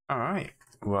Alright,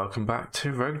 welcome back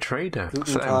to Rogue Trader.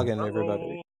 Guten Tagen,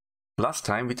 everybody. Last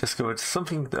time we discovered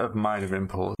something of minor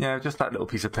import. Yeah, just that little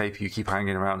piece of paper you keep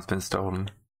hanging around has been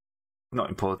stolen. Not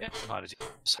important. Yeah,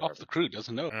 half the crew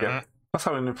doesn't know. Yeah, that's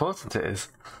how important it is.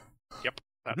 Yep,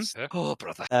 that's oh,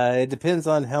 brother. It depends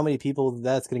on how many people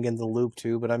that's going to get in the loop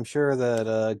too, but I'm sure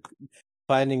that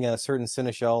finding a certain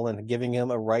seneschal and giving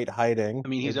him a right hiding. I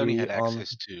mean, he's only had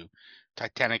access to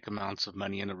titanic amounts of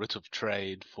money in a writ of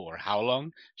trade for how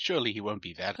long? Surely he won't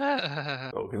be that.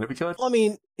 Oh, gonna be good. Well, I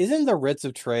mean, isn't the writs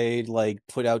of trade like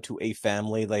put out to a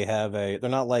family? They have they're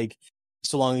not like,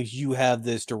 so long as you have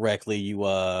this directly, you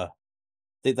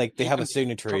they have a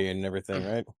signatory and everything,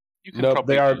 right? No,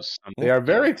 they are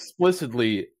very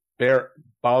explicitly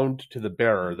bound to the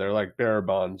bearer. They're like bearer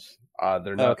bonds.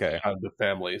 They're not bound to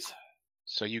families.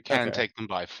 So you can take them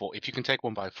by force. If you can take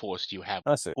one by force, you have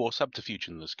or subterfuge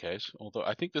in this case. Although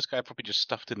I think this guy probably just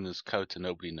stuffed it in his coat and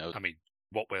nobody knows. I mean,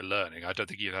 what we're learning, I don't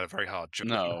think you had a very hard job.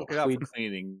 No, took it out for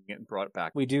cleaning it and brought it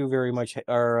back. We do very much.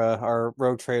 Our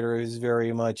rogue trader is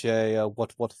very much a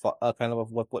what kind of a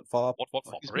what fop.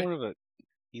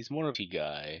 He's more of a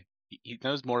guy. He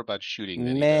knows more about shooting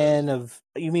than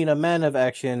you mean a man of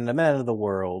action, a man of the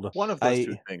world. One of those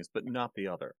two things, but not the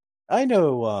other. I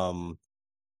know.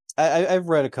 I've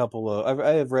read a couple of.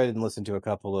 I have read and listened to a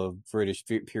couple of British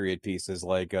period pieces,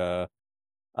 like Master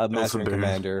and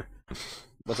Commander.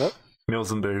 What's up?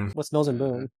 Mills and Boone. What's Mills and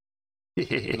Boone?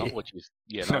 Not what you.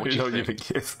 Yeah, not what you think.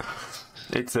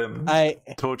 It's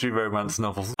torture romance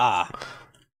novels.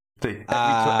 Every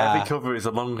cover is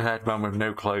a long-haired man with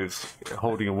no clothes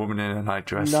holding a woman in a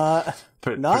nightdress.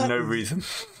 For no reason.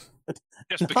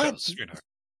 Just because, you know.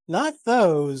 Not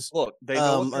those. Look, they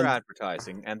know what they're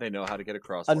advertising, and they know how to get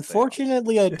across.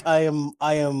 Unfortunately, I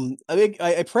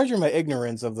treasure my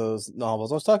ignorance of those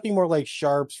novels. I was talking more like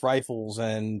Sharp's Rifles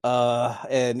and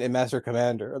Master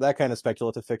Commander, that kind of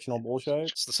speculative fictional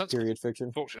bullshit. It's the sense period fiction.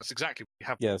 Unfortunately, that's exactly what we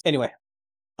have. Yes. Anyway,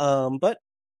 but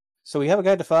so we have a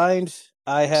guide to find.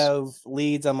 I have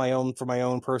leads on my own for my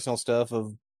own personal stuff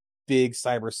of big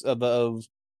of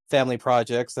family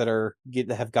projects that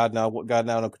have gotten out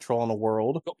of control in the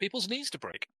world. Got people's knees to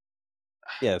break.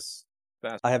 Yes.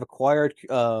 I have acquired,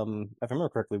 if I remember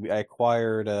correctly, I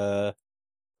acquired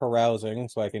carousing,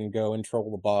 so I can go and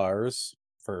troll the bars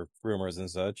for rumors and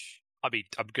such. I mean,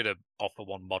 I'm going to offer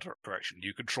one moderate correction.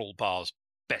 You control bars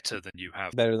better than you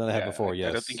have. Better than I had before,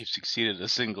 yes. I don't think you've succeeded a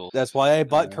single. That's why I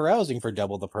bought carousing for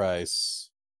double the price.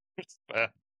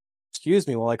 Excuse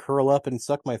me while I curl up and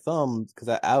suck my thumb,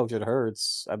 because ouch, it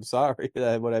hurts. I'm sorry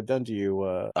that what I've done to you.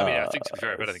 I mean, I think to be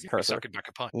fair, I think you're sucking back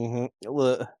a pint.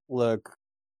 Look,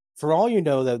 for all you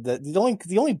know, that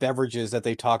the only beverages that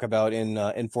they talk about in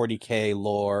 40K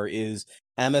lore is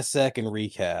Amasec and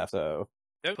Recap. So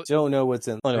don't know what's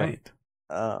in. Anyway,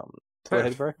 go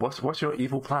ahead, bro. What's your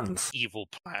evil plans? Evil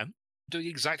plan? Doing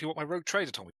exactly what my rogue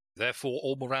trader told me. Therefore,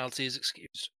 all morality is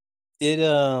excused.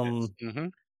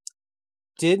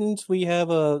 Didn't we have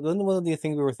one of the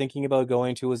things we were thinking about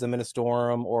going to was a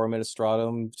Ministorum or a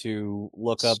Ministratum to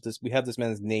look up this? We have this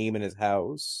man's name in his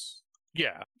house.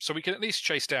 Yeah, so we can at least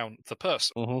chase down the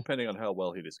person. Depending on how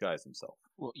well he disguised himself.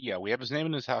 Well, yeah, we have his name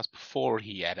in his house before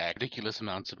he had ridiculous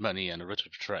amounts of money and a writ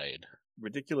of trade.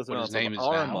 Ridiculous amounts of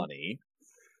our money.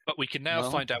 But we can now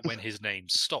find out when his name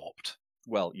stopped.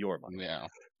 Well, your money. Yeah.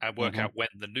 And work out when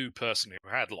the new person who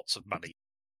had lots of money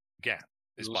began,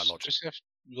 is my logic.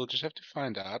 We'll just have to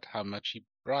find out how much he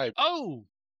bribed. Oh!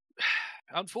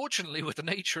 Unfortunately, with the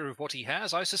nature of what he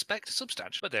has, I suspect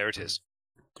substantial. But there it is.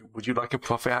 Would you like a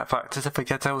profit out factor to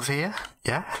forget I was here?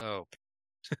 Yeah? Oh.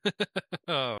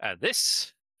 And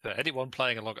this, for anyone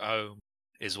playing along at home,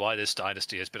 is why this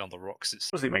dynasty has been on the rocks.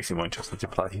 It makes it more interesting to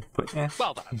play, but yeah.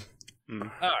 Well done.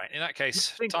 Alright, in that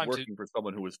case, working for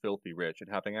someone who was filthy rich and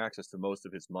having access to most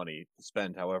of his money to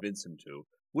spend however it's him to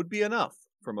would be enough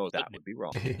for most. That would be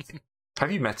wrong.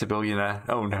 Have you met a billionaire?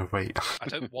 Oh no, wait. I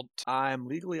don't want to. I'm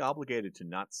legally obligated to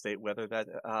not state whether that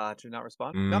to not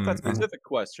respond. Not that specific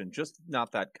question, just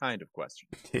not that kind of question.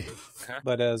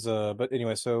 But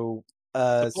anyway, so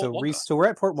we're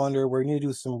at Port Wonder. We're going to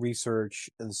do some research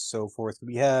and so forth.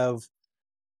 We have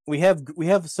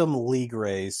some league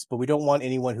race, but we don't want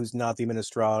anyone who's not the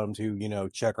Ministratum to,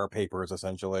 check our papers,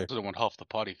 essentially. I don't want half the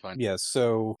party find. Yes,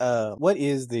 so, what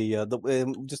is the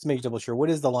just to make double sure, what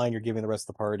is the line you're giving the rest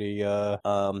of the party,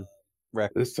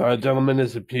 Rec? This gentleman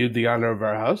has abused the honor of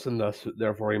our house, and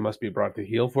therefore he must be brought to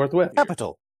heel forthwith.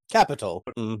 Capital.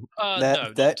 No,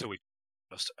 not until we...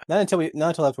 Not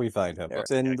until after we find him.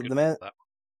 And the man...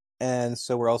 And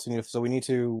so we're also we need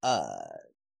to...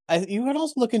 You can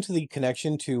also look into the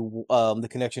connection to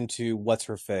what's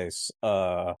her face,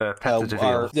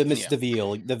 the Miss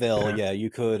Deville. Yeah, you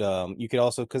could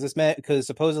also because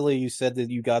supposedly you said that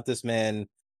you got this man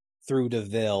through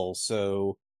Deville,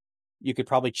 so you could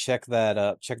probably check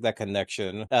that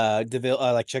connection.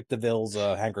 Deville, check Deville's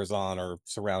hangers on or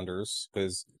surrounders,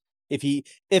 because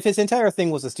if his entire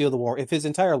thing was to steal the war, if his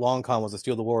entire long con was to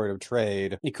steal the warrior of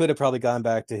trade, he could have probably gone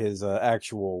back to his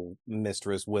actual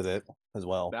mistress with it as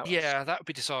well. Yeah, that would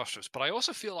be disastrous. But I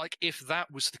also feel like if that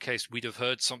was the case, we'd have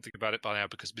heard something about it by now,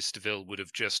 because Mr. Deville would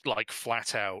have just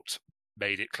flat out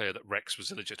made it clear that Rex was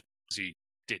illegitimate because he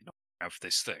did not have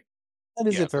this thing.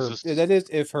 That is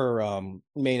if her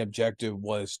main objective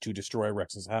was to destroy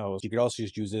Rex's house. You could also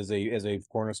just use it as a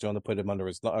cornerstone to put him under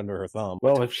her thumb.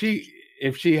 Well, if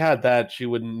she had that, she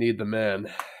wouldn't need the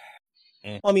man.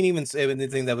 I mean, even the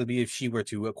thing that would be if she were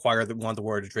to want the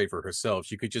warrior to trade for herself,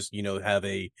 she could just have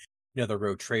another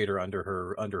rogue trader under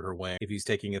her wing if he's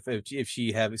taking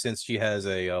since she has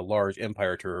a large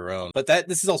empire to her own. But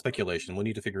this is all speculation. We'll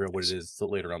need to figure out what it is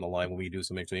later on the line when we do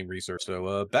some research.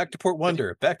 So back to Port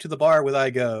Wonder, back to the bar with I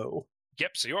go.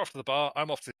 Yep. So you're off to the bar.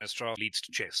 I'm off to the Administrar. Leads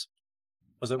to chess.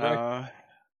 Was that right?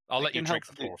 I'll let you drink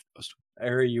the floor first. I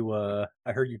heard you.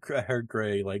 I heard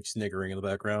Gray sniggering in the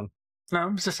background. No,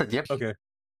 I just said yep. Okay.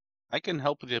 I can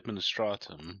help with the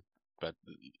Administratum, but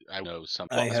I know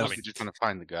something. I'm just trying to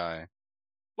find the guy.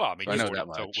 Well, I mean, I know that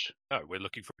much. No, we're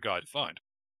looking for a guy to find.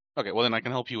 Okay, well then I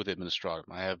can help you with the Administratum.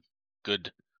 I have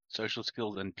good social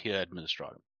skills and peer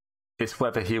Administratum. It's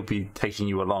whether he'll be taking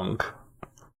you along,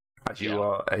 as you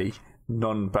are a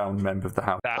non-bound member of the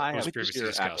house. That was previously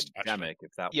discussed. Academic,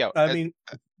 if that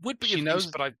would be of use,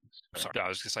 but I was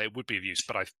going to say it would be of use,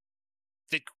 but I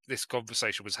think this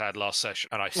conversation was had last session,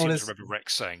 and I seem to remember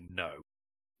Rex saying no.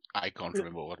 I can't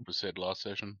remember what was said last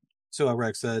session. So,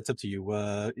 Rex, it's up to you.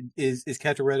 Is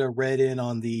Cataretta read in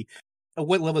on the?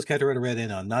 What level is Cataretta read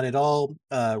in on? Not at all.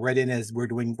 Read in as we're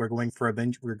going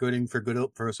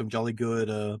for some jolly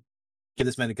good. Give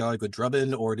this man a jolly good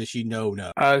drubbing, or does she know?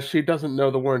 No. She doesn't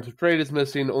know the warrant of trade is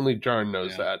missing. Only Jarn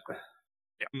knows that.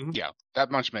 Yeah, yeah,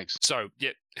 that much makes sense. So,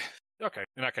 yeah, okay.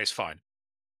 In that case, fine.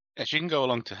 Yeah, she can go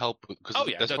along to help. You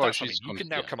can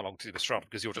now come along to the Strand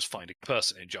because you're just finding a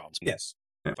person in John's. Yes.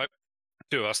 Right.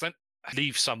 Two of us then.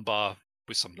 Leave some bar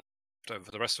with some left over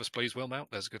for the rest of us, please, Will.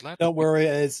 There's a good lad. Don't worry,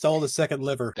 it's all the second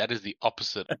liver. That is the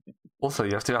opposite. Also,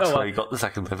 you have to ask where you got the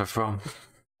second liver from.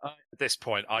 At this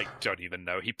point, I don't even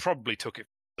know. He probably took it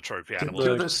from the trophy animal. Do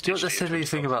you know the silly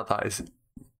thing about that is, have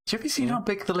you ever seen how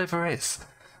big the liver is?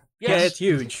 Yes. Yeah, it's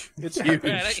huge. It's huge.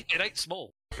 Yeah, it ain't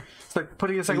small. It's like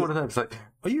putting a second one of them. It's like,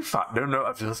 are you fat? No,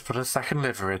 I've just put a second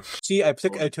liver in. See, I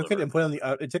took it and put on the.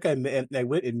 I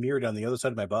went and mirrored on the other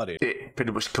side of my body. It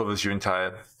pretty much covers your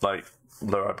entire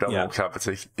lower abdominal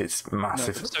cavity. It's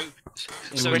massive.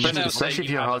 So especially if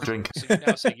you're a hard drinker. So you're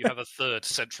now saying you have a third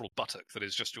central buttock that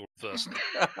is just your reverse.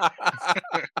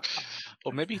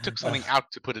 Or maybe he took something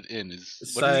out to put it in. It's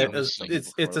a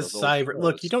cyber.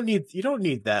 Look, you don't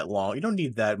need that long. You don't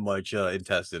need that much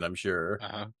intestine. I'm sure.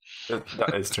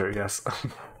 That is true. Yes.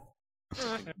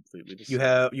 You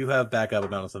have backup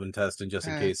amounts of intestine just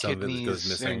in case some of it goes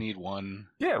missing. I need one.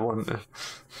 Yeah, one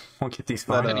kidney's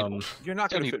fine. You're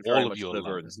not going to fit all of your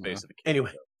liver in the space of a kid.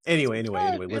 Anyway.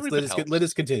 Let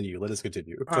us continue.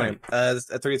 Right. At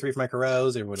 33 for my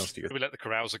carouse. Everyone else do. We let the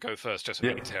carouser go first, just so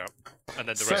we can tear up, and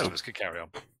then the rest of us can carry on.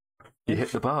 You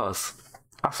hit the bars.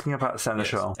 Asking about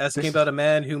Seneschal. Yes. Asking about a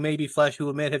man who may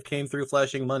have came through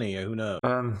flashing money. Who knows?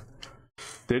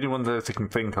 The only one that I can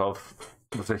think of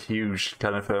was a huge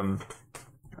kind of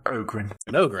ogrin.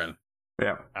 An ogrin?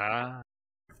 Yeah.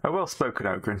 A well-spoken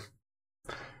ogrin.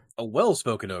 A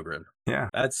well-spoken ogrin? Yeah.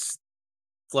 That's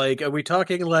are we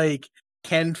talking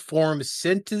can form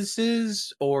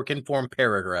sentences or can form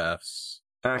paragraphs?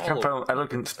 Can form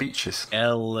elegant speeches.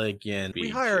 We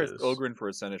hired Ogrin for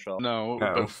a seneschal.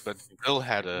 No. But Bill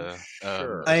had a.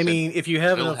 I mean, if you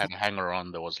have Bill had a hanger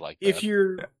on that was like. If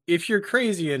you're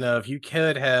crazy enough, you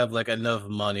could have enough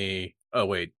money. Oh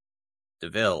wait,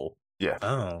 DeVille. Yeah.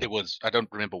 Oh. It was. I don't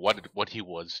remember what he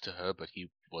was to her, but he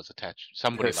was attached.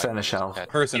 Somebody like Seneschal.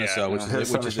 Her Seneschal, which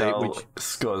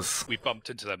Scuzz. We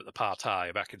bumped into them at the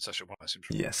party back in session 1.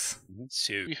 Yes.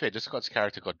 So, to be fair, Scott's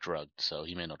character got drugged, so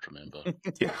he may not remember.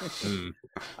 Yeah.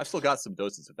 I've still got some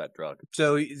doses of that drug.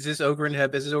 So, has this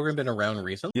Ogrin been around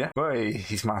recently? Yeah. Well,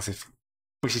 he's massive,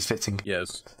 which is fitting.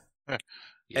 Yes.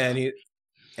 Yeah.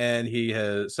 And he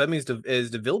has. So that means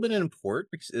is DeVille been in port?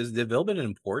 Is DeVille been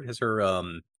in port? Has her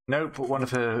No, but one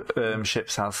of her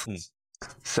ships has.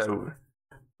 So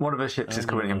one of her ships is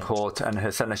currently in port, and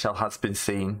her seneschal has been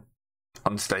seen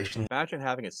on station. Imagine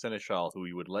having a seneschal who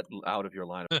you would let out of your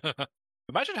line of...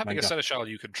 Imagine having a seneschal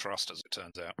you can trust, as it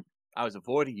turns out. I was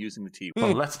avoiding using the T.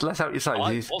 Well, let's out your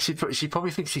side. She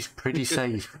probably thinks he's pretty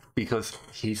safe because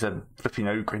he's a flipping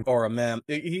ogre or a man.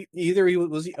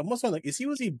 Was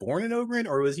he born an ogre,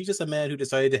 or was he just a man who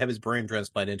decided to have his brain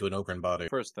transplanted into an ogre body?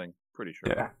 First thing, pretty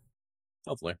sure. Yeah,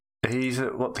 hopefully. He's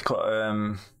what they call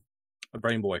a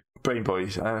brain boy. Brain boy. I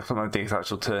can't remember his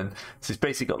actual term. So he's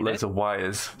basically got loads of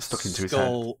wires stuck into his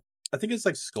head. I think it's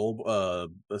like a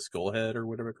skull head or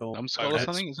whatever it's called. Skull or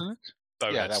something, isn't it?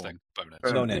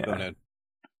 Bonehead.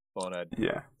 Bonehead.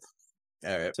 Yeah.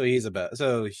 All right. So he's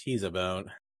about,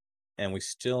 and we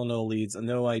still no leads,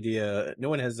 no idea. No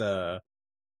one has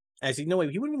actually no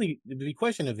way. He wouldn't really be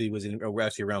questioned if he was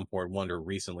actually around Port Wonder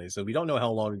recently. So we don't know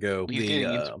how long ago. He's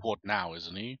getting into port now,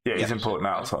 isn't he? Yeah, he's in port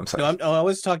now. That's what I'm saying. No, I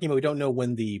was talking about. We don't know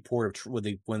when the port of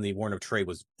when the Warrant of Trade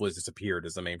was disappeared.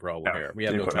 Is the main problem here. We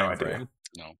have no time frame.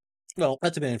 No. Well,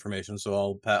 that's a bit of information,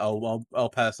 so I'll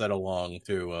pass that along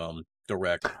to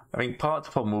direct. I mean, part of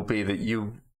the problem will be that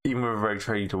you, even with a road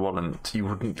trade warrant, you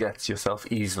wouldn't get yourself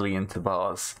easily into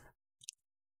bars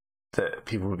that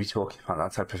people would be talking about,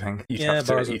 that type of thing. You'd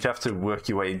have to work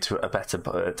your way into a better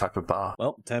type of bar.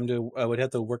 Well, I would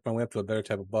have to work my way up to a better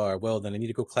type of bar. Well, then I need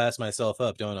to go class myself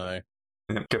up, don't I?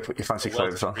 Yeah, go put your fancy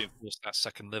clothes on. Reinforce that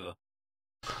second liver.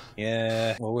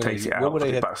 Yeah. Takes it out, put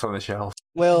it back on the shelf.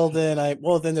 Well, then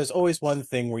there's always one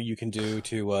thing where you can do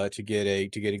to get a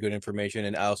good information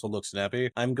and also look snappy.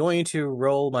 I'm going to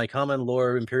roll my common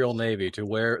lore Imperial Navy to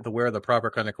wear the proper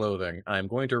kind of clothing. I'm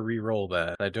going to re-roll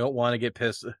that. I don't want to get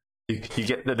pissed. You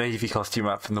get the Navy costume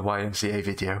up from the YMCA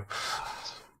video.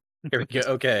 Here we go.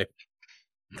 Okay.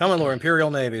 Common lore Imperial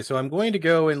Navy. So I'm going to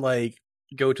go and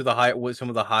go to some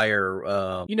of the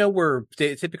higher, where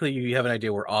typically you have an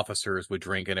idea where officers would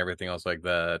drink and everything else like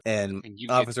that, and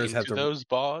officers have to those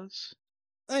bars.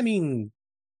 I mean,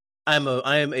 I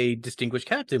am a distinguished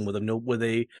captain with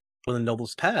a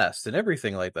noble's past and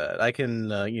everything like that. I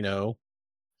can,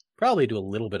 probably do a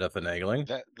little bit of finagling.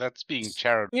 That's being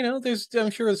charitable.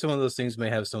 I'm sure some of those things may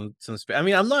have some. I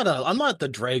mean, I'm not the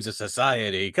dregs of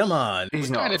society. Come on, he's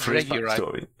not kind of draggy, right?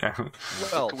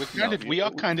 Well, we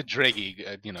are kind of draggy,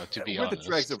 to be honest. We're the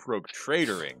dregs of rogue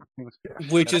tradering,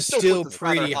 which is still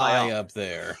pretty high up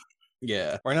there.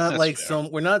 Yeah, we're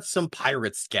not some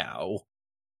pirate scow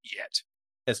yet.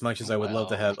 As much as I would love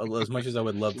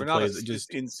to play just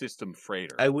in-system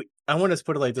freighter. I want to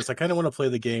put it like this. I kind of want to play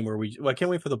the game where I can't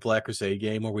wait for the Black Crusade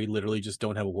game where we literally just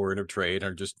don't have a warrant of trade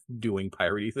and are just doing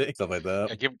piratey things, stuff like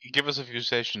that. Yeah, give us a few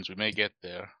sessions, we may get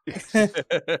there.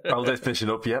 I'll just finish it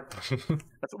up. Yep.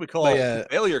 That's what we call a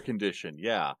failure condition.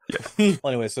 Yeah. Well,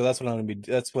 anyway, so that's what I'm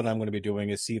going to be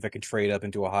doing is see if I can trade up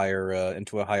into a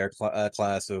higher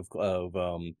class of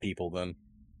people. Then.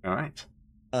 All right.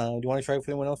 Do you want to try with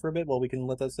anyone else for a bit while we can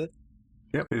let that sit?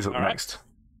 Yep, who's up next?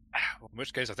 Well, in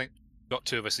which case, I think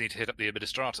two of us need to hit up the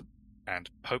administratum, and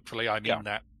hopefully, I mean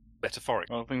that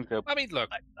metaphorically. I mean, look,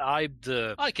 I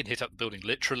can hit up the building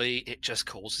literally. It just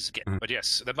causes again. But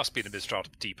yes, there must be an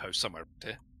administratum depot somewhere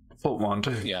here. Fort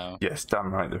Wonder. Yeah. Yes,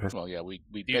 damn right there is. Well, yeah, we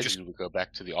basically would go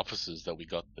back to the offices that we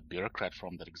got the bureaucrat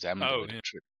from that examined the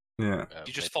Yeah.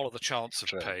 You just follow the chance of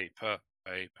paper.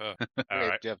 All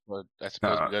right. Yeah, but I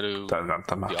suppose we go to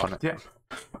the map on it. Yeah.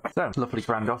 So lovely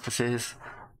grand offices,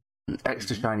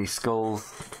 extra shiny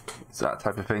skulls, that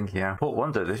type of thing. Yeah. Port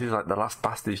Wonder. This is like the last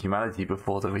bastion of humanity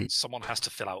before the reach. Someone has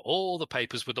to fill out all the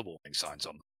papers with the warning signs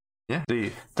on. Yeah.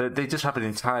 They just have an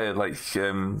entire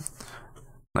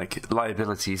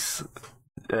liabilities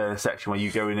section where you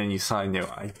go in and you sign.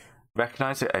 I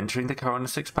recognize that entering the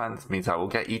Coroner's Expanse means I will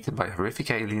get eaten by horrific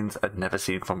aliens and never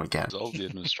seen from again. All the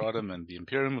Administratum and the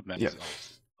Imperium of members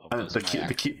and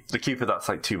the keeper that's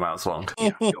like 2 miles long.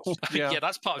 Yeah,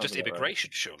 that's part of just immigration,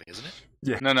 surely, isn't it?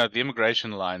 Yeah. No, the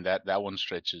immigration line that one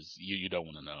stretches. You don't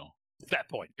want to know. That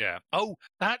point, yeah. Oh,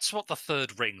 that's what the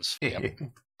third ring's for.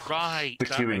 Right. The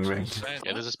queuing ring.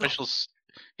 Yeah, there's a special.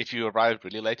 If you arrive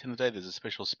really late in the day, there's a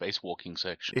special spacewalking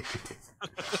section.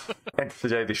 And the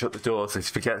day they shut the doors, they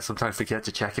sometimes forget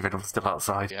to check if anyone's still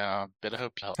outside. Yeah, better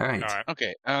hope so. All right.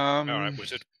 Okay. All right,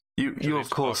 Wizard. You of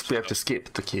course be able to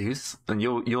skip the queues, and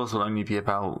yours will only be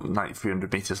about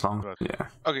 300 meters long. Right. Yeah.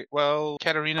 Okay. Well,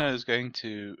 Katerina is going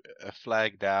to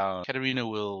flag down. Katerina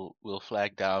will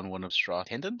flag down one of Stra's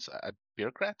attendants,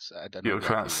 bureaucrats. I don't know.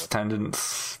 Bureaucrats,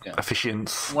 attendants,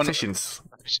 officiants.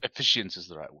 Officiants is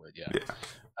the right word.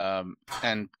 Yeah.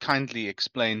 And kindly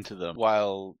explain to them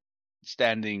while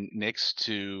standing next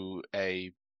to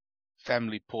a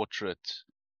family portrait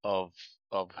of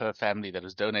her family that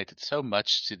has donated so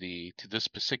much to this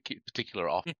particular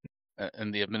office.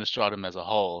 and the administratum as a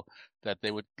whole, that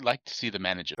they would like to see the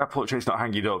manager. That portrait's not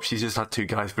hanging up. She's just had 2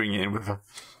 guys bring it in with her.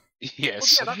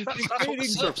 Yes. Well, yeah, that's what the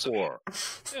serves for.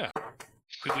 Yeah.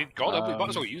 We might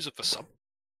as well use it for some.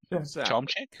 Yeah. Charm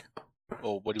check?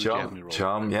 Or what do we have me roll?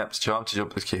 Charm, yep, charm to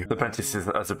jump the queue. The apprentice is,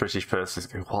 as a British person, is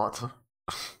going, what?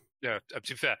 Yeah,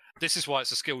 to be fair, this is why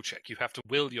it's a skill check. You have to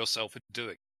will yourself into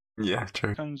doing it. Yeah,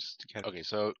 true. Okay,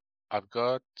 so I've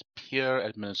got peer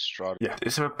administrator. Yeah,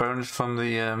 is there a bonus from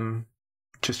the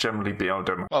just generally beyond?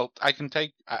 Well,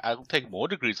 I'll take more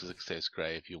degrees of success,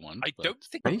 Gray, if you want. I don't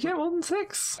think. Can you get more than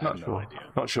 6? I have no idea.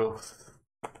 Not sure.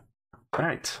 All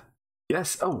right.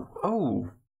 Yes. Oh.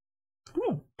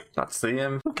 Ooh, that's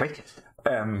the okay.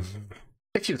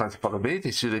 If you'd like to follow me,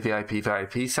 this is the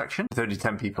VIP section. There's only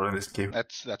 10 people in this queue.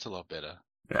 That's a lot better.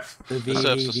 Yeah. The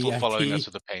serfs are still following us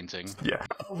with the painting. Yeah.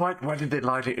 Why did they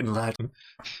light it in lead?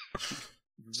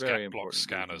 Very block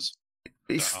scanners.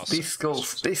 These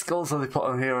skulls that they put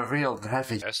on here are real and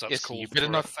heavy. Yes, cool. You better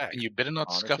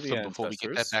not scuff them before we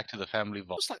get that back to the family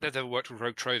vault. Looks like they've never worked with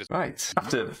rogue traders. Right.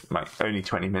 After only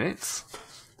 20 minutes,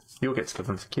 you'll get to the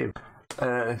front of the queue.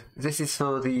 This is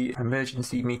for the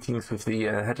emergency meetings with the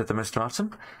head of the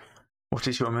Administratum. What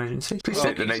is your emergency? Please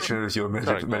state the nature of your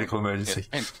medical emergency.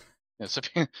 Yes,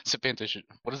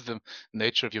 what is the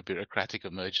nature of your bureaucratic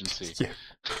emergency?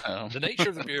 Yeah. The nature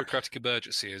of the bureaucratic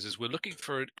emergency is we're looking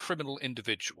for a criminal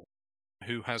individual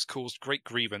who has caused great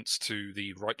grievance to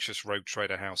the righteous rogue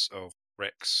trader house of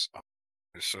Rex.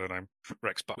 His surname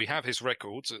Rex, but we have his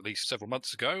records at least several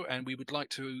months ago, and we would like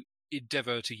to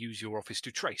endeavour to use your office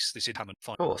to trace this income and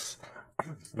find. Of course.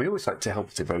 We always like to help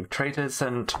the rogue traders,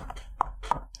 and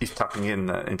he's tapping in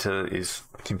into his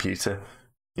computer.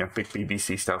 You know, big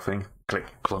BBC style thing. Click,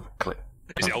 clunk, click.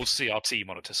 Is it old CRT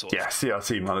monitor sort of? Yeah,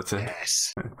 CRT monitor.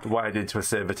 Yes. Wired into a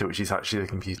server to which is actually the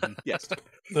computer. Yes.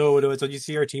 No, it's a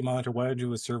CRT monitor wired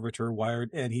to a server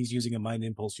wired, and he's using a mind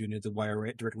impulse unit to wire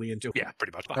it directly into it. Yeah,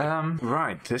 pretty much.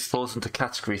 Right, this falls into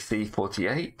category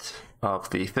C48 of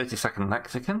the 30-second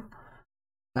lexicon.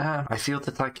 I feel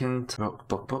that I can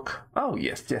book. Oh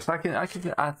yes, I can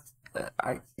add.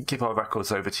 I give our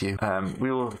records over to you.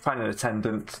 We will find an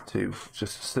attendant to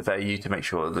just survey you to make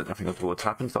sure that nothing untoward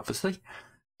happens, obviously.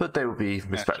 But they will be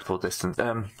respectful distance.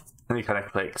 And he kind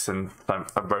of clicks, and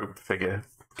a rogue figure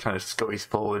kind of scurries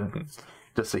forward, and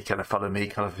just so kind of follow me,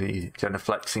 kind of the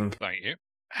genuflexing. Thank you.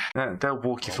 They'll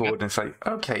walk you forward and say,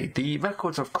 okay, the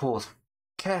records, of course,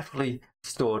 carefully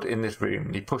stored in this room.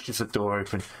 And he pushes the door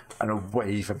open, and a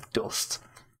wave of dust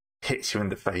hits you in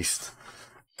the face.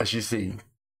 As you see,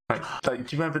 do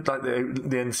you remember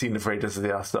the end scene of Raiders of the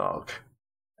Lost Ark?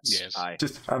 Yes.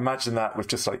 Just imagine that with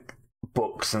just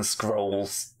books and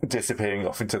scrolls disappearing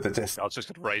off into the distance. I was just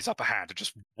going to raise up a hand and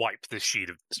just wipe this sheet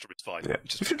of instruments fine. Yeah.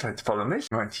 You should try to follow me.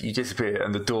 Right, you disappear,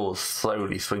 and the doors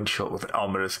slowly swing shut with an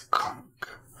ominous clunk.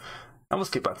 And we'll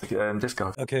skip back to this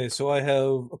guy. Okay, so I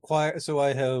have acquired. So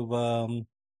I have.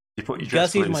 You put your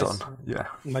dress blues on. Yeah.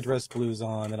 My dress blues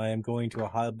on, and I am going to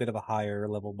a bit of a higher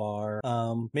level bar.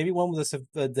 Maybe one with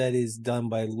that is done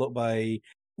by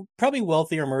probably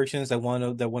wealthier merchants that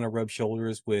want to rub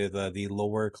shoulders with the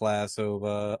lower class of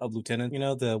lieutenant. You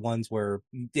know, the ones where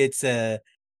it's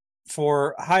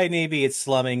for high navy it's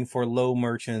slumming, for low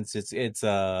merchants it's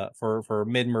for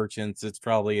mid merchants it's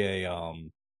probably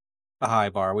a high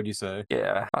bar. What do you say?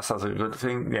 Yeah, that sounds like a good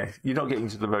thing. Yeah, you're not getting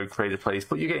to the rogue trader place,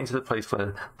 but you're getting to the place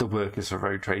where the workers are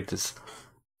rogue traders.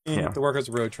 Yeah, the workers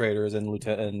are rogue traders and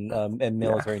and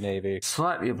military navy.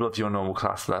 Slightly above your normal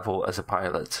class level as a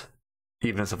pilot,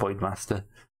 even as a void master.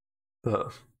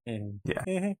 But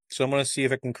yeah. So I'm gonna see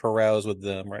if I can carouse with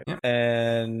them, right? Yeah.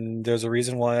 And there's a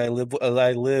reason why I live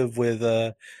with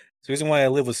the reason why I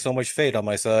live with so much fate on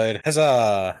my side.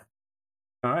 Huzzah!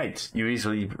 All right,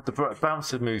 the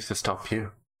bouncer moves to stop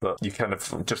you, but you kind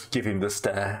of just give him the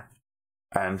stare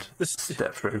and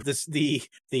step through.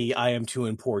 The I am too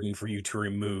important for you to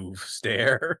remove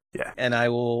stare. Yeah, and I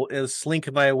will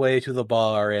slink my way to the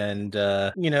bar, and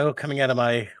coming out of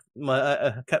my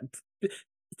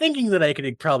thinking that I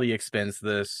could probably expense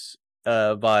this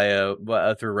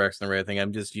through Rex and everything.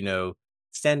 I'm just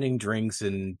standing drinks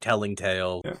and telling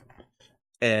tale. Yeah.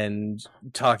 And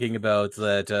talking about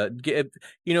that,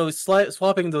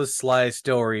 swapping those sly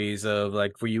stories of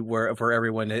where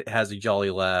everyone has a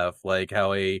jolly laugh, like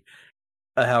how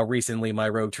recently my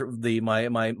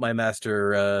my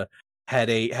master had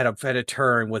a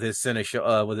turn with his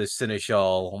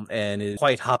seneschal and is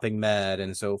quite hopping mad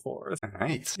and so forth.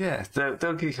 Right, yeah,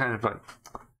 they'll be kind of like,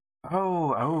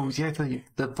 oh yeah,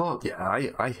 the book. Yeah,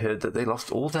 I heard that they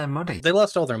lost all their money. They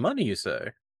lost all their money, you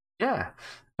say? Yeah.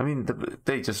 I mean,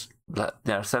 they just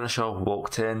Seneschal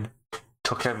walked in,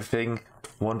 took everything,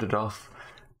 wandered off.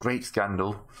 Great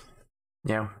scandal.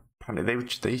 You know, apparently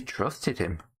they trusted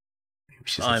him.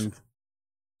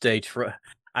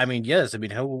 I mean, yes. I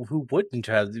mean, who wouldn't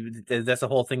have? That's the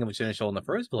whole thing of Initial in the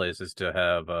first place, is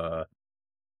to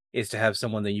have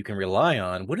someone that you can rely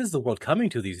on. What is the world coming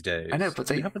to these days? I know, but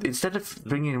instead of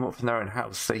bringing him up from their own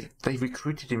house, they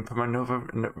recruited him from another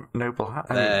noble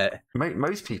house.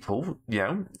 Most people, you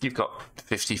know, you've got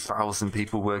 50,000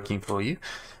 people working for you.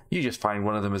 You just find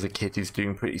one of them as a kid who's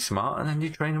doing pretty smart, and then you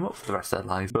train them up for the rest of their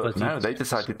lives. But no, they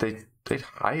decided they'd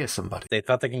hire somebody. They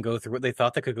thought they could go through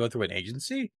an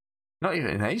agency. Not even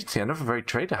an agency, another very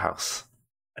trader house.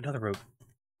 Another route.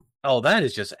 Oh, that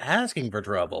is just asking for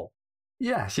trouble.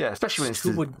 Yes, yeah, especially when it's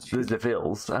the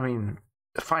DeVilles. I mean,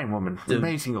 a fine woman,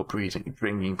 amazing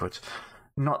upbringing, but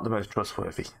not the most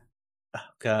trustworthy. Oh,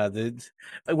 God,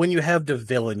 when you have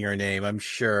DeVille in your name, I'm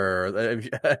sure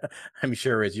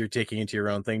as you're taking into your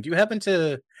own thing. Do you happen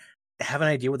to have an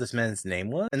idea what this man's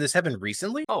name was? And this happened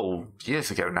recently? Oh,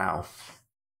 years ago now.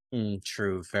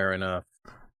 True, fair enough.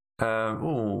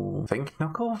 Think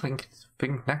Knuckle?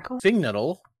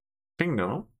 Fingnuddle?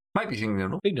 Might be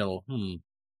Fingnuddle.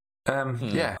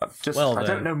 Yeah. I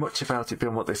don't know much about it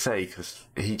beyond what they say, because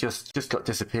he just got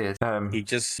disappeared. When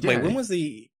was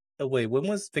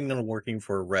Fingnuddle working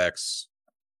for Rex?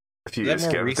 A few years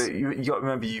ago. You got to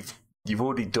remember, you've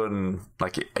already done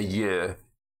like a year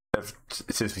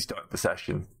since we started the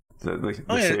session, the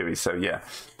series. So yeah,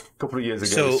 a couple of years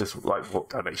ago, it's just like what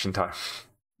donation time.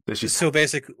 So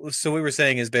what we were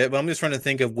saying is, but I'm just trying to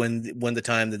think of when the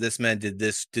time that this man did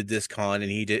this con,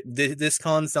 and he did this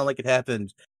con sound like it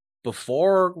happened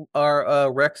before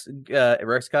our Rex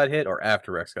got hit or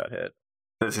after Rex got hit.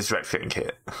 This is Rex getting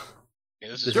hit. Yeah,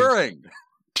 this is during.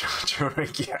 During,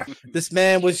 yeah. This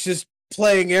man was just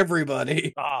playing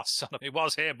everybody. Son of it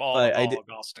was him all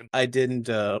Augustin. I didn't.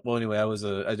 Well, anyway,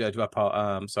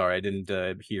 I'm sorry, I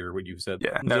didn't hear what you said.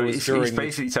 Yeah, no, he's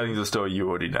basically telling you the story you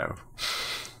already know.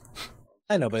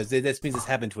 I know, but this means it's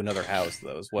happened to another house,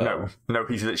 though, as well. No,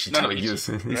 he's literally telling you.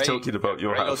 He's talking about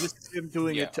your house. This is him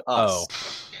doing it to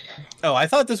us. Oh, I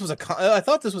thought this was a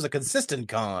consistent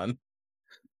con.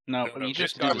 No, you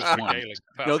just do this one.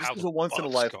 No, this was a once in a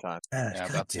lifetime.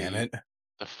 God damn it!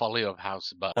 The folly of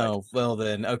House Butt. Oh well,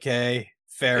 then okay,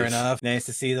 fair enough. Nice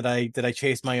to see that I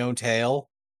chased my own tail.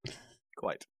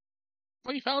 Quite.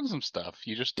 Well, you found some stuff.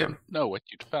 You just didn't know what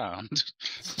you'd found.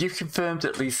 You confirmed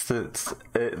at least that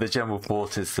the general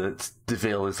report is that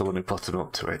DeVille is the one who put him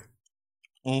up to it.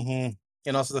 Mm-hmm.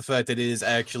 And also the fact that it is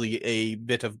actually a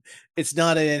bit of... It's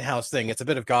not an in-house thing. It's a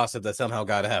bit of gossip that somehow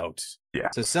got out. Yeah.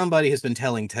 So somebody has been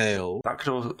telling tales. That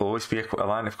could always be a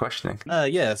line of questioning.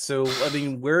 Yeah. So, I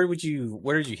mean, where did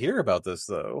you hear about this,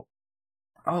 though?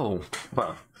 Oh,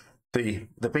 well, the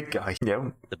big guy, you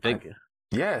know. The big...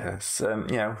 Yes, you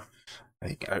know...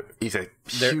 He's a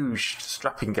huge,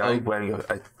 strapping guy wearing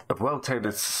a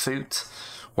well-tailored suit.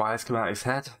 Wires come out his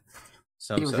head.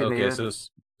 So the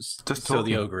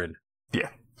Ogrin. Yeah.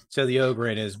 So the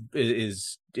Ogrin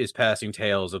is passing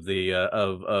tales of the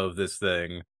of this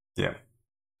thing. Yeah.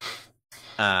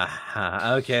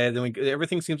 Okay. Then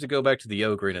everything seems to go back to the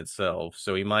Ogrin itself.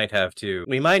 So we might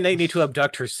need to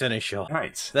abduct her seneschal.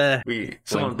 Right.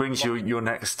 Someone brings you your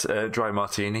next dry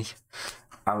martini.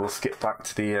 And we'll skip back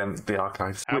to the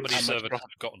archives. How many servers have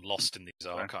gotten lost in these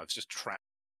archives, just trapped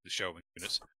in the showing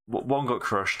units? One got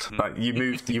crushed. Like you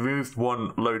moved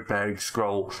one load bearing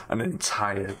scroll, and an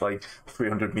entire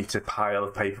 300-meter pile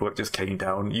of paperwork just came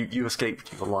down. You escaped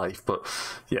with your life, but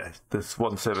yeah, there's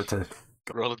one server to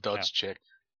roll a dodge check.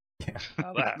 Yeah,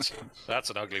 that's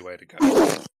an ugly way to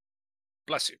go.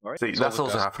 Bless you. Right? See, that's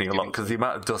also happening a lot because the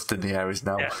amount of dust in the air is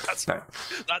now. Yeah, that's a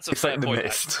it's fair like the point.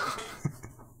 mist.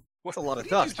 What's a lot of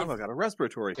dust? Oh, I got a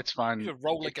respiratory. It's fine.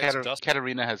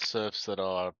 Katarina has serfs that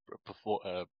are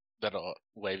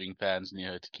waving fans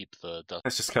near her to keep the dust.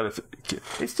 It's just kind of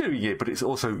it's doing it, but it's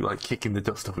also like kicking the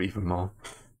dust off even more.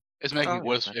 It's making it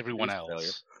worse for everyone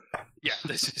else. Yeah,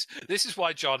 this is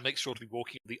why John makes sure to be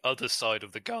walking the other side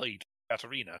of the guide,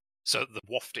 Katarina, so that the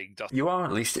wafting dust. You are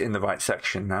at least in the right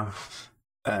section now.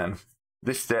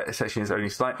 This section is only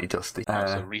slightly dusty.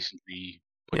 So recently.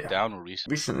 Down or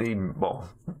recently, well,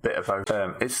 a bit of both.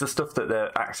 It's the stuff that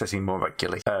they're accessing more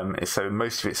regularly. So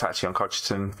most of it's actually on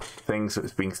Codgerton things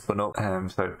that's being spun up.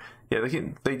 So yeah,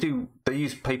 they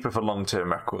use paper for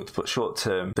long-term records, but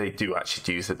short-term they do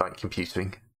actually use it like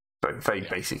computing. Very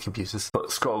basic computers.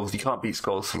 But scrolls, you can't beat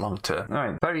scrolls for long-term. All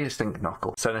right, various think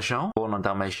Knuckle. Seneschal, born on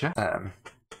Dalmatia,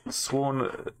 sworn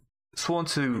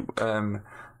to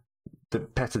the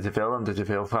pet of DeVille and the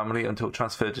DeVille family until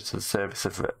transferred to the service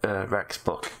of Rex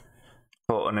Buck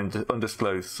for an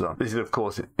undisclosed sum. This is, of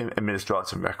course,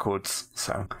 administratum records,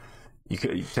 so you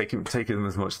take them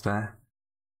as much there.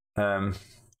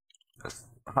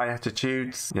 High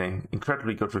attitudes,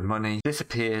 incredibly good with money.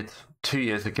 Disappeared 2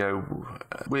 years ago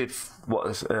with what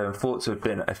is thought to have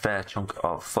been a fair chunk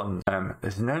of funds.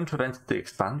 Is known to have entered the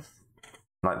Expanse.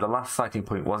 Like, the last sighting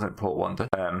point wasn't Port Wonder,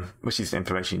 which is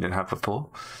information you didn't have before.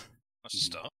 That's a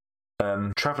start.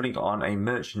 Travelling on a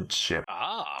merchant ship.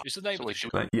 Is the name of the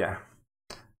ship? Yeah.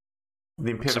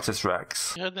 The Imperatus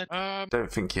Rex.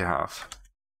 Don't think you have.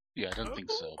 Yeah, I don't think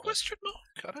so. Question mark?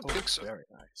 I don't think so. Very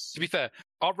nice. To be fair,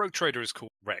 our rogue trader is called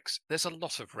Rex. There's a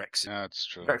lot of Rex. Yeah, that's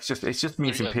true. Rex just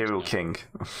means Imperial King.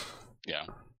 Yeah.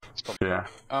 Yeah.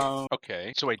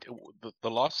 Okay. So wait, the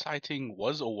last sighting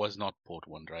was or was not Port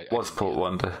Wonder? Was Port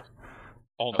Wonder.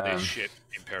 On this ship,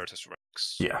 Imperatus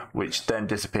Rex. Yeah, which then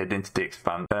disappeared into the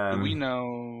Expanse.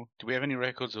 Do we have any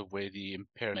records of where the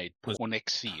Imperator made port, or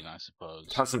next scene, I suppose?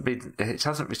 It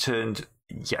hasn't returned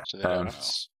yet. So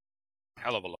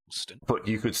hell of a long stint. But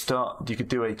you could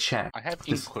do a check. I have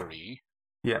inquiry.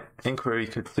 Yeah, inquiry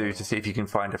could do to see if you can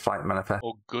find a flight manifest.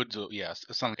 Or goods, or yes,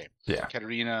 something. Yeah.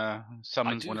 Katerina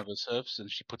summons one of her serfs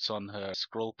and she puts on her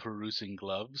scroll perusing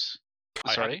gloves.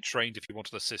 I haven't trained if you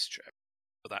want an assist check,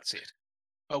 but that's it.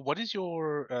 What is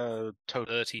your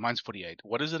total? 30. Mine's 48.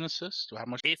 What is an assist? How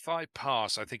much? If I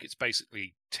pass, I think it's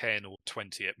basically 10 or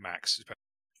 20 at max.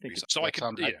 So I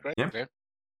can. Yeah. Okay.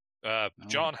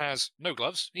 John has no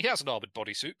gloves. He has an armored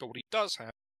bodysuit, but what he does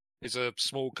have is a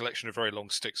small collection of very long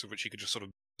sticks of which he could just sort of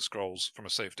scrolls from a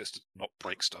safe distance, not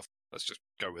break stuff. Let's just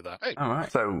go with that. Hey, all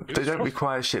right. So they don't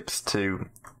require ships to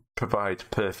provide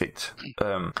perfect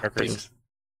things.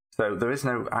 So there is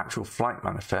no actual flight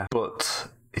manifest, but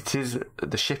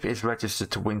the ship is registered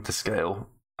to Winterscale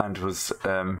and was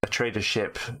a trader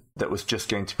ship that was just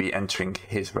going to be entering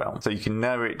his realm. So you can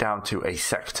narrow it down to a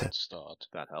sector. Start.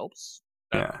 That helps.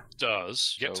 That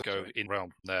does. You get to go in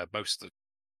realm there.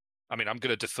 I'm going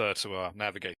to defer to our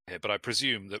navigator here, but I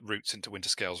presume that routes into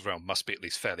Winterscale's realm must be at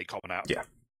least fairly common out. Yeah.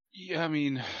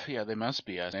 Yeah, they must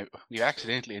be. We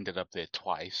accidentally ended up there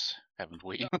twice, haven't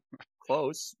we?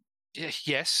 Close.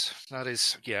 Yes, that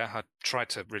is. Yeah, I tried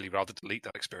to really rather delete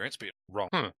that experience, but wrong.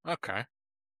 Okay.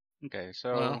 Okay,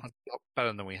 so a lot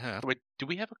better than we had. Wait, do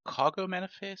we have a cargo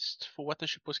manifest for what the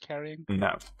ship was carrying?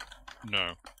 No.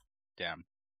 Damn.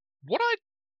 What I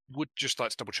would just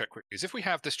like to double check quickly is if we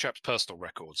have this chap's personal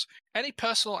records, any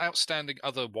personal outstanding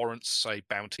other warrants, say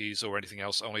bounties or anything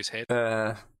else on his head?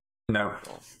 No.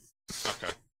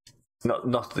 Okay.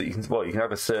 Not that you can. Well, you can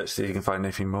have a search so you can find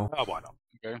anything more. Oh, why not?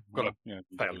 Okay. Got a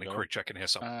failed inquiry check in here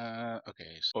somewhere.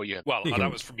 Okay. So yeah. Well,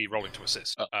 that was from me rolling to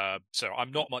assist. So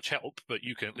I'm not much help, but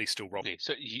you can at least still roll. Okay.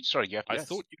 So you have. I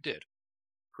thought you did.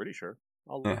 Pretty sure.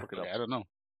 I'll look it up. I don't know.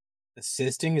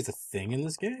 Assisting is a thing in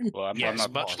this game? Well, I'm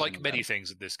not much like many things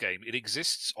in this game, it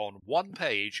exists on one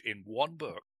page in one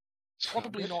book. It's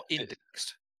probably not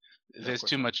indexed. There's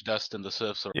too much dust in the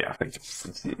surface. Yeah,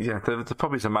 there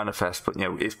probably is a manifest, but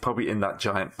it's probably in that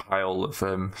giant pile of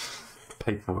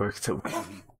paperwork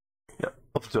that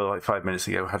up to like 5 minutes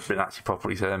ago had been actually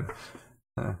properly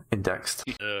indexed.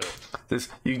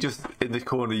 You just in the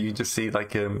corner, you just see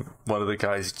like one of the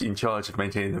guys in charge of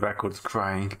maintaining the records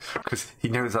crying because he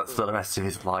knows that's the rest of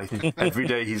his life. Every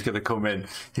day he's going to come in,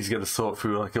 he's going to sort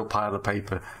through like a pile of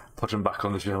paper, put them back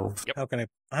on the shelves. Yep.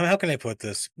 How can I put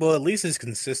this? Well, at least it's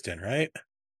consistent, right?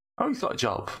 Oh, he's got a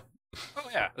job. Oh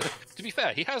yeah. To be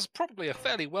fair, he has probably a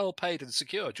fairly well-paid and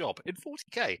secure job in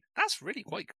 40k. That's really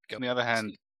quite good. On the other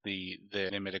hand,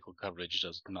 their medical coverage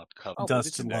does not cover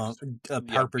dust lung,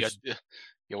 partridge,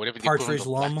 whatever the partridge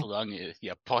lung.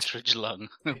 Partridge lung,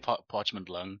 parchment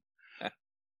lung,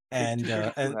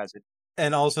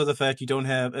 and also the fact you don't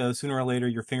have sooner or later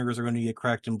your fingers are going to get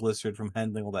cracked and blistered from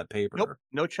handling all that paper. Nope,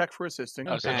 no check for assisting.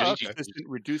 Assistant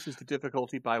reduces the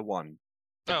difficulty by 1.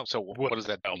 Oh, so what does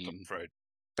that mean? I'm afraid.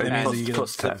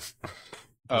 Plus 10.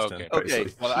 Okay.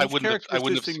 Well, I wouldn't have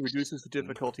reduces the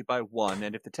difficulty by 1,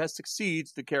 and if the test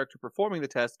succeeds, the character performing the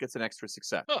test gets an extra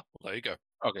success. Oh, well, there you go.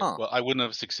 Okay. Well, I wouldn't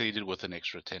have succeeded with an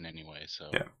extra 10 anyway.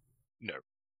 So no.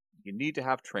 You need to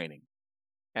have training,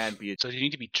 and be. So do you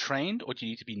need to be trained, or do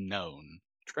you need to be known?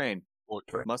 Trained.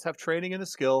 Must have training in the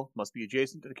skill. Must be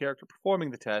adjacent to the character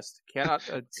performing the test. Cannot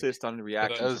assist on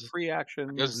reactions or free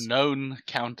actions. Does known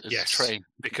count as trained?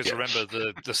 Because remember,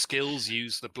 the skills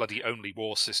use the bloody only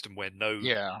war system where known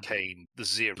came the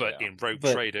 0. But in Rogue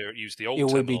Trader, it used the old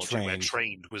terminology where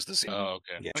trained was the 0. Oh,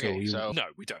 okay. Yeah, okay, so no,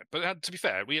 we don't. But to be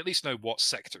fair, we at least know what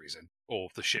sector he's in, or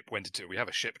the ship went into. We have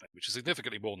a ship name, which is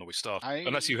significantly more than we started.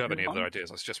 Unless you have any other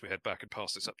ideas, I suggest we head back and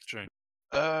pass this up the chain.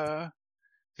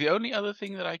 The only other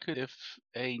thing that I could, if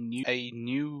a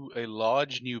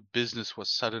large new business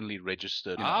was suddenly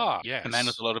registered, yes, a man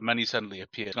with a lot of money suddenly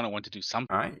appeared, going to want to do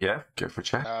something. All right, yeah, go for a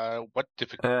check. What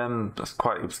difficulty? That's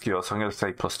quite obscure, so I'm going to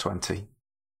say plus 20.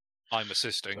 I'm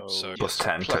assisting, so plus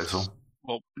 10 total.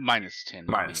 Well, minus 10.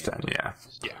 Minus 10, yeah.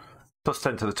 Yeah. Plus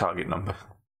 10 to the target number.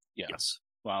 Yeah. Yes.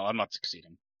 Well, I'm not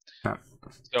succeeding. No.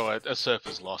 So a surf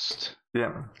is lost.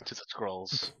 Yeah. To the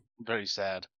scrolls. Very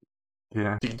sad.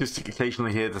 Yeah. You can just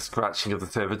occasionally hear the scratching of the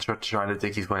servant trying to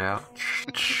dig his way out.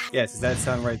 Yes, that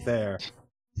sound right there.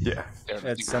 Yeah.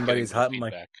 That's somebody's hot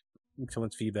mic.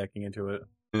 Someone's feedbacking into it.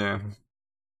 Yeah.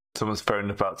 Someone's phone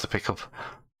about to pick up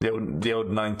the old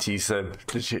 90s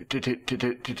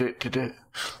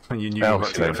and you knew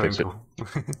about to get a phone call.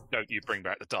 Don't you bring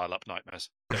back the dial-up nightmares.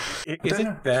 Is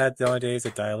it bad nowadays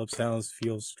that dial-up sounds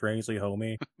feel strangely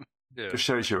homey? Yeah. It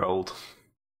shows you're old.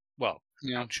 Well,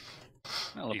 yeah.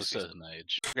 Of a certain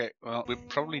age. Okay, well, we're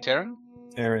probably Taryn?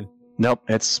 Aaron. Nope,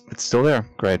 it's still there.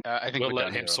 Great. I think we'll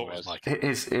let him sort his mic.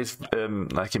 His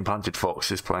like implanted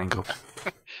fox is playing up.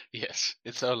 Yes,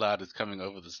 it's so loud it's coming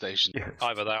over the station. Yes.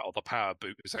 Either that or the power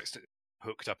boot is actually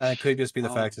hooked up. It could just be the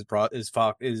fact his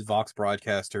Vox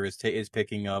broadcaster is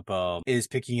picking up a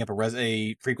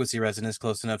frequency resonance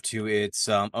close enough to its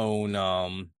own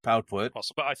output.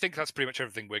 Possible. But I think that's pretty much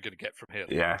everything we're going to get from here.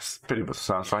 Yes, pretty much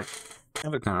sounds like.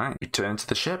 All right, return to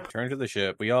the ship. Turn to the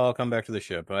ship. We all come back to the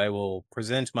ship. I will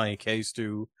present my case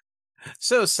to.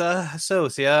 So,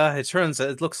 yeah,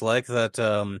 it looks like that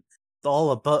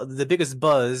the biggest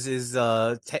buzz is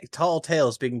tall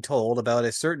tales being told about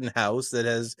a certain house that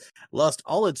has lost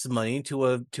all its money to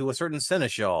a certain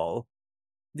seneschal.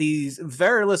 These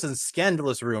various and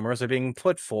scandalous rumors are being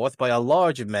put forth by a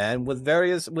large man with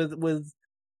a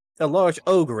large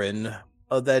ogrin,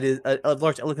 that is a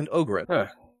large elegant ogrin. Huh.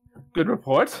 Good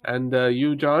report. And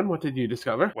you, John, what did you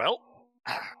discover? Well,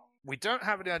 we don't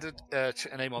have a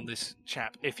name on this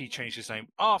chap if he changed his name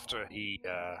after he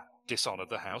dishonored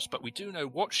the house, but we do know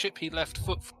what ship he left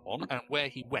foot on and where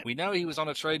he went. We know he was on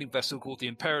a trading vessel called the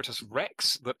Imperatus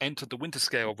Rex that entered the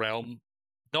Winterscale realm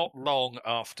not long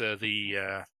after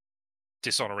the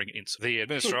dishonoring incident. The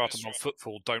Administratum on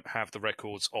Footfall don't have the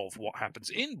records of what happens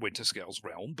in Winterscale's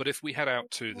realm, but if we head out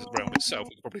to the realm itself,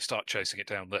 we can probably start chasing it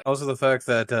down there. Also, the fact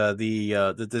that that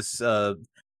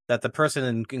the person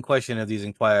in question of these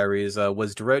inquiries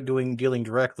was dealing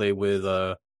directly with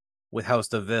House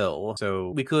DeVille,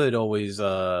 so we could always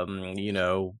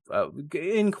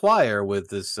inquire with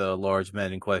this large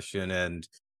man in question and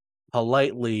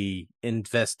politely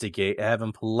investigate, have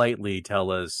him politely tell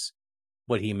us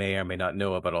what he may or may not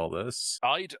know about all this.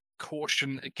 I'd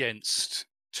caution against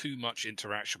too much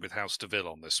interaction with House DeVille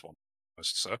on this one,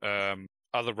 sir.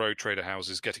 Other road trader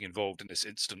houses getting involved in this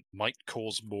incident might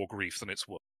cause more grief than it's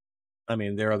worth. I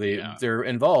mean, they're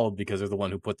involved because they're the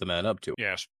one who put the man up to it.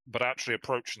 Yes, but actually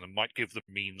approaching them might give them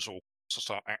means or to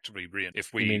start actively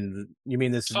if we you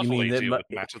mean this? You mean deal with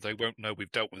the matter? They won't know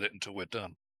we've dealt with it until we're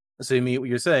done. So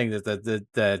you're saying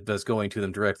that us going to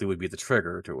them directly would be the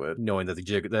trigger to it, knowing that the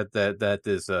jig that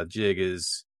this jig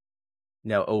is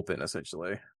now open,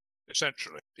 essentially.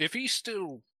 Essentially, if he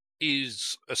still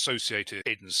is associated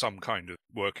in some kind of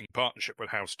working partnership with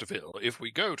House DeVille, if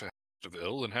we go to House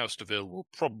DeVille, then House DeVille will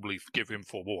probably give him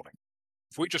forewarning.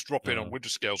 If we just drop in on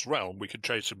Winterscale's realm, we can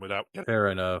chase him without getting... Fair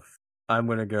enough. I'm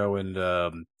going to go and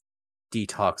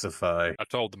detoxify. I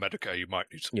told the Medicaid you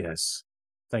might need to. Yes.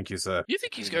 Thank you, sir. You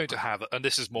think he's going to have, and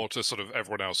this is more to sort of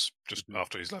everyone else just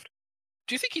after he's left,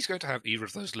 do you think he's going to have either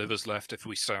of those livers left if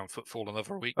we stay on Footfall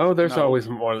another week? Oh, there's always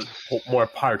more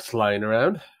parts lying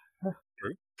around.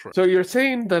 True. So you're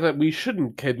saying that we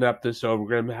shouldn't kidnap this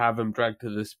Ogrim, have him dragged to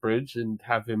this bridge, and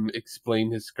have him explain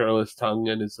his scurrilous tongue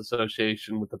and his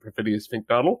association with the perfidious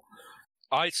Finkdoddle?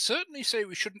 I certainly say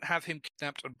we shouldn't have him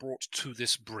kidnapped and brought to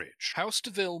this bridge. House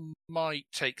DeVille might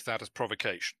take that as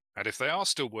provocation, and if they are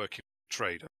still working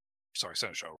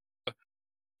Seneschal,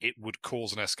 it would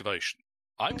cause an escalation.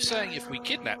 I'm saying if we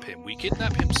kidnap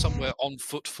him somewhere on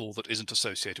Footfall that isn't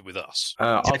associated with us.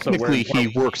 Technically, he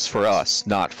works for us,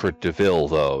 not for DeVille,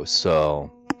 though,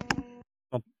 so...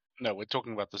 No, we're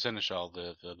talking about the Seneschal,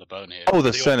 the bonehead. Oh,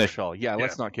 the Seneschal. Yeah,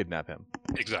 let's not kidnap him.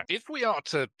 Exactly. If we are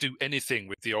to do anything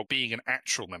with the being an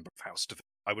actual member of House DeVille,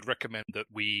 I would recommend that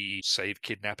we save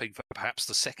kidnapping for perhaps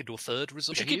the second or third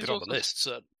result. We should keep it on the list,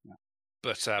 certainly.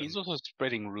 But he's also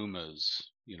spreading rumors.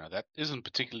 You know, that isn't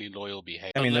particularly loyal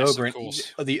behavior. I mean,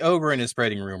 the Ogrin is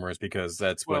spreading rumors because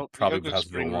that's what probably House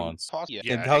DeVille wants.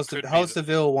 House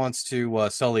DeVille wants to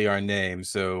sully our name,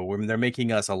 so they're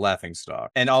making us a laughingstock.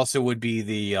 And also would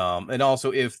be and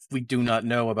also if we do not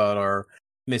know about our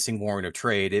missing warrant of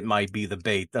trade. It might be the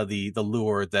bait, the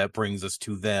lure that brings us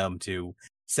to them to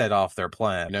set off their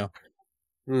plan.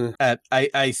 You know.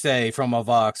 I say from a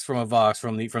vox from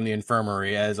the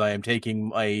infirmary as I am taking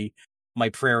my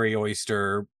prairie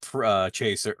oyster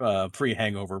chaser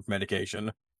pre-hangover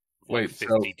medication. Wait,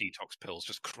 50 detox pills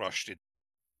just crushed in a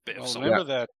bit of salt. Remember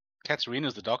that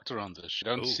Katerina's the doctor on this. You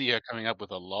don't see her coming up with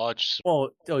a large.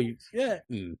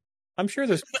 I'm sure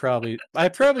there's probably.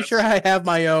 I'm probably sure I have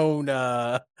my own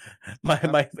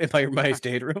my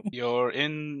stateroom. You're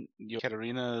in your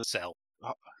Katerina's cell.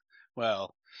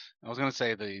 Well, I was going to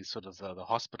say the sort of the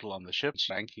hospital on the ship,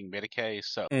 banking Medicaid.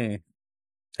 So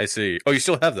I see. Oh, you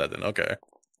still have that then? Okay.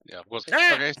 Yeah, of course.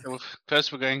 Okay, so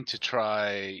first we're going to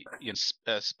try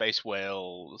space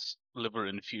whales liver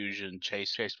infusion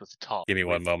chased with the top. Give me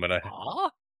one moment.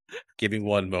 Give me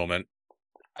 1 moment.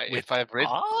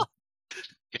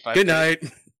 Good night.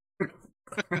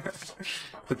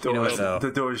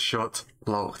 The door is shut,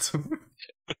 locked.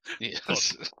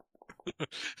 Yes.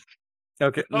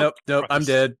 Okay. Nope. I'm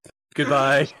dead.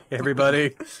 Goodbye,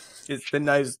 everybody. It's been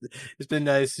nice. It's been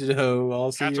nice to know.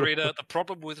 I'll see Katerina, you. the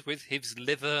problem with his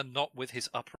liver, not with his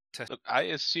upper test. Look, I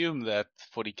assume that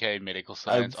 40k medical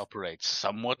science operates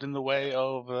somewhat in the way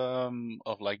of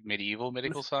like medieval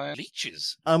medical science.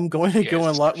 Leeches. I'm going to go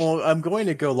and lock. Well, I'm going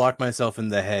to go lock myself in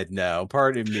the head now.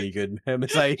 Pardon me, good ma'am,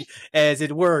 as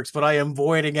it works, but I am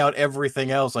voiding out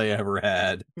everything else I ever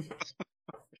had.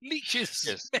 Leeches.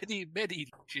 Yes. Many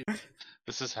leeches.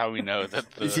 This is how we know that.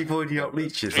 Is he voiding out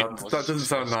leeches? That doesn't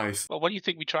sound nice. Well, what do you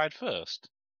think we tried first?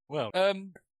 Well,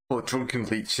 drunken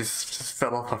leeches just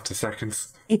fell off after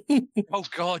seconds. Oh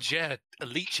God, yeah, a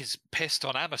leech is pissed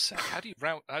on Amasek. How do you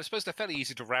round? I suppose they're fairly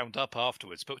easy to round up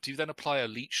afterwards, but do you then apply a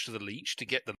leech to the leech to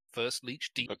get the first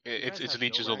leech deep? Look, it's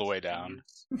leeches all the way down.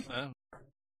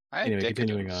 Anyway,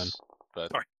 continuing on.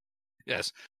 But... Sorry.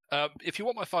 Yes. If you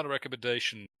want my final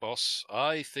recommendation, boss,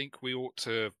 I think we ought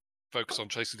to focus on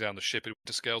chasing down the ship in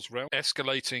Winterscale's realm.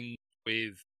 Escalating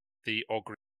with the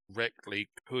Ogre directly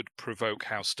could provoke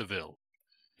House Deville.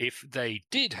 If they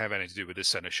did have anything to do with the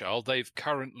Seneschal, they've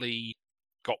currently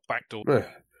got backdoor.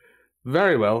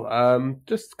 Very well.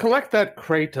 Just collect that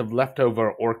crate of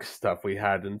leftover orc stuff we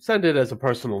had and send it as a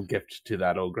personal gift to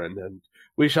that Ogren, and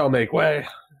we shall make way.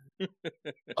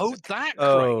 Oh, that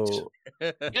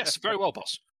crate! Yes, very well,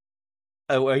 boss.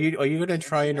 Oh, are you going to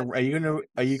try and are you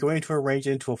going to arrange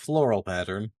it into a floral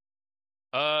pattern?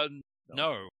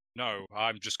 No.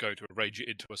 I'm just going to arrange it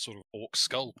into a sort of orc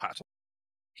skull pattern.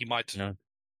 He might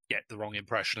get the wrong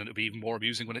impression, and it'll be even more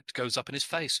amusing when it goes up in his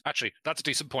face. Actually, that's a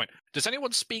decent point. Does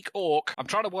anyone speak orc? I'm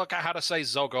trying to work out how to say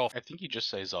Zogoth. I think you just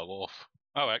say Zogoth.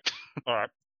 Oh, all right.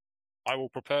 I will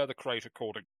prepare the crate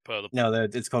according per the. No,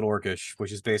 it's called Orcish,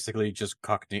 which is basically just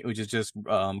Cockney,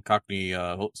 Cockney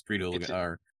street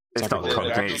hooligan. It's not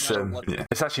Cockney.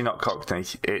 It's actually not Cockney.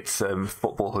 It's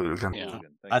football hooligan. Yeah.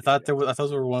 I thought they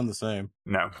were one the same.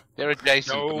 No, they're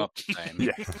adjacent, but not the same.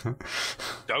 Yeah.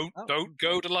 Don't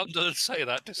go to London and say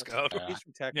that, Discard.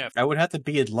 Yeah, I would have to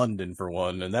be in London for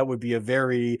one, and that would be a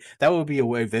way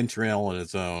of venturing all on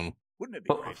its own. Wouldn't it be?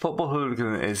 But football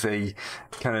hooligan is a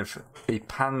kind of a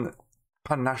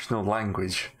pan-national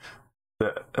language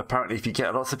that apparently, if you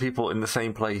get lots of people in the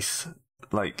same place,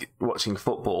 like watching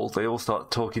football, they all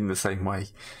start talking the same way.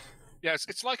 Yeah,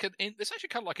 it's like it's actually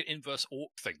kind of like an inverse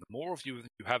orc thing. The more of you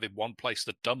have in one place,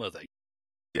 the dumber they.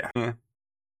 Yeah.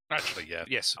 Actually, yeah.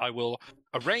 Yes, I will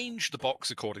arrange the box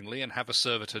accordingly and have a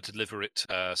servitor deliver it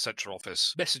central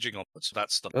office messaging onwards.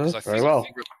 That's the. Very well.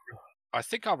 I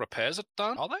think our repairs are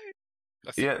done. Are they?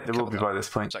 Yeah, they will be by this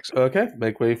point. Okay,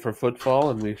 make way for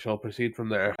footfall, and we shall proceed from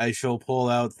there. I shall pull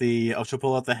out the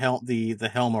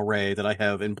helm array that I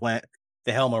have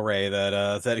the helm array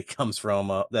that it comes from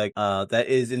that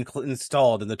is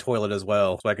installed in the toilet as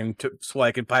well, so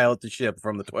I can pilot the ship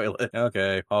from the toilet.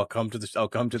 Okay, I'll come to the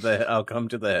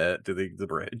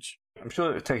bridge. I'm sure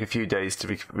it'll take a few days to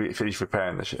be finished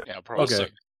repairing the ship. Yeah, probably. Okay.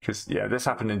 Because this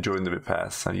happened during the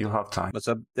repairs, so you'll have time. What's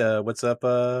up?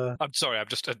 I'm sorry, I'm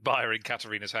just admiring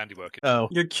Katerina's handiwork. Oh,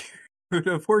 you're cute.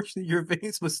 Unfortunately, your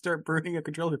veins must start burning a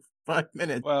controller for 5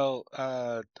 minutes. Well,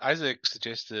 Isaac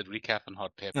suggested recap and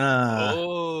hot pepper.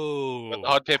 But the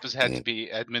hot peppers had to be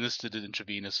administered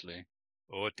intravenously.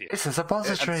 Oh dear. It's a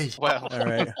suppository. Well, all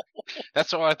right.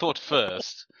 That's what I thought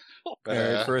first. But,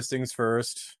 all right, first things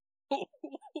first.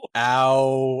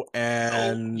 Ow,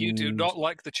 and... Oh, you do not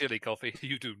like the chili coffee.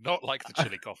 You do not like the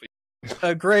chili coffee.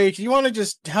 Great. You want to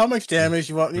just... How much damage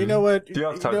you want? You know what? Do you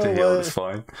have time to heal? It's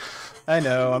fine. I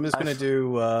know. I'm just going to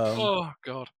do... oh,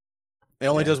 God. It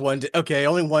only does one... Okay,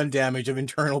 only 1 damage of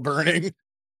internal burning.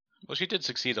 Well, she did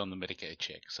succeed on the Medicaid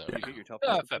check, so... You get your top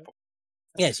fair point.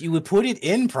 Yes, you would put it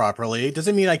in properly.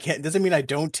 Doesn't mean I can't. Doesn't mean I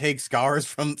don't take scars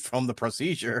from the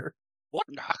procedure. What?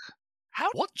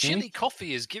 What chili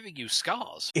coffee is giving you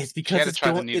scars? It's because it's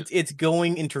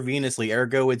going intravenously.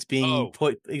 Ergo, it's being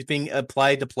it's being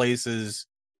applied to places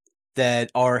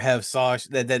that are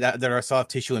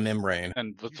soft tissue and membrane.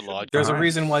 And with the logic, there's a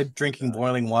reason why drinking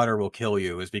boiling water will kill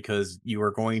you, is because you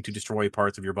are going to destroy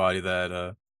parts of your body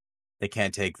that they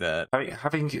can't take that.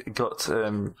 Having got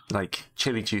like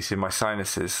chili juice in my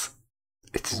sinuses,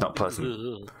 it is not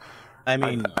pleasant. I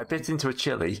mean, I bit into a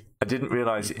chili. I didn't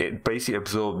realize it basically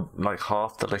absorbed like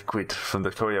half the liquid from the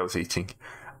curry I was eating,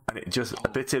 and it just I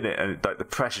bit in it, and like the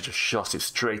pressure just shot it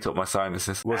straight up my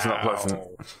sinuses. It was not pleasant.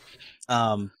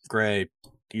 Great.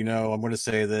 You know, I'm going to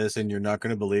say this, and you're not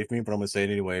going to believe me, but I'm going to say it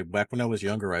anyway. Back when I was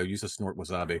younger, I used to snort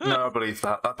wasabi. No, I believe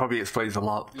that. That probably explains a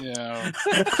lot. Yeah.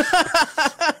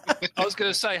 I was going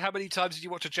to say, how many times did you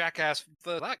watch a Jackass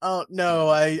for that? Oh, no,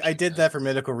 I did that for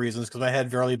medical reasons, because I had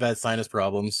very bad sinus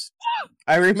problems.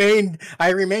 I remain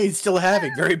still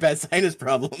having very bad sinus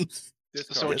problems.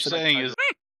 So what you're saying is...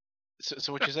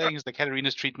 So what you're saying is the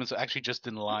Katarina's treatments are actually just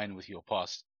in line with your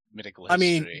past medical history. I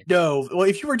mean, no. Well,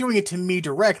 if you were doing it to me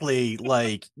directly,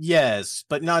 like, yes,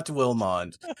 but not to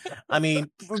Wilmont. I mean,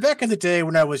 back in the day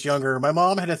when I was younger, my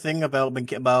mom had a thing about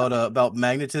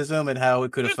magnetism and how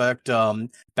it could affect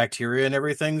bacteria and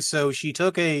everything. So she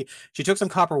took some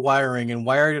copper wiring and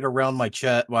wired it around my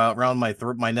chest, around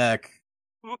my neck,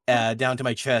 down to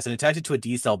my chest, and attached it to a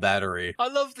D-cell battery. I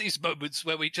love these moments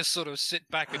where we just sort of sit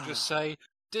back and just say,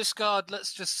 Discard,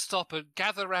 let's just stop and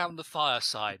gather round the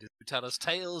fireside and tell us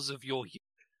tales of your youth.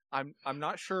 I'm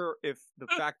not sure if the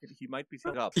fact that he might be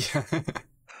set up.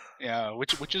 Yeah,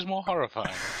 which is more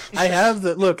horrifying. I have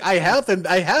the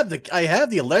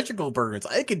electrical burns.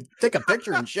 I can take a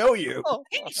picture and show you. Oh,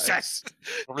 Jesus!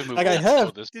 Like I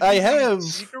have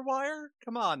speaker wire.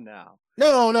 Come on now.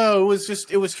 No,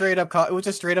 it was straight up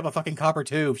a fucking copper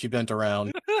tube she bent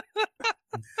around.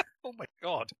 Oh my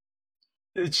god.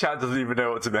 Chat doesn't even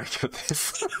know what to make of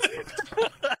this.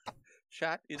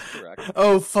 Chat is correct.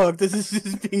 Oh fuck! This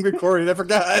is being recorded. I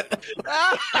forgot.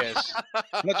 Yes,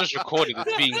 not just recorded;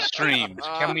 it's being streamed.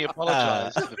 Can we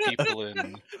apologize to the people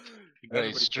in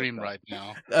the stream right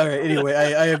now? All right. Anyway,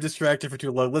 I have distracted for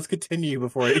too long. Let's continue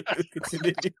before I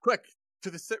continue. Quick to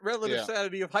the relative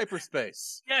sanity of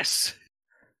hyperspace. Yes,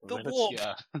 the warp.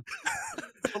 Yeah.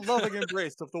 The loving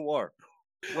embrace of the warp.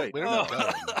 Wait, we're not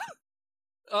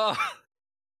going.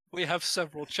 We have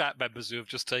several chat members who have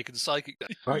just taken psychic.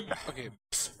 Right. Okay.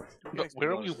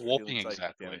 Where are we warping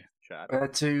exactly?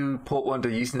 To Port Wonder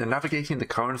using the navigating the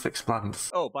current fixed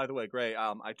plans. Oh, by the way, Gray,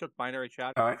 I took binary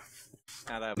chat. All right.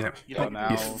 And I've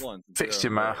fixed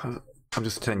your map. I'm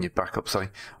just turning you back up. Sorry,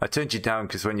 I turned you down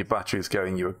because when your battery was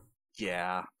going, you were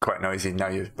quite noisy. Now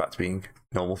you're back to being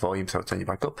normal volume, so I'll turn you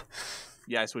back up.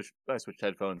 Yeah, I switched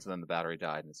headphones and then the battery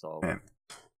died, and it's all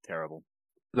terrible.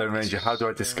 Lone Ranger, how do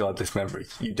I discard this memory?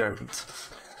 You don't.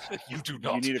 You do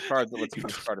not. You need a card that lets you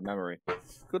discard a memory.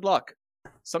 Good luck.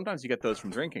 Sometimes you get those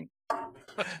from drinking.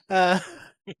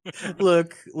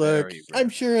 Look. I'm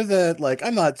sure that,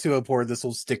 I'm not too important this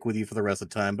will stick with you for the rest of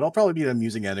the time, but I'll probably be an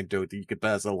amusing anecdote that you could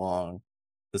pass along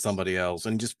to somebody else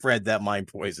and just spread that mind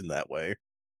poison that way.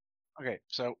 Okay,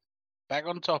 so back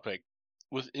on topic.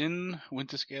 Within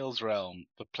Winterscale's realm,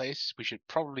 the place we should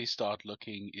probably start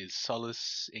looking is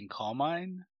Solace in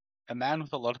Carmine. A man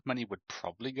with a lot of money would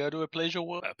probably go to a pleasure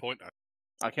world. Fair point.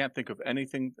 I can't think of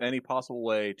any possible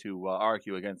way to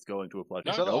argue against going to a pleasure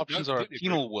world. His other options are a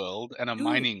penal world and a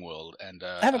mining world, and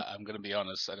I'm going to be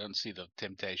honest, I don't see the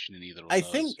temptation in either of those. I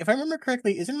think, if I remember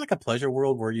correctly, isn't it a pleasure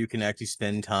world where you can actually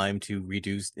spend time to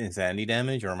reduce insanity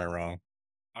damage, or am I wrong?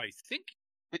 I think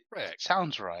it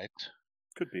sounds right.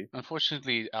 Could be.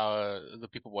 Unfortunately, the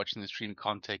people watching the stream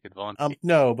can't take advantage.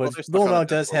 No, but Wilmot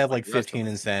does have 15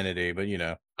 insanity, but you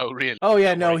know. Oh really? Oh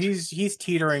yeah, no, right. He's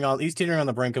teetering on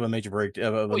the brink of a major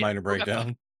minor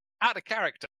breakdown. Out of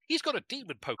character. He's got a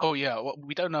demon poke. Oh yeah, well,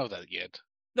 we don't know that yet.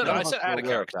 No, I said out of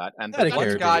character. That. And the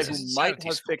one guy who might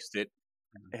have fixed it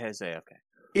has AFK.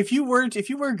 If you were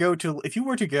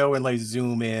to go and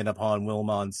zoom in upon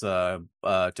Wilmot's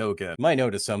token, you might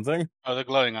notice something. Oh, the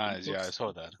glowing eyes. Yeah, I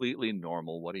saw that. Completely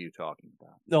normal. What are you talking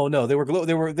about? No, they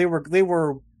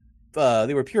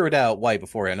were pured out white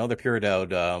beforehand. No, they're pured out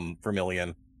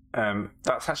vermilion.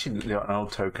 That's actually an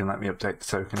old token. Let me update the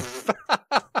token.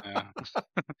 Yeah.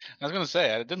 I was going to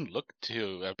say, I didn't look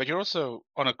too, but you're also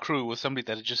on a crew with somebody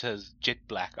that just has jet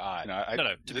black eye.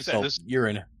 You're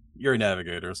a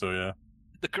navigator, so yeah.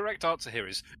 The correct answer here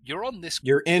is you're on this.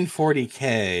 You're in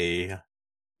 40k.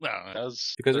 Well,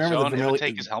 does remember John ever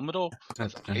take his helmet off?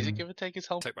 Does Isaac ever take his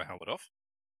helmet? Take my helmet off.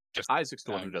 Isaac's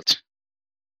the one who does.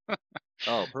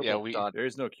 Oh, purple dot. There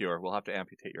is no cure. We'll have to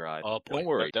amputate your eye. Oh, don't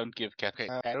worry. Don't give Cat.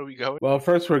 How are we going? Well,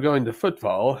 first we're going to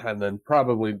football, and then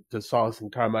probably to Solace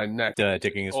and Carmine next.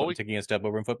 Taking a step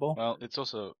over in football? Well, it's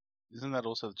also... Isn't that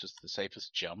also just the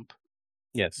safest jump?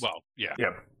 Yes. Well, yeah.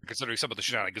 Considering some of the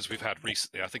shenanigans we've had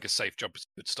recently, I think a safe jump is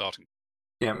a good starting.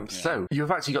 Yeah, so you've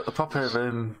actually got the proper,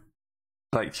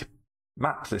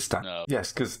 map this time. No.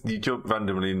 Yes, because you jump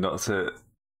randomly, not to...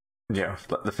 Yeah,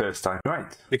 like the first time.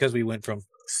 Right. Because we went from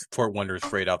Fort Wonder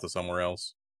straight out to somewhere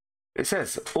else. It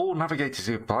says, all navigators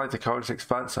who apply the current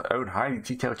expanse own highly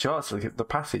detailed charts to the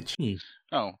passage.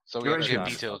 Oh, so we actually have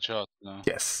detailed charts now.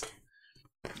 Yes.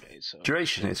 Okay, so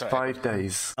duration is 5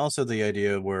 days. Also the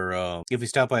idea where if we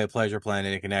stop by a pleasure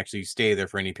planet, it can actually stay there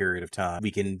for any period of time.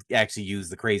 We can actually use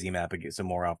the crazy map and get some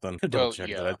more often. Double check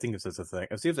that. I think if that's a thing.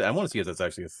 I want to see if that's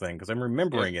actually a thing, because I'm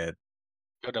remembering it.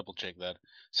 Go double check that.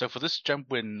 So for this jump,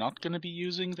 we're not going to be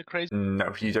using the crazy.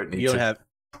 No, you don't need to.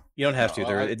 You don't have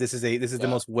to. This is the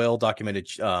most well documented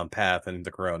path in the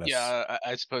Coronas. Yeah,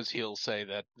 I suppose he'll say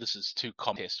that this is too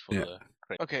common test for the.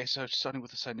 Okay, so starting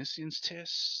with the Sinisians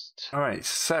test. All right.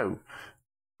 So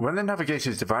when the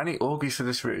navigator is divining auguries for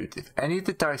this route, if any of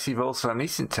the dice he rolls for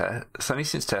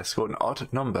Sinisians test score an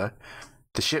odd number,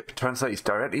 the ship translates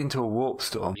directly into a warp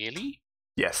storm. Really?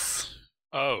 Yes.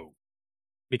 Oh.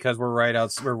 Because we're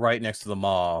right next to the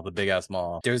mall, the big ass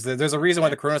mall. There's a reason why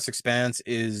the Coronas Expanse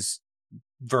is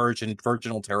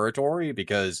virginal territory,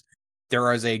 because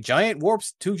there is two giant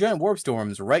warp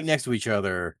storms right next to each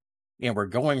other, and we're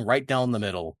going right down the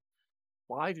middle.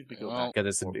 Why did we go back?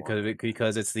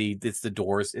 Because it's the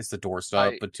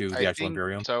doorstop, but to the actual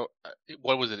Imperium. So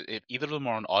what was it? If either of them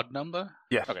are an odd number?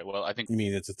 Yeah. Okay. Well, I think. You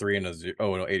mean it's a 3 and a 0?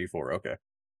 Oh no, 84. Okay.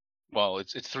 Well,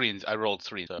 it's 3, and I rolled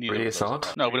 3. So 3 is odd?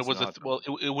 No, but it was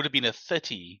it would have been a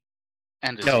 30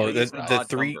 and a 0. No, the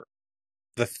 3. Number.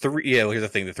 The 3. Yeah, well, here's the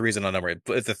thing: the 3 is an odd number.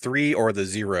 But the 3 or the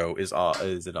 0 is an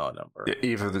odd number. Yeah,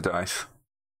 either of the dice.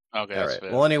 Okay. All right.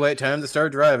 Fair. Well, anyway, time to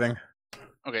start driving.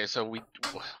 Okay, so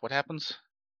what happens?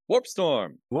 Warp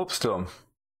storm. So what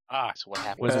happens?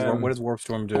 What does warp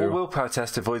storm do? All willpower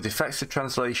tests avoid the effects of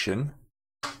translation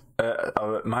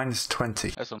are at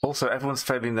 -20. Also, everyone's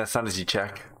failing their sanity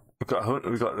check.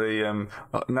 We've got the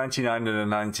 99 and a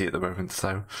 90 at the moment,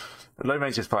 so the low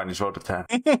range is fine. Just rolled a 10.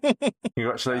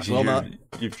 Congratulations,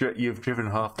 you've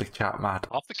driven half the cat mad.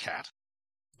 Half the cat?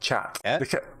 Chat.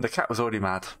 The cat was already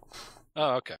mad.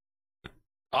 Oh, okay.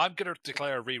 I'm going to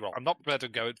declare a reroll. I'm not prepared to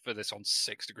go for this on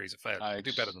 6 degrees of failure. I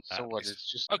do better than that. So what?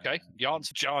 It's just okay.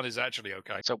 John is actually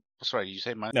okay. So sorry, did you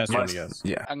say mine? Yes.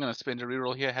 Yeah. I'm going to spend a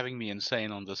reroll here, having me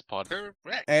insane on this pod.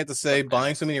 Correct. I have to say,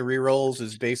 buying so many rerolls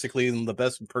is basically the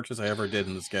best purchase I ever did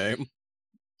in this game.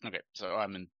 Okay, so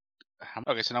I'm in.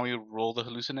 Okay, so now we roll the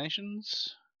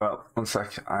hallucinations. Well, 1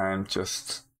 sec. I'm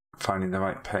just finding the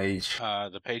right page.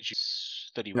 The page is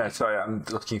 31. No, sorry, I'm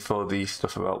looking for the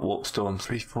stuff about warp storm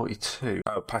 342.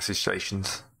 Oh, passage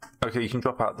stations. Okay, you can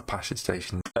drop out the passage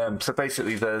station. So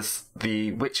basically, there's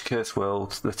the Witch Curse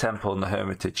World, the Temple, and the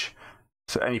Hermitage.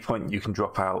 So at any point, you can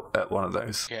drop out at one of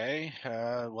those. Okay,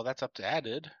 well, that's up to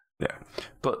added. Yeah,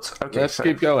 but okay. Let's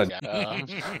keep going.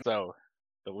 So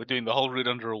we're doing the whole route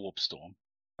under a warp storm.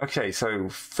 Okay, so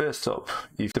first up,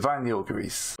 you've divined the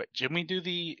auguries. Wait, shouldn't we do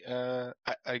the?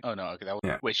 Oh no,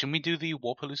 okay. Wait, shouldn't we do the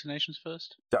warp hallucinations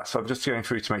first? Yeah, so I'm just going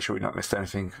through to make sure we've not missed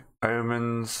anything.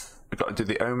 Omens. We've got to do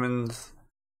the omens.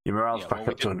 Your morale's back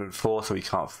up to 104, so we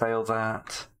can't fail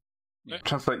that. Yeah.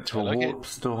 Translate to a warp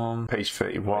storm. Page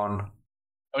 31.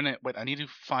 Oh no, wait. I need to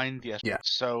find the. Yeah.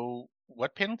 So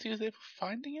what penalty is there for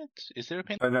finding it? Is there a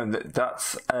penalty? Oh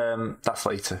no, that's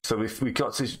later. So we've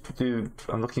got to do.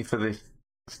 I'm looking for the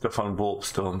stuff on warp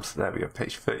storms. There we go,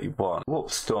 page 31. Warp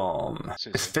storm. It's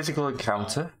a physical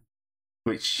encounter,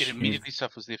 which it immediately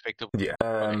suffers the effect of. Yeah.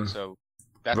 So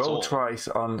that's roll all. Twice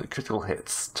on the critical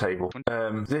hits table.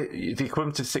 The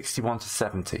equivalent of 61 to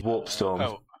 70. Warp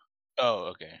storm. Oh,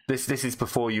 okay. This is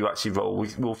before you actually roll.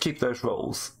 We'll keep those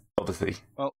rolls, obviously.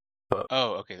 Well. But,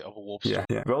 okay. Of a warp storm.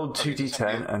 Yeah. Roll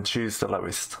 2d10 and choose the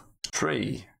lowest.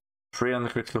 3 on the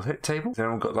critical hit table. Has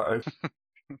anyone got that open?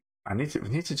 We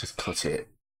need to just cut it.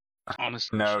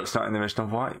 Honestly, no, it's not in the original.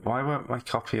 Why won't my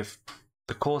copy of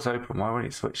the core's open? Why won't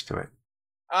it switch to it?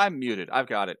 I'm muted. I've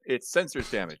got it. Its sensor's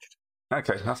damaged.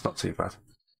 Okay, that's not too bad.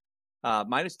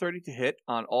 -30 to hit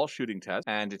on all shooting tests,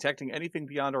 and detecting anything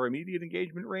beyond our immediate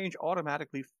engagement range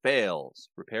automatically fails.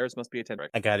 Repairs must be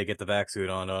attended. I gotta get the vac suit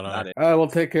on, don't I? We'll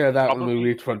take care of that when we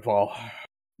reach football.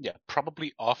 Yeah,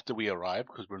 probably after we arrive,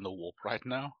 because we're in the warp right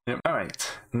now. Yep. All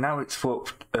right, now it's warp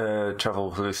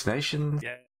travel hallucination.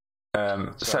 Yeah.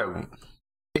 So,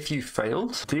 if you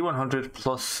failed, D100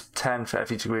 plus 10 for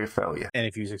every degree of failure. And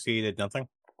if you succeeded, nothing?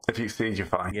 If you succeed, you're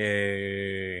fine.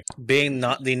 Yay! Being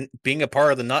a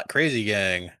part of the not crazy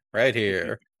gang, right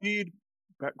here.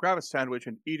 Grab a sandwich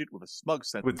and eat it with a smug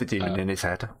sense. With the demon in his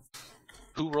head.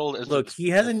 Who rolled as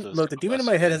the demon in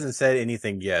my head hasn't said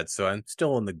anything yet, so I'm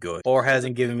still in the good. Or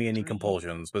hasn't given me any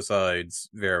compulsions besides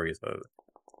various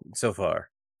so far.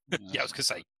 Yeah, I was gonna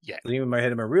say, yeah. The demon in my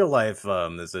head in my real life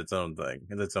is its own thing.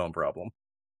 It's its own problem.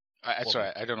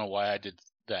 Sorry, I don't know why I did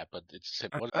that, but it's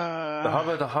simple.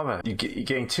 The horror. You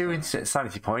gain 2 instant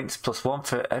sanity points, plus 1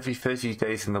 for every 30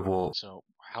 days in the warp. So,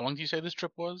 how long do you say this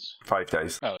trip was? 5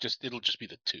 days. Oh, it'll just be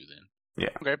the 2 then. Yeah.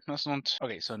 Okay, that's not...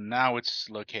 Okay, so now it's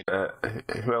located...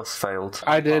 Who else failed?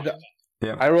 I did.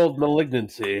 Yeah. I rolled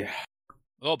malignancy.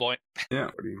 Oh boy. Yeah.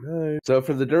 Pretty nice. So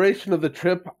for the duration of the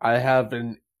trip, I have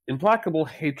an implacable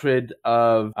hatred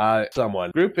of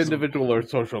someone, group, individual, or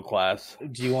social class.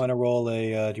 Do you want to roll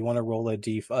a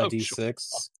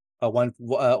D6?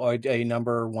 A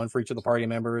number 1 for each of the party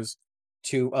members,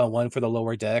 1 for the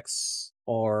lower decks,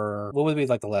 or what would be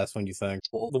like the last one? You think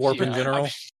the warp in general?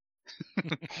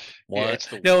 What?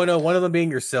 Yeah, no, one of them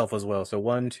being yourself as well. So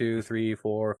 1, 2, 3,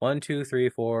 4, 1, 2, 3,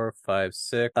 4, 5,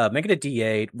 6. Make it a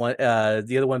D8. One,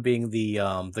 the other one being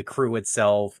the crew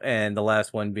itself, and the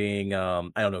last one being I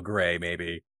don't know, Gray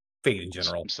maybe. Fate in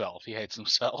general. Himself. He hates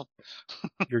himself.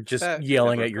 You're just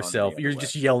yelling at yourself. You're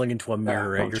just yelling into a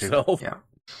mirror at yourself. Yeah.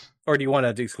 Or do you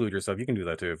want to exclude yourself? You can do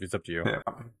that too. If it's up to you. Yeah.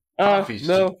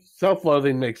 No,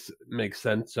 self-loathing makes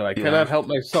sense. So I cannot help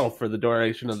myself for the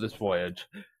duration of this voyage,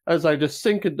 as I just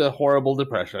sink into horrible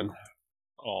depression.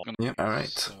 Oh. Yeah. All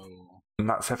right. And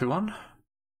that's everyone.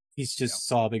 He's just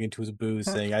sobbing into his booze,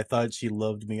 saying, "I thought she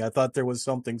loved me. I thought there was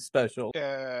something special."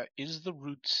 Is the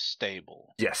route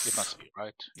stable? Yes. It must be,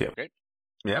 right? Yeah. Great.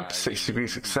 Yeah, 6-degree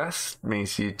success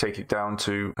means you take it down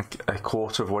to a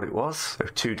quarter of what it was. So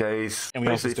 2 days. And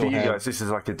we also for you guys, this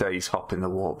is like a day's hop in the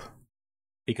warp.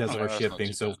 Because of our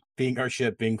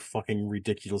ship being fucking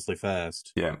ridiculously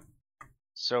fast. Yeah.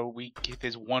 So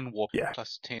there's 1 warp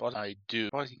plus 10. What I do?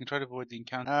 Well, you can try to avoid the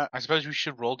encounter. I suppose we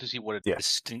should roll to see what it is.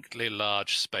 Distinctly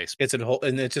large space. It's a hole,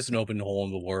 and it's just an open hole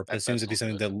in the warp. It seems to be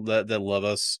something that love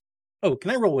us. Oh,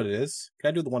 can I roll what it is? Can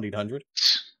I do the 1-800?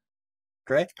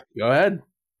 Gray? Go ahead.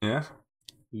 Yeah.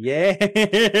 Yes.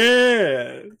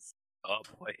 Oh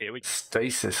boy, here we go.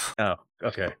 Stasis. Oh,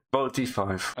 okay. Roll a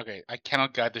D5. Okay, I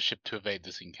cannot guide the ship to evade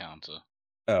this encounter.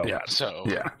 Oh. Yeah, so...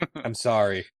 Yeah. I'm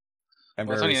sorry. I'm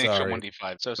very sorry. It's only an extra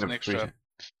 1d5, so it's an extra...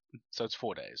 So it's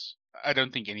 4 days. I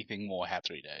don't think anything more had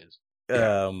 3 days.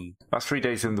 That's 3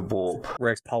 days in the warp.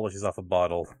 Rex polishes off a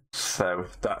bottle. So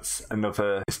that's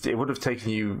another... It would have taken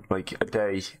you like a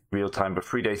day real time, but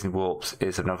 3 days in warps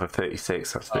is another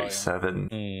 36. That's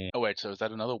 37. Oh, wait, so is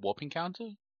that another warp encounter?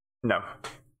 No.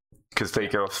 Because they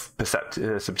go off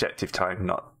subjective time,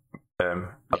 not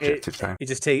objective time.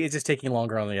 It's just taking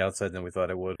longer on the outside than we thought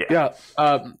it would. Yeah.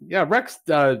 Rex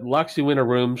locks you in a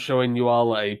room, showing you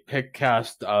all a pic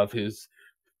cast of his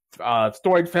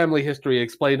storied family history,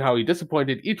 explain how he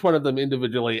disappointed each one of them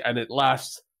individually, and it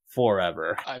lasts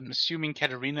forever. I'm assuming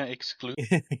Katerina excludes.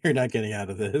 You're not getting out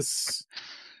of this.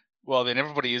 Well, then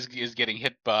everybody is getting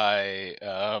hit by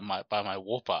my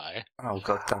warp eye. Oh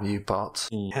god damn you, bots!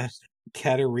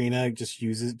 Katerina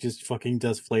just fucking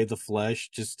does flay the flesh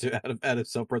just to out of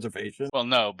self-preservation. Well,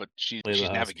 no, but she's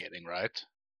navigating, right?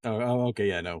 Oh, okay,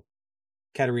 yeah, no.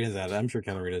 Katerina's out. I'm sure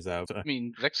Katerina's out. I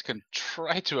mean, Rex can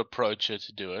try to approach her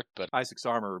to do it, but... Isaac's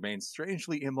armor remains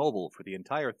strangely immobile for the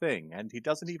entire thing, and he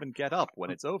doesn't even get up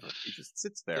when it's over. He just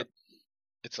sits there.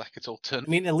 It's like it's all turned. I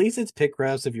mean, at least it's pick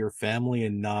graphs of your family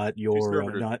and not the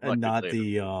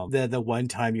one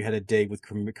time you had a date with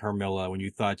Carmilla when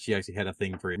you thought she actually had a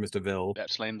thing for you, Mr. Ville.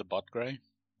 That's slain the bot, Gray.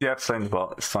 Yeah, slaying the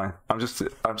bot. It's fine. I'm just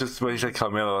when you said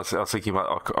Carmilla, I was thinking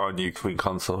about our new queen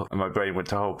consort, and my brain went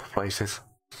to whole places.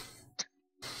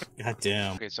 God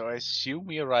damn. Okay, so I assume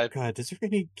we arrive. God, is there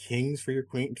any kings for your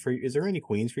queen? Is there any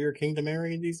queens for your king to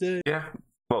marry these days? Yeah.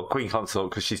 Well, queen consort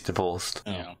because she's divorced.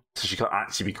 Oh. Yeah. So she can't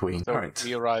actually be queen. So right.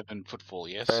 We arrive in Footfall,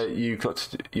 yes?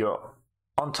 You're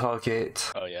on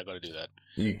target. Oh, yeah, I gotta do that.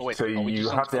 You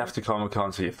have the after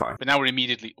Comic-Con, so you're fine. But now we're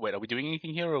immediately... Wait, are we doing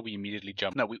anything here, or we immediately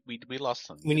jump? No, we lost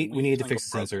something. We need to fix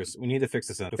the sensors. We need to fix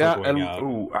the sensors before going out.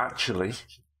 Ooh, actually,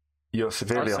 you're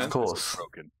severely off course.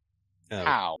 Broken. Oh.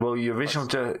 How? Well, your original...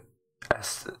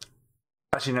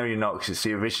 Actually, no, you're not, because it's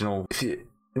the original...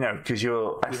 because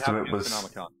your estimate was...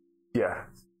 Phenomenon. Yeah.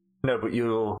 No, but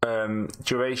your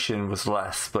duration was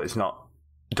less, but it's not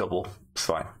double. It's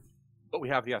fine. But we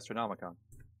have the Astronomicon.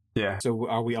 Yeah. So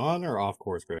are we on or off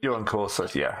course, Greg? You're on course, so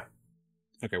yeah.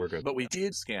 Okay, we're good. But we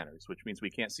did scanners, which means we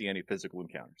can't see any physical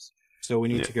encounters. So we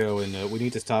need to go and we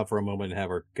need to stop for a moment and have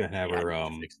her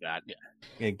fix that.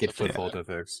 and get Footfall to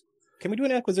fix. Can we do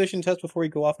an acquisition test before we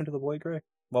go off into the void, Gray?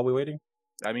 While we're waiting?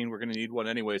 I mean, we're going to need one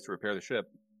anyways to repair the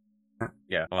ship.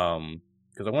 Yeah.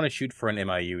 Because I want to shoot for an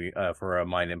MIU for a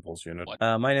Mind Impulse unit.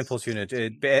 Mind Impulse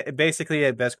unit. Basically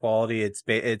at best quality.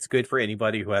 It's good for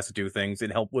anybody who has to do things.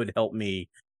 It would help me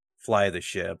fly the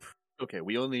ship. Okay,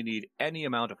 we only need any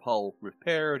amount of hull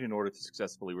repaired in order to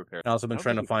successfully repair. I've also been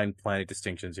trying to find planet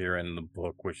distinctions here in the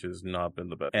book, which has not been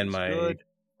the best. And my good.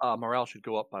 Morale should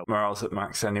go up by. Morale's at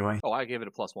max anyway. Oh, I gave it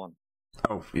a +1.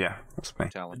 Oh yeah, that's me.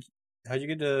 Challenge. How'd you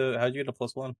get a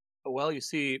 +1? Well, you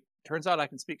see, turns out I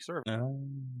can speak server.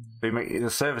 The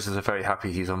services are very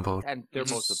happy he's on board, and they're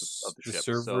most of the ship.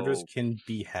 Servers can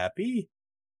be happy.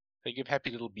 They give happy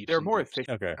little beeps. They're more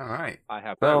efficient. Okay, all right. I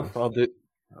have. Well,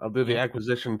 I'll do the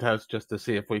acquisition test just to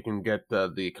see if we can get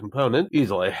the component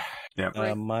easily.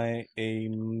 Yeah. My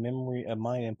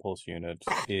impulse unit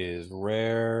is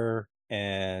rare,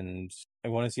 and I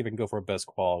want to see if I can go for best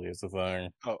quality. Is the thing.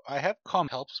 Oh, I have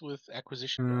helps with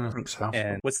acquisition. I think so.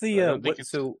 And what's the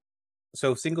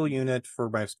so single unit for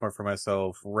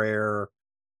myself, rare,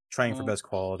 trying for best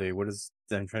quality.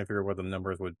 I'm trying to figure out what the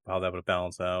numbers how that would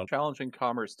balance out. Challenging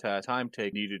commerce test. Time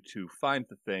take needed to find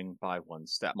the thing by one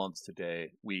step. Months to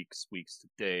day, weeks to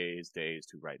days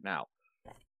to right now.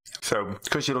 So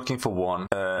because you're looking for one,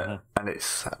 and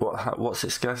it's what's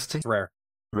its scarcity? It's rare.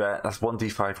 Rare. That's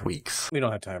 1d5 weeks. We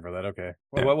don't have time for that. Okay.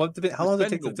 Yeah. How long does it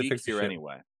take to fix here the ship?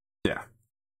 anyway? Yeah.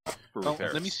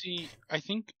 Let me see. I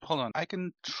think. Hold on. I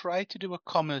can try to do a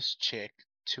commerce check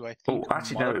to. I think. Oh,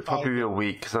 actually, no. It'd probably be a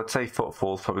week because I'd say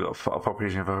Footfall's probably got a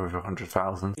population of over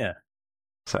 100,000. Yeah.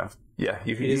 So yeah,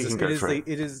 you can go for it.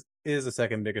 It is the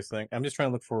second biggest thing. I'm just trying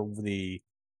to look for the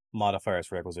modifiers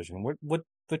for acquisition. What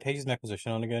page is an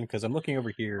acquisition on again? Because I'm looking over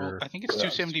here. Well, I think it's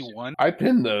 271. I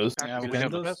pinned those. Yeah, we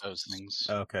have those things.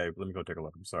 Okay, let me go take a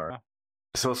look. I'm sorry.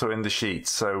 It's also in the sheet.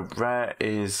 So rare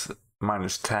is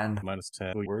 -10.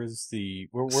 -10. Where's the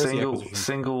acquisition?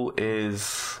 Single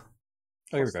is.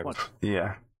 Oh, here we go.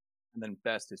 Yeah. And then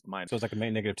best is -. So it's like a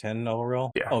 -10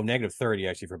 overall? Yeah. Oh, -30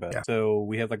 actually for best. Yeah. So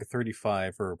we have like a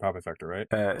 35 for profit factor, right?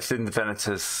 It's in the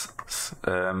Venator's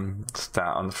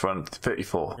stat on the front.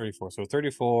 34. 34. So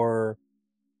 34.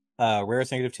 Rare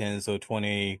is -10, so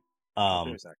 20.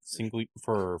 Single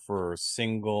for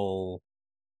single,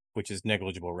 which is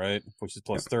negligible, right? Which is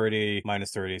plus 30,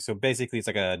 -30. So basically, it's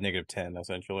like a -10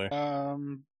 essentially.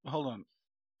 Hold on.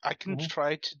 I can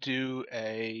try to do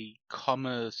an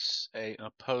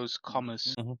opposed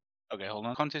commerce. Okay, hold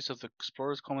on. Contest of the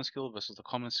explorer's commerce skill versus the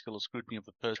commerce skill of scrutiny of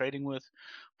the person trading with.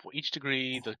 For each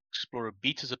degree the explorer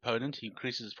beats his opponent, he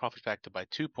increases his profit factor by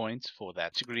 2 points for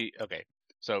that degree. Okay,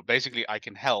 so basically I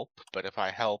can help, but if I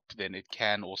help, then it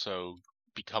can also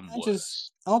become worse.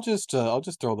 I'll just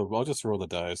throw the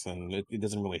dice, and it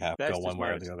doesn't really have to go one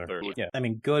way or the other. 30. Yeah, I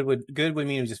mean, good would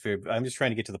mean just fair. I'm just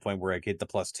trying to get to the point where I get the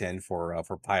 +10 for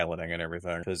piloting and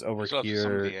everything. Because over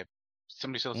here,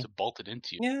 somebody still has to bolt it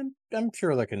into you. Yeah, I'm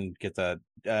sure I can get that.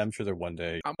 I'm sure there one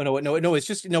day. No, it's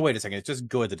just no. Wait a second. It's just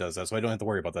good that does that, so I don't have to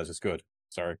worry about that. It's just good.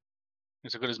 Sorry.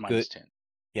 It's as good as -10.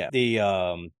 Yeah.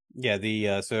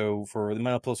 So for the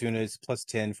mental pulse units,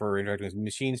 +10 for interacting with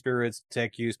machine spirits,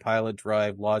 tech use, pilot,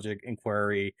 drive, logic,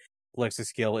 inquiry, Alexa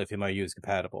skill if MIU is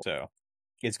compatible. So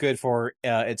it's good for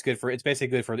it's basically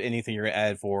good for anything you're gonna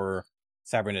add for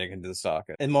cybernetic into the stock.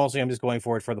 And mostly I'm just going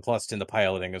for it for the +10 to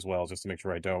piloting as well, just to make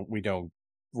sure we don't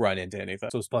run into anything.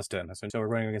 So it's +10. So we're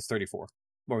running against 34.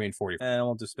 Or 40. And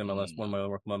I'll just spend one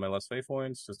of my last fate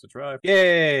points just to drive.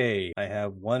 Yay! I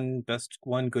have one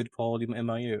good quality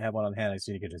MIU. I have one on hand. I just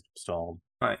need to get it installed.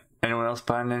 Right. Anyone else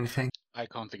buying anything? I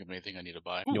can't think of anything I need to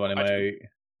buy. You want MIU?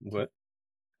 What?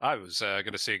 I was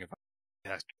going to see if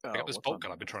I got this bolt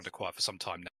gun I've been trying to acquire for some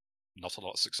time now. Not a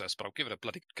lot of success, but I'll give it a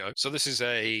bloody go. So this is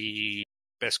a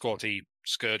best quality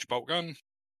Scourge bolt gun.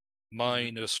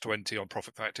 -20 on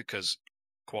profit factor because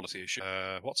quality issue.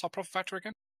 What's our profit factor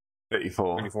again?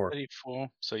 34.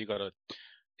 So you gotta.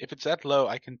 If it's that low,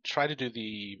 I can try to do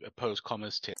the opposed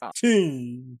commerce tip.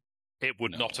 It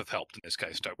would not have helped in this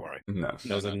case. Don't worry. No.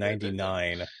 That was a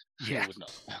 99. Yeah. It would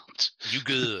not have helped. You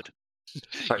good.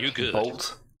 Like, you good.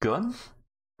 Bolt gun?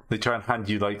 They try and hand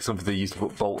you like something they used to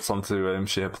put bolts onto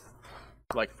ships.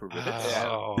 Like for rivets?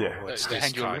 Yeah. They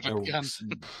hand you a rivet gun.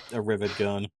 A rivet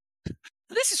gun.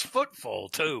 This is Footfall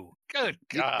too. Good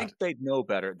God. You think they'd know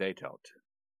better? They don't.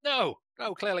 No,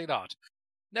 clearly not.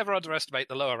 Never underestimate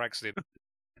the lower ranks of the.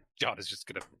 John is just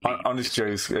going to. Honest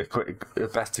Joe's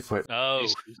best equipped. No.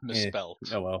 Misspelled.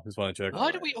 Oh well, just want to check.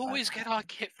 Why do we always get our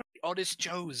kit from the Honest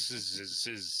Joe's?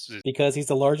 Because he's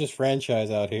the largest franchise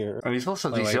out here. And he's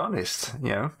also honest, you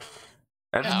know.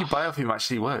 Everything you buy off him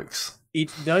actually works.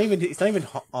 It's not even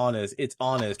honest. It's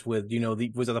honest with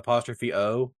was it apostrophe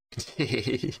O?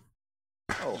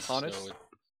 Honest.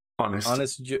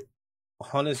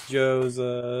 Honest Joe's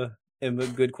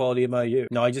good quality MIU.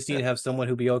 No, I just need to have someone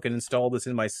who can install this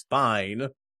in my spine.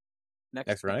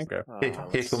 Next rank.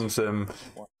 Here comes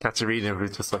Katerina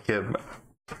with just like a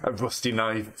rusty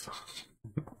knife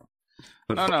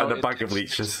and a bag of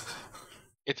leeches.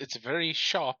 It's a very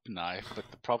sharp knife, but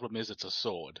the problem is it's a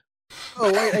sword.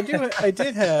 Oh wait, I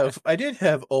did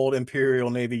have old Imperial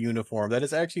Navy uniform. That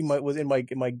is actually was in my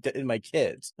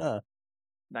kit. Huh.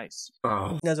 Nice.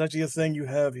 Oh, that's actually a thing you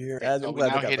have here. We're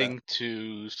now heading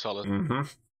to Solid. Mm-hmm.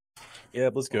 Yeah,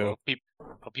 let's go.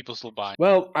 Are people still buying?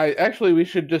 Well, we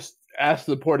should just ask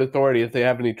the Port Authority if they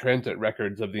have any transit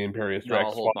records of the Imperious Rex.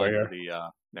 I'll hold on to the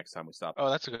next time we stop. Oh,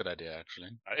 that's a good idea,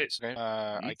 actually. It's okay.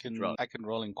 I can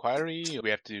roll inquiry. Or we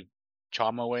have to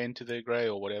charm our way into the grey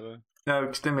or whatever. No,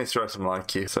 because they may throw some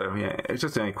like you. So yeah, it's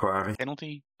just an inquiry.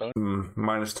 Penalty?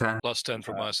 -10. +10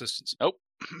 from my assistance. Nope.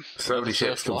 So many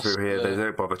ships come through here. They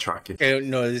don't bother tracking.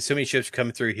 No, there's so many ships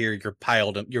coming through here. You're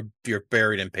piled. You're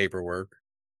buried in paperwork.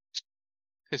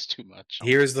 It's too much.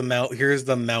 Here's the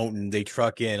mountain they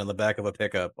truck in on the back of a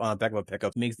pickup.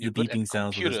 Makes the beeping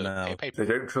sounds with his mouth. They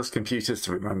don't trust computers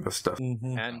to remember stuff.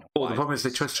 Mm-hmm. And the problem is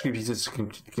they trust computers to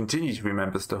continue to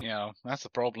remember stuff. Yeah, that's the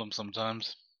problem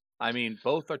sometimes. I mean,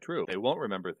 both are true. They won't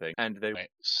remember things, and they. Right,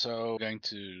 so going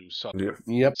to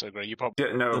Yep. So great. You probably.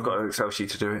 Yeah, no, I've got an Excel sheet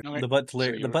to do it. Okay. The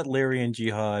Butlerian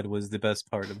Jihad was the best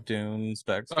part of Dune's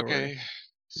backstory. Okay.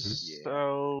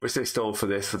 So. Which they stole for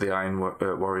the Iron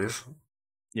Warriors.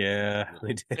 Yeah,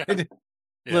 they did.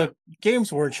 Yeah. Look,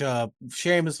 Games Workshop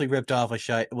shamelessly ripped off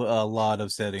a lot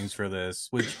of settings for this,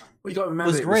 which you got to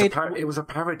remember, was great. It was a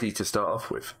parody to start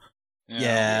off with.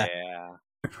 Yeah.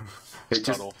 It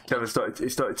just kind of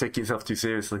started taking itself too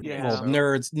seriously. Yeah. Well,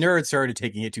 nerds started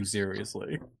taking it too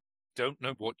seriously. Don't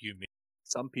know what you mean.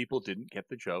 Some people didn't get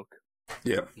the joke.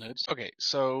 Yeah. Okay,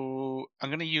 so I'm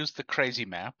going to use the crazy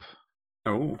map.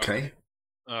 Oh, okay.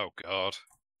 Oh God.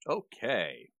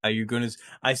 Okay. Are you going to?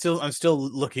 I'm still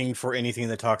looking for anything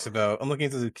that talks about. I'm looking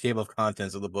through the table of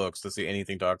contents of the books to see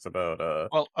anything talks about.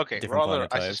 Well, okay. Rather,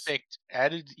 I suspect.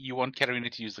 You want Katerina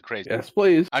to use the crazy. Yes,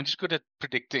 please. I'm just good at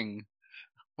predicting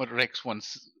what Rex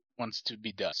wants to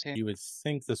be done. You would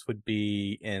think this would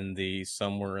be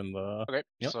somewhere in the. Okay.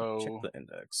 Yep, so check the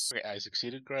index. Okay, I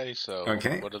succeeded, Gray. So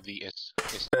okay. What are the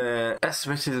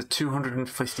estimated at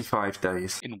 255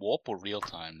 days in warp or real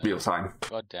time? Real time.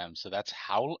 God damn. So that's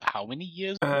how many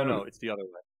years? No, it's the other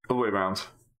way. All the way around.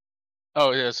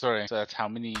 Oh yeah, sorry. So that's how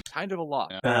many? Kind of a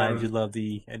lot. I do love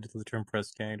the term press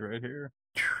gained right here.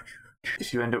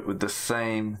 If you end up with the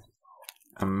same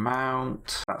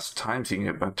amount, that's times you can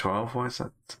get by 12. Why is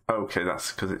that? Okay,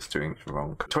 that's because it's doing it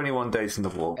wrong. 21 days in the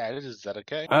war. Is that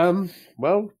okay?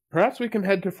 Well, perhaps we can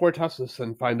head to Fort Tussis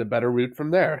and find a better route from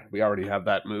there. We already have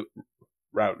that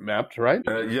route mapped, right?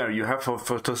 Yeah, you have from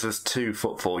Fort Tussis to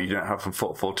Footfall. You don't have from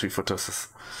Footfall to Fort Tussis.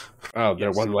 Oh,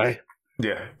 they're one way.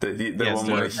 Yeah, they're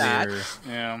one way.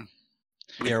 Yeah.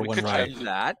 They're one way.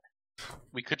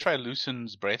 We could try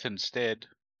Lucen's Breath instead.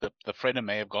 The Freda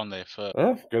may have gone there first.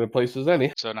 Oh, good a place as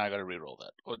any. So now I got to reroll that.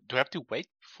 Or do I have to wait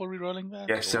before rerolling that?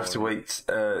 Yes, you have to wait.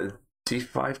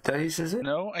 5 days, is it?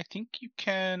 No, I think you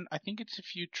can. I think it's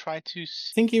if you try to.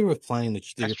 I think you were planning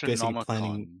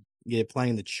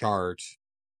planning the chart.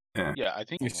 Yeah, I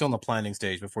think you're still in the planning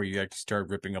stage before you actually start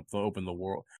ripping up the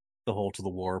hole to the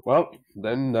warp. Well,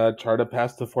 then chart a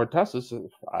pass to Fort Tussis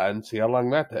and see how long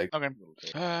that takes. Okay.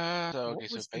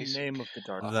 What was the name of the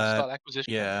dark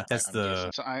acquisition? Yeah, that's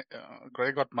the. So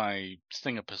Greg got my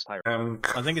stinger pistol.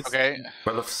 I think it's okay.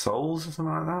 Well of Souls or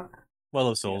something like that. Well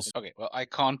of Souls. Okay. Well, I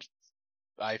can't.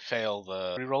 I fail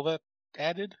the reroll that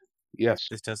added. Yes.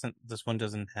 This one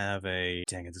doesn't have a.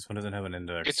 Dang it! This one doesn't have an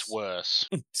index. It's worse.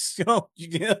 Oh,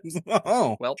 yeah.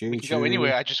 Oh. Well, we can go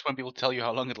anywhere. I just won't be able to tell you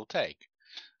how long it'll take.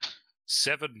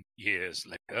 7 years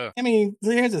later. I mean,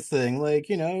 here's the thing. Like,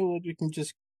 we can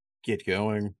just get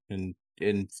going and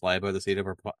fly by the seat of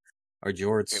our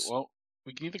jorts. Okay, well,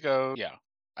 we can either go. Yeah.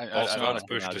 I don't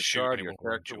push to shoot your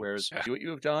character wears. Do what you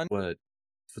have done.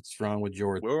 What's wrong with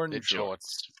jorts? We're in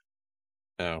shorts.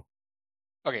 Oh.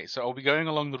 Okay, so are we going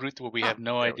along the route where we have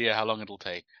no idea how long it'll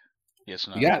take? Yes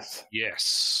or no? Yes.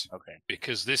 Yes. Okay.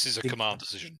 Because this is a command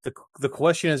decision. The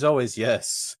question is always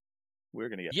yes. We're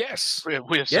going to get yes. We're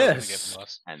going to get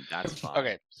lost. And that's fine.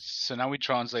 Okay, so now we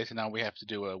translate and now we have to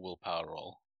do a willpower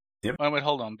roll. Yep. Wait,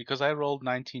 hold on, because I rolled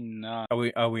 19. Are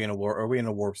we in a war? Are we in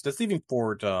a warp? That's leaving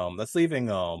Fort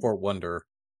Wonder.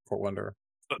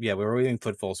 Yeah, we're leaving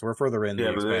Footfall, so we're further in.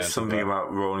 Yeah, but there's something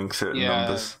about rolling certain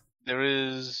numbers. There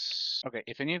is... Okay,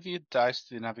 if any of the dice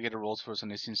the navigator rolls for us on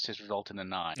this instance result in a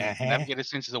 9, the navigator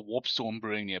senses a warp storm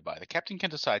brewing nearby. The captain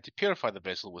can decide to purify the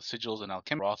vessel with sigils and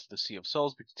alchemy wrath of the Sea of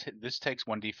Souls, but this takes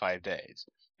 1d5 days.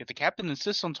 If the captain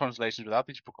insists on translations without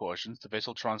these precautions, the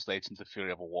vessel translates into the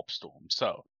fury of a warp storm.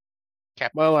 So,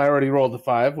 Captain... Well, I already rolled a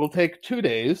 5. We'll take 2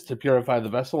 days to purify the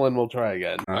vessel, and we'll try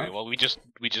again. Okay, well, we just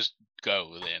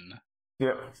go then.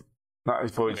 Yep, that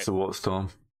avoids the warp storm.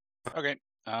 Okay,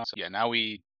 so yeah, now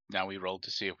we roll to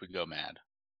see if we go mad.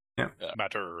 Yeah,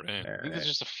 matter. I think it's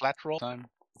just a flat roll time.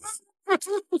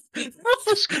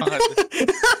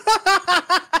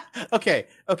 Okay,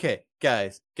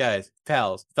 guys,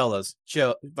 fellas,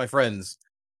 my friends.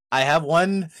 I have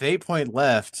one fate point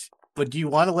left, but do you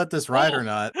want to let this ride or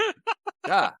not?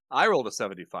 Yeah, I rolled a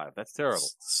 75. That's terrible.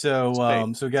 So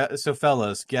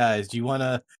fellas, guys, do you want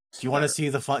to see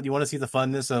the fun? Do you want to see the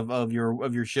funness of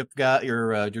your ship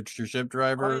your ship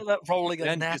driver? Rolling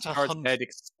a nat 100. Head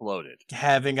exploded.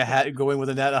 Having a hat going with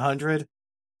a nat 100.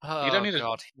 Oh, you don't need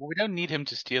God. We don't need him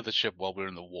to steer the ship while we're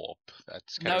in the warp.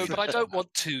 That's no, but I don't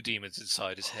want 2 demons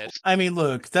inside his head. I mean,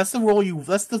 look, that's the role you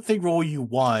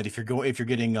want if you're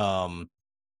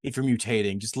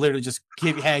mutating. Just literally just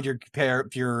hand your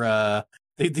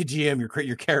the GM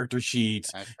your character sheet.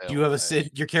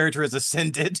 Your character is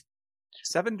ascended.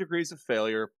 7 degrees of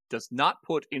failure does not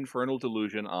put Infernal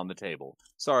Delusion on the table.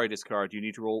 Sorry, discard. You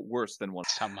need to roll worse than 1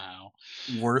 somehow.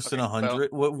 Worse than 100.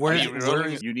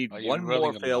 You need 1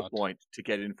 more fail point to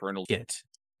get Infernal. Shit.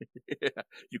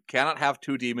 You cannot have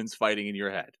 2 demons fighting in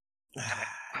your head.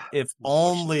 If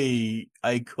only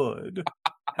I could.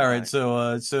 All right,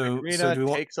 so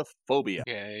takes a phobia.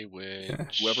 Okay,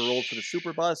 which whoever rolls for the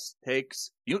super bus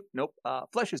takes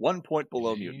Flesh is 1 point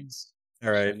below mutants. All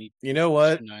right, you know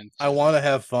what? I want to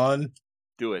have fun.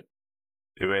 Do it.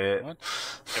 Do it. What?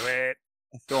 Do it.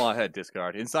 Go ahead,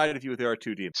 discard. Inside of you, there are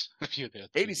 2 demons.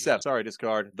 87. Sorry,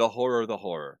 discard. The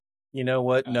horror. You know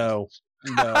what? No.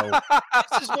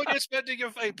 This is what you're spending your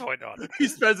fate point on. He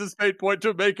spends his fate point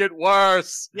to make it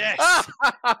worse. Yes.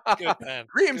 Good man.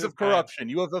 Dreams of corruption.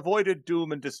 You have avoided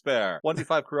doom and despair.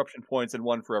 1d5 corruption points and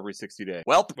 1 for every 60 days.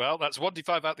 Well, that's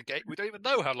 1d5 out the gate. We don't even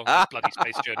know how long this bloody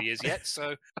space journey is yet.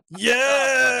 So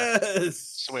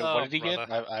yes. So wait, what did he get?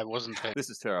 I wasn't paying. This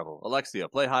is terrible. Alexia,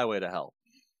 play Highway to Hell.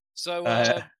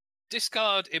 So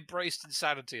discard embraced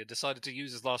insanity and decided to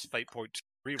use his last fate point to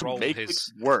re-roll make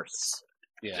his it worse.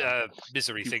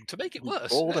 Misery thing to make it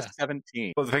worse. Rolled a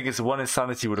 17. Well, the thing is, 1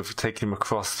 insanity would have taken him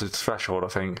across the threshold, I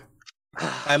think.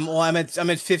 I'm at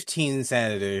 15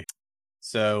 insanity.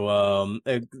 So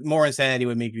more insanity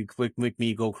would make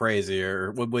me go crazy,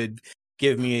 or would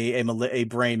give me a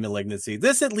brain malignancy.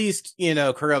 This at least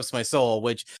corrupts my soul.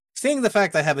 Which, seeing the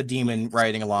fact I have a demon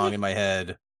riding along in my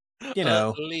head,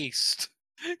 at least.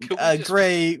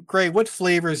 Gray, what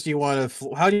flavors do you want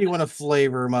to? How do you want to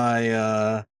flavor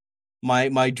my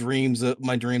my dreams of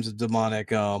demonic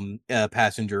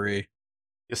passengery?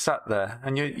 You're sat there,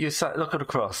 and you sat looking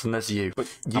across, and there's you, but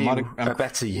a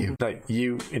better you, like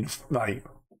you in like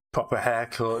proper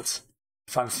haircut,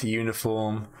 fancy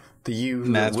uniform, the you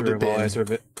that would have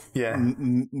been, yeah,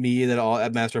 me that all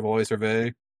at Master of Always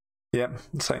Survey. Yeah,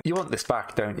 so you want this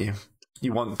back, don't you?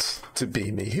 You want to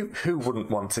be me. Who wouldn't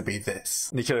want to be this?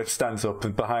 And he kind of stands up,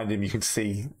 and behind him you can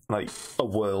see like a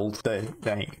world. They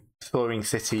soaring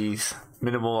cities,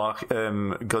 minimal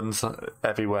guns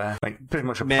everywhere. Like pretty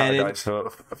much a paradise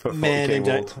for 40k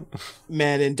world.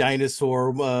 Man and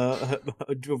dinosaur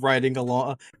riding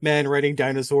along. Man riding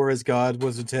dinosaur as God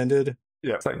was intended.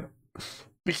 Yeah, so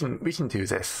we can do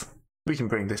this. We can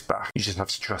bring this back. You just have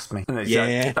to trust me. And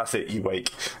that's it. You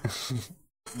wake.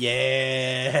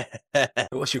 Yeah.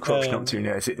 What's your corruption up to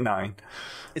now? Is it 9?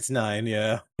 It's 9.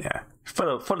 Yeah. Yeah.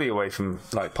 Fully away from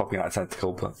like popping out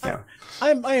tentacle, but yeah. I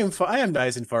am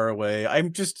nice and far away.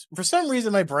 I'm just, for some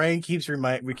reason my brain keeps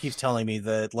telling me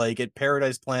that like at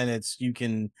Paradise Planets you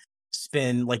can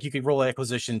spin, like you could roll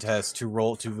acquisition tests to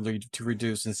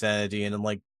reduce insanity, and in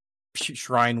like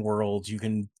Shrine Worlds you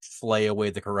can flay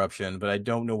away the corruption, but I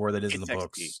don't know where that is in the XP.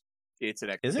 books. It's an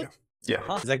XP. Is it? Yeah.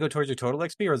 Does that go towards your total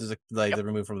XP, or is it like the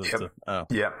remove from the? Oh.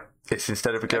 Yeah. It's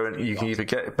instead of going, you can either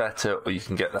get better or you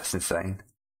can get less insane.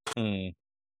 Great.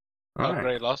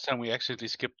 Last time we accidentally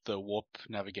skipped the warp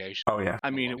navigation. Oh yeah.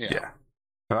 I mean, yeah.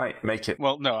 All right, make it.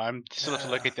 Well, no, I'm still have to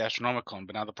locate the Astronomicon,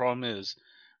 but now the problem is,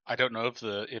 I don't know if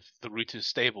the route is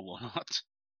stable or not.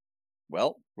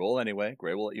 Well, roll anyway.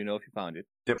 Gray will let you know if you found it.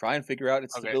 Yep. Try and figure out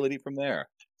its stability from there.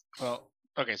 Well,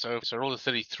 okay, so I rolled a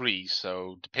 33,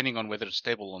 so depending on whether it's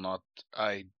stable or not,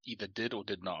 I either did or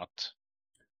did not.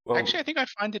 Well, actually, I think I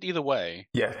find it either way.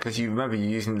 Yeah, because you remember you're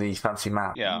using the fancy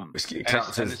map. Yeah. It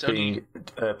counts as being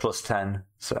plus 10,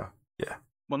 so, yeah.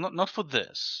 Well, not for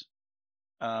this.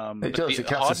 It does. It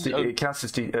counts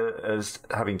as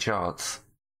having charts.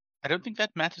 I don't think that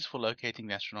matters for locating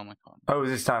the Astronomicon. Oh, is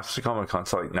this Astronomicon?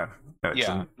 Sorry, no.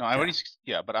 I already.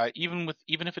 Yeah, but even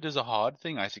if it is a hard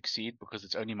thing, I succeed because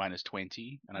it's only minus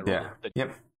 20, and I roll it.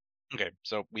 Yep. Okay,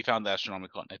 so we found the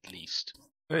Astronomicon at least.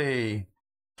 Hey.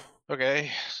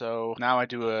 Okay, so now I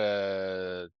do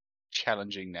a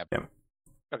challenging nap. Yep.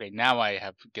 Okay, now I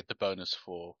get the bonus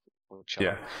for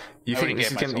challenge. Yeah. You think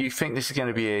this is going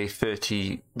to be a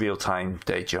 30 real-time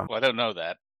day jump? Well, I don't know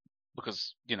that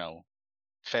because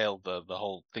failed the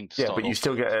whole thing to start. Yeah, but you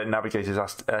still get a navigator's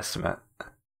estimate.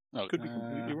 No, could be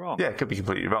completely wrong. Yeah, it could be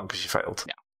completely wrong because you failed.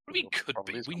 Yeah, we could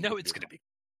be. We know it's going to be.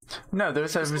 No, there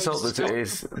is a result that it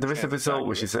is. There is a result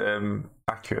which is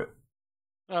accurate.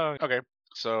 Oh, okay.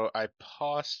 So I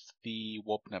passed the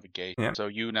warp navigation. Yep. So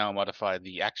you now modify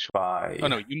the actual. By... Oh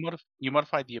no, you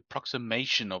modify the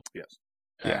approximation of. Yes.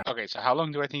 Yeah. Okay, so how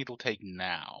long do I think it'll take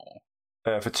now?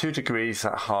 For 2 degrees,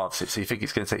 that halves it. So you think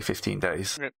it's going to take 15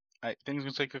 days? Okay. I think it's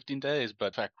going to take 15 days, but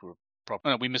in fact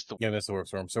we missed the. Yeah, missed the warp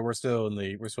storm. So we're still in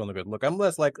the good look. I'm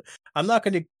not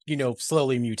going to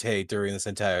slowly mutate during this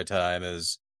entire time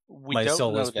as we my don't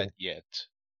soul know is that yet.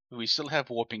 We still have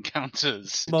warp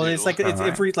encounters. Well, it's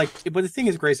every but the thing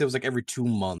is, Grace, it was every 2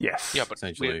 months. Yes. Yeah, but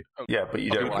essentially. Yeah, but you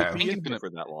don't know. I think it's gonna for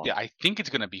that long. Yeah, I think it's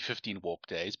going to be 15 warp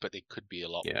days, but it could be a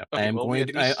lot. Yeah, okay, I am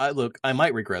going. Look, I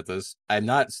might regret this. I'm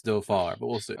not still far, but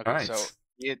we'll see. Okay, right. So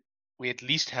we at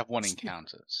least have one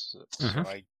encounter. So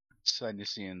I send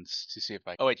this in to see if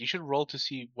I. Oh wait, you should roll to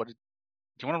see what. Do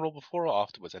you want to roll before or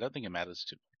afterwards? I don't think it matters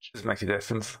too much. Doesn't make a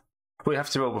difference. We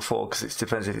have to roll before because it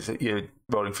depends if you're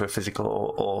rolling for a physical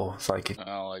or psychic.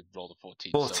 Oh, I rolled a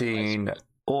 14. 14, so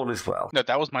all is well. No,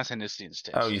 that was my Sanistines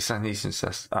test. Oh, your Sanistines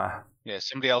test. Ah. Yeah,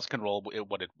 somebody else can roll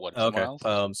what it was.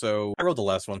 Okay. So I rolled the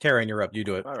last one. Karen, you're up. You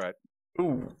do it. All right.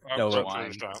 Ooh. No,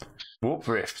 swine. Warp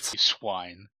rift. You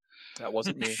swine. That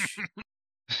wasn't me.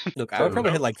 Look, I would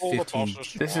probably hit like 15.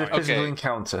 This is a physical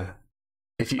encounter.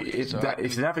 If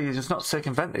the navigator does not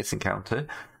circumvent this encounter,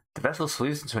 the vessel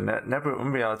slews into a nebula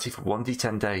unreality for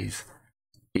 1d10 days.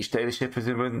 Each day the ship is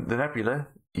in the nebula,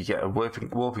 you get a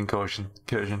warp incursion.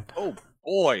 Oh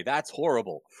boy, that's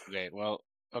horrible.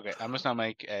 Okay, I must now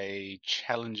make a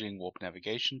challenging warp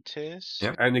navigation test.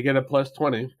 Yep. And you get a plus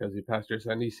 20 because you passed your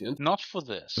Sanesian. Not for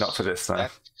this. Not for this, though.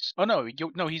 Oh no,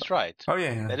 he's right. Oh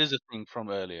yeah. That is a thing from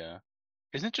earlier.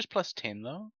 Isn't it just plus 10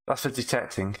 though? That's for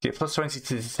detecting. You get plus 20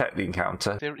 to detect the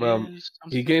encounter.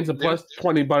 He gains a plus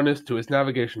 20 bonus to his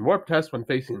navigation warp test when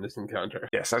facing this encounter.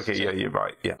 Yes, okay, yeah, you're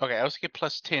right. Yeah. Okay, I also get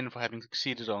plus 10 for having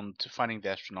succeeded to finding the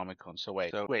Astronomicon. So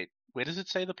wait, where does it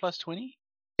say the plus 20?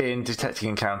 In detecting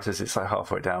encounters, it's like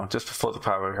halfway down, just before the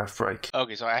paragraph break.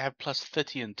 Okay, so I have plus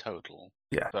 30 in total.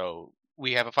 Yeah. So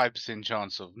we have a 5%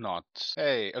 chance of not.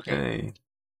 Hey, okay. Hey.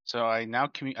 So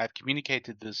I've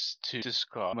communicated this to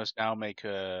Discord. I must now make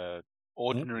a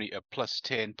plus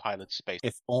 10 pilot space.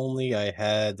 If only I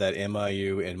had that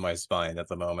MIU in my spine at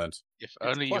the moment. If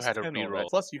only you had a reroll.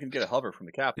 Plus, you can get a hover from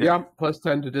the captain. Yeah, plus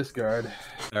 10 to discard.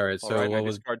 All right, so what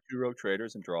was discard 2 rogue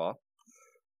traders and draw.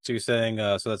 So you're saying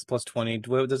so that's plus 20.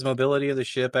 Does mobility of the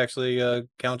ship actually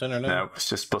count in or no? No, it's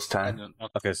just plus 10.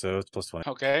 Okay, so it's plus 20.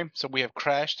 Okay, so we have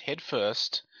crashed head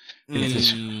first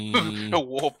into a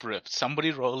warp rift. Somebody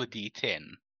roll a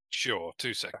d10. Sure,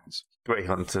 2 seconds. Grey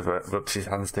Hunter rubs his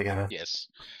hands together. Yes.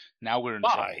 Now we're in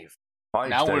 5. trouble.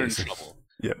 Now we're in days. trouble.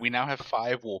 Yep. We now have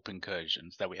 5 warp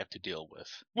incursions that we have to deal with.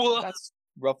 Well, that's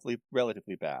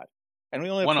relatively bad. And we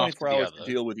only have One 24 after the hours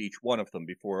to deal with each one of them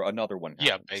before another one happens.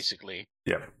 Yeah, basically.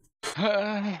 Yep.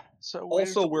 So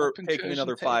also, we're taking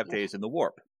another 5 days in the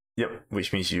warp. Yep,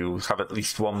 which means you have at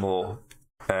least one more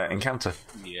encounter.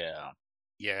 Yeah.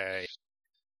 Yay.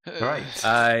 Right.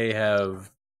 I have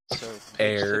so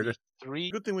aired.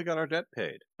 3. Good thing we got our debt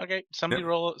paid. Okay, somebody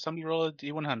roll a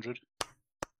d100.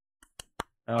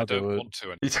 I don't want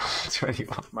to. You don't want to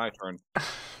anyone. My turn.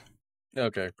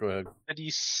 Okay, go ahead.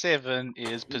 37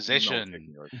 is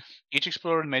possession. Each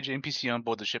explorer and major NPC on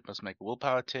board the ship must make a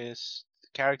willpower test.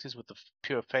 Characters with the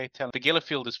pure faith talent. The Gala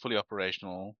field is fully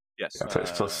operational. Yes. Yeah, so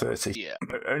it's plus 30. Yeah.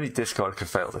 Only Discord can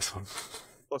fail this one.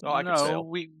 I can fail.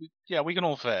 we can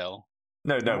all fail.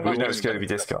 No, we know it's going to be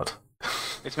Discord.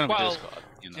 It's going to be Discord.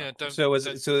 Yeah, so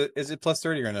is it plus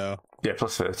 30 or no? Yeah,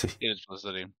 plus 30. It is plus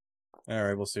 30. All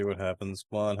right, we'll see what happens.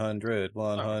 100,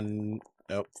 100.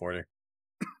 Nope, 40.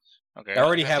 Okay. I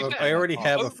already have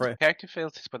a friend. Character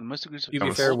fails test by the most egregious. You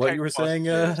be fair, what you were saying?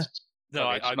 No,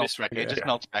 I misread it. Just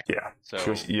melts back. Yeah.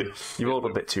 So you're all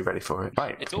a bit too ready for it.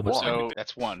 Right. It's almost so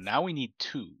that's one. Now we need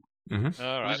two. Mm-hmm.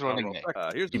 All right. Who's rolling next?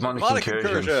 Here's the Demonic demonic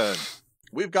incursion. incursion.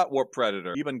 We've got Warp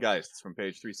Predator, Even Geists from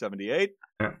page 378.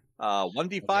 Yeah.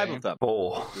 1d5 of them.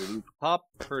 4. We lose pop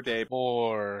per day.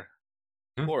 4.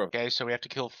 4 of them. Okay, so we have to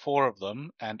kill 4 of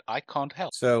them, and I can't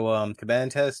help. So,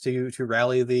 command test to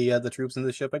rally the troops in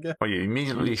the ship, I guess. Well, you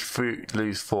immediately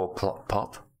lose 4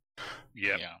 pop.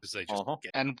 Yeah, because they just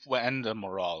get... And the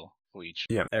morale for each.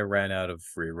 Yeah. I ran out of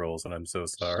free rolls, and I'm so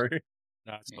sorry.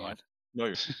 No, it's fine. No,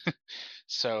 you're...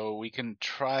 So we can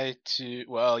try to.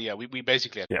 Well, yeah, we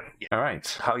basically have. Yeah. All right.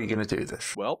 How are you going to do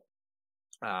this? Well,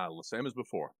 the same as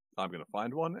before. I'm going to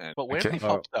find one. And... But where Okay. they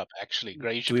popped up, actually,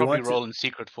 Gray, you should we probably want roll in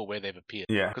secret for where they've appeared.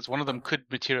 Yeah. Because one of them could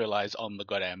materialize on the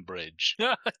goddamn bridge.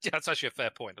 Yeah, that's actually a fair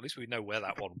point. At least we know where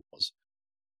that one was.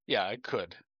 Yeah, it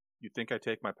could. You think I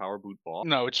take my power boot ball?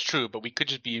 No, it's true, but we could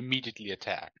just be immediately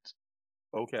attacked.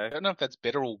 Okay. I don't know if that's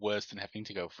better or worse than having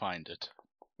to go find it.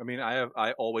 I mean,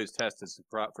 I always test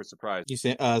for surprise. You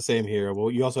same here. Well,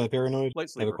 you also have paranoid. Light I've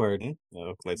sleeper. acquired.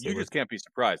 No, You just can't be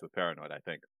surprised with paranoid, I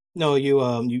think. No, you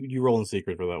roll in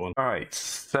secret for that one. All right.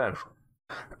 So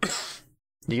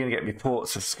you're going to get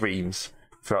reports of screams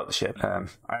throughout the ship. I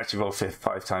actually rolled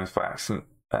 5 times by accident,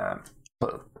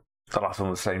 but the last one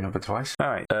was the same number twice. All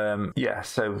right. Yeah.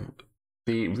 So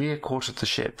the rear quarter of the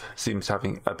ship seems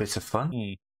having a bit of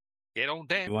fun. Get on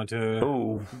down. You want to?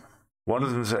 Oh. One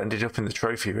of them's ended up in the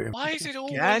trophy room. Why is it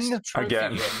always Again? the trophy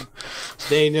Again. room?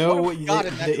 They know What have we got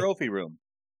in that trophy room?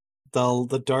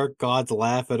 the dark gods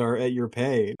laugh at your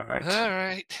pain. All right. All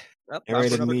right. Yep, All right,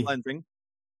 that's another me. cleansing.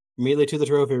 Immediately to the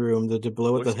trophy room to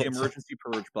blow at Push the the emergency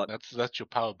purge button. That's your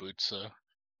power boot, sir.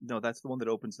 No, that's the one that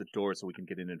opens the door so we can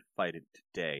get in and fight it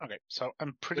today. Okay, so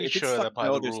I'm pretty If it's sure that stuck by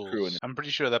now, the there's crew in rules. it. I'm pretty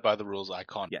sure that by the rules I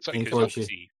can't. Yeah. So Think because I'm for you.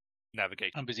 busy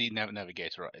navigating. I'm busy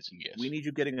navigatorizing. Yes. We need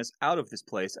you getting us out of this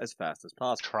place as fast as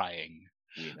possible. trying.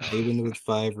 We know. Even with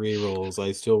 5 rerolls,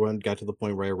 I still got to the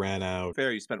point where I ran out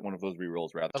Fair, you spent one of those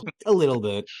rerolls rather. a little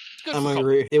bit. Good I'm for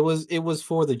angry. It was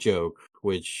for the joke,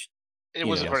 which It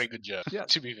was a Yes. very good joke. Yeah.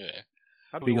 To be fair.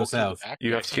 How do we we go walk south. Back?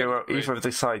 You have to go out Great. either of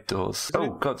the side doors. Isn't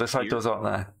Oh it god, the side here? doors aren't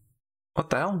there. What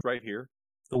the hell? right here?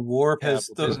 the warp has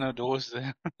but There's the, no doors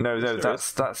there. No, Yes,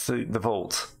 there that's the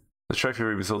vault. The trophy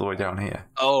room is all the way down here.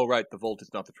 Oh, right. The vault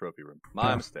is not the trophy room. My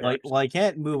Yeah. mistake. I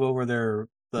can't move over there.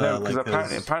 No, because like,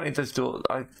 apparently there's doors.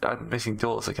 I'm missing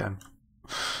doors again.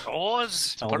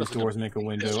 Doors. all these doors make a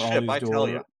window. This All ship, these I tell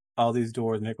doors. ya. All these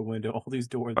doors make a window. All these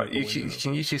doors Right, make a window.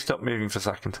 can you two stop moving for a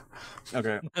second?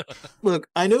 Okay. Look,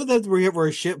 I know that we're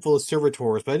a ship full of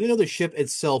servitors, but I didn't know the ship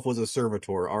itself was a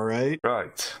servitor. All right.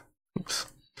 Right. Oops.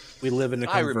 We live in a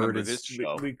I remember converted. this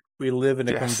show. We live in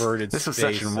a Yes, converted. this was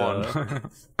space, section 1.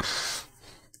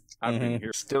 I've been Mhm.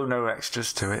 here. Still no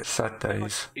extras to it. Sad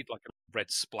days. Need like a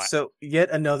red splat. So yet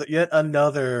another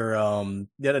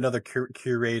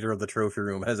curator of the trophy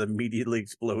room has immediately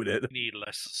exploded.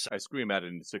 Needless. I scream at it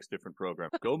in 6 different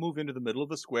programs. Go move into the middle of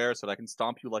the square so that I can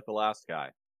stomp you like the last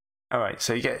guy. All right.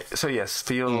 So yes,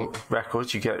 for your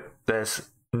records,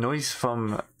 there's noise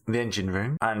from the engine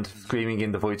room and screaming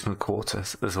in the voidsman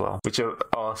quarters as well, which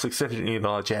are significantly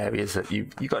large areas that you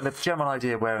got a general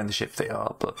idea where in the ship they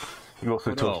are, but you're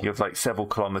also talking of like several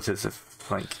kilometers of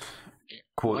like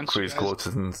cruise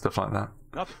quarters and stuff like that.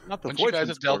 Not the Once you guys voidsman's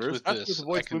have dealt quarters. with That's this,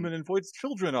 where I the can- voidswomen and voids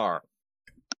children are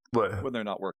Where? when they're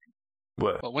not working.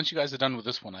 Well, once you guys are done with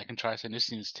this one, I can try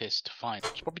Sanisian's test to find.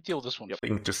 Should probably deal with this one. Yep.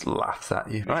 Thing just laughs at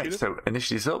you. Right. So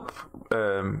initiative's up.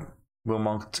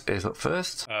 Wilmont is up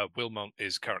first. Wilmont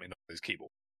is currently not on his keyboard.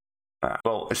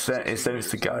 Well, it's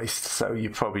the Geist, so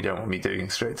you probably don't want me doing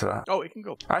straight to that. Oh, it can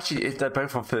go. Actually, they're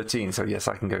both on 13, so yes,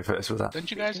 I can go first with that. Don't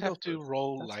you guys have to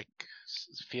roll like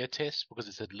fear test because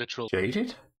it's a literal?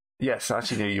 Jaded? Yes,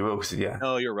 actually, no, you will. 'Cause, yeah.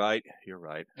 No, you're right. You're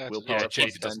right. That's- Willpower yeah, plus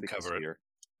Jade 10 doesn't because cover it. here.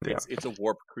 Yeah. It's a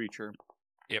warp creature.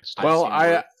 Yep. Well,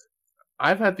 I've seen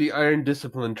I've had the Iron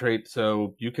Discipline trait,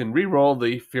 so you can re-roll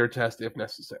the fear test if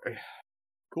necessary.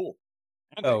 Cool.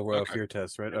 Fear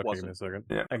test, right? It Okay, give wasn't. me a second.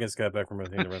 Yeah. I just got back from the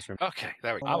restroom. Okay,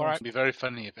 there we go. All right. It'd be very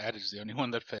funny if Ad is the only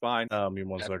one that failed. Fine. Give me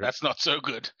 1 second. That's not so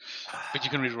good, but you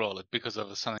can re-roll it because of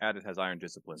the sun. Added has iron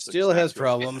discipline. so Still just has add to it.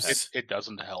 problems. It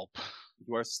doesn't help.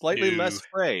 You are slightly No. less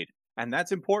afraid. And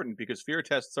that's important because fear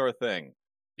tests are a thing.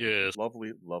 Yes.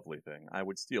 Lovely, lovely thing. I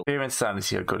would steal Fear and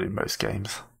sanity are good in most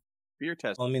games. fear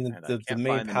tests. Well, I mean, and I the can't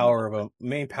main find them power in the-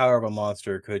 of a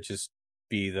monster could just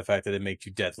be the fact that it makes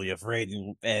you deathly afraid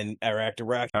and act. All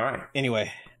right.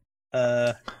 Anyway,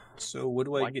 so what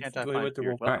do I Why get? can't I Do I find get the fear?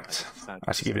 roll? Well, Right. it's not-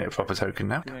 Actually, giving it a proper token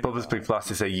now. Bubba's big blast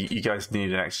to say you guys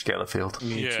need an extra scalar field.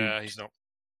 Me too. Yeah, he's not.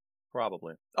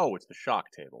 Probably. Oh, it's the shock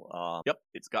table. Yep,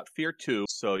 it's got fear 2,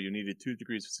 so you needed 2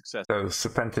 degrees of success. So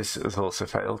Serpentis has also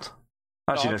failed.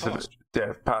 Actually,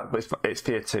 it's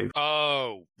fear 2.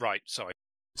 Oh, right, sorry.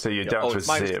 So you're down to it's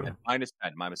 0.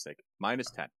 -10, my mistake.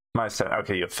 -10. -10.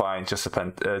 Okay, you're fine. Just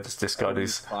discard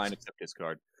his. Fine, except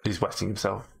discard. He's wetting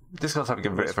himself. Discard's having a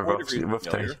bit of a rough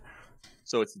day.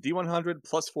 So it's D100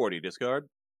 plus 40, discard.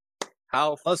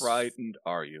 How frightened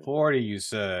are you? 40, you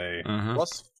say. Mm-hmm.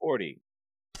 Plus 40.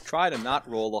 Try to not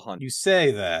roll 100. You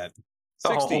say that.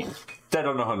 16. Oh, dead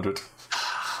on 100.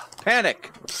 Panic!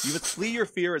 You must flee your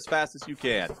fear as fast as you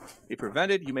can. If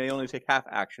prevented, you may only take half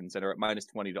actions and are at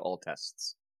 -20 to all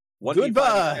tests.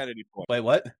 1d5 insanity points. Wait,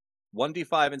 what?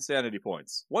 1d5 insanity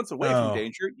points. Once away from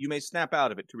danger, you may snap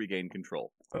out of it to regain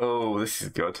control. Oh, this is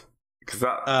good. Because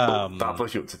that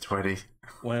puts you up to 20.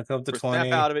 When it comes to For 20.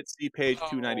 snap out of it, see page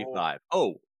 295.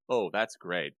 Oh, that's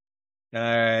great.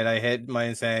 Alright, I hit my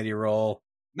insanity roll.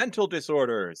 Mental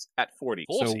disorders at 40.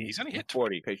 40? So He's only hit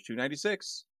 40, page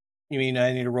 296. You mean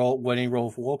I need to roll when you roll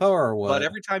for willpower or what? But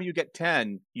every time you get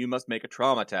 10, you must make a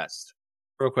trauma test.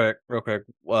 Real quick.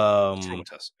 Trauma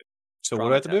test. So what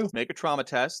do I have to do? Make a trauma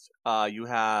test. You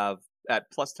have at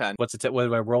 +10. What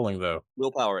am I rolling though?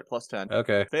 Willpower at +10.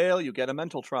 Okay. Fail, you get a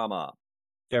mental trauma.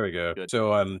 There we go. Good.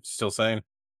 So I'm still sane?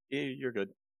 Yeah, you're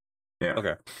good. Yeah.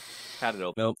 Okay. Had it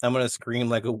open. Nope. I'm gonna scream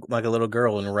like a little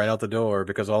girl and run out the door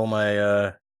because all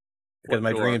my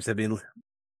dreams have been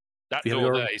That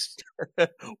door there is...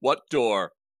 What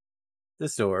door?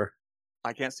 This door.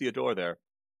 I can't see a door there.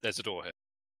 There's a door here.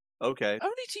 Okay.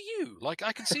 Only to you. Like,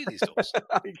 I can see these doors.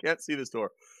 I can't see this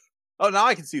door. Oh, now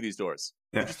I can see these doors.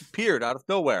 Yeah. They just appeared out of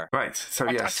nowhere. Right, so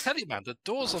I yes. tell you, man, the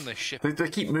doors on this ship... They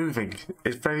keep moving.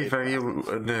 It's very, very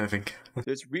unnerving.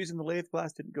 There's a reason the lathe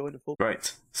glass didn't go into full...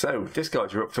 Right, so,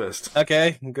 Discard, you're up first.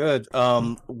 Okay, good.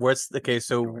 What's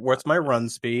my run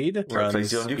speed?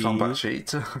 Please, on your combat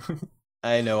sheet.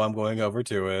 I know, I'm going over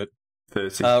to it.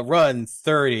 30. Run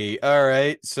 30. All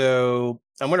right, so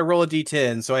I'm gonna roll a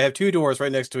d10. So I have 2 doors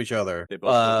right next to each other. They both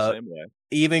go the same way.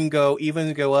 Even go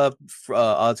up,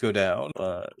 odds go down.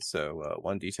 So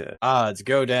 1d10. Odds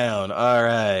go down. All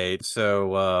right.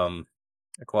 So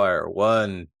acquire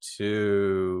 1,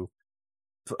 2.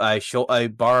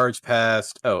 I barge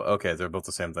past. Oh, okay. They're both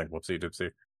the same thing. Whoopsie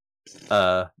doopsie.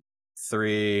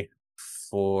 3,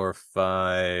 4,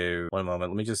 5. One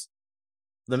moment. Let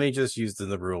me just use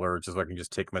the ruler just so I can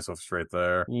just take myself straight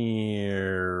there.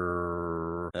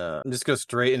 Just go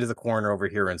straight into the corner over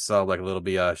here and sob like a little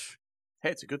biatch. Hey,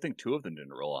 it's a good thing 2 of them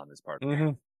didn't roll on this part.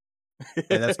 Mm-hmm.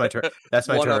 And that's my turn. That's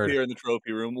my one turn. One up here in the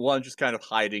trophy room. One just kind of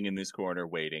hiding in this corner,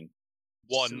 waiting.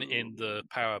 One in the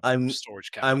power storage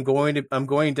cabinet. I'm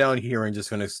going down here and just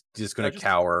gonna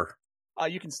cower.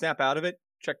 You can snap out of it.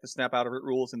 Check the snap out of it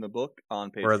rules in the book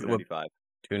on page 295.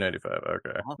 295.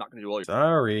 Okay. I'm not gonna do all your.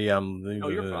 Sorry, you're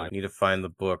fine. I need to find the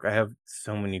book. I have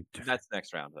so many. That's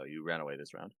next round though. You ran away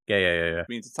this round. Yeah. It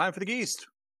means it's time for the geese.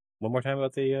 One more time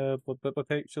about the what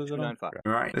page shows it on? 295.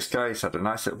 Right, this guy's had a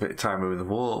nice little bit of time with the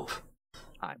warp.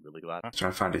 I'm really glad. I'm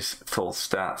trying to find his full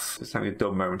stats. It's having a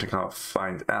dumb moment. I can't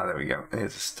find. There we go.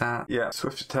 Here's a stat. Yeah,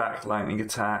 swift attack, lightning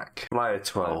attack, flyer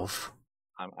 12.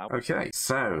 I'm out. Okay,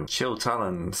 so chill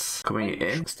talons coming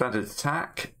in. Standard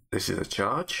attack. This is a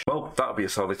charge. Well, that'll be a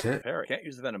solid hit. Parry. Can't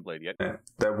use the venom blade yet. Yeah,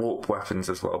 they're warp weapons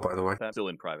as well, by the way. That's still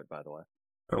in private, by the way.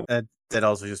 Oh. That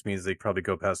also just means they probably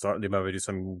go past. They might do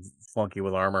some funky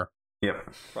with armor.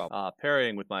 Yep.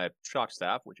 Parrying with my shock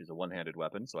staff, which is a one-handed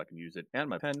weapon, so I can use it, and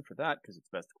my pen for that because it's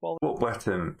best quality. Warp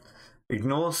weapon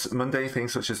ignores mundane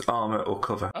things such as armor or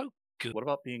cover. Oh, good. What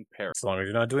about being parried? As long as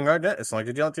you're not doing as long as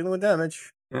you're not dealing with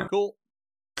damage. Yeah. Cool.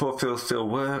 Port fields still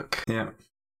work. Yeah.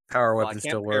 Power weapons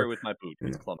still work. Parry with my boot.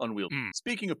 It's unwieldy.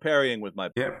 Speaking of parrying with my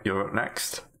boot. Yep, you're up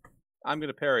next. I'm going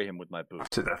to parry him with my boot.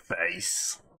 To the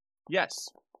face. Yes.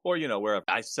 Or, wherever.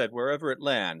 I said wherever it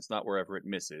lands, not wherever it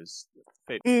misses.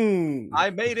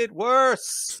 I made it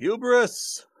worse!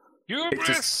 Hubris!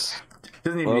 Hubris!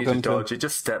 Doesn't even need to dodge, it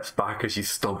just steps back as you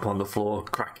stomp on the floor,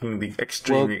 cracking the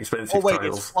extremely expensive tiles. Oh wait,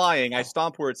 it's flying. I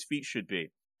stomp where its feet should be.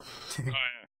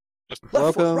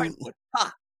 Welcome. Foot, right foot.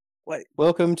 Ha! Wait.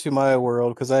 Welcome to my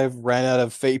world, because I've ran out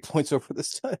of fate points over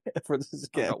this time for this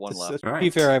game. I've got one left. To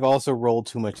be fair, I've also rolled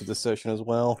too much of this session as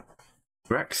well.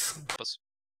 Rex?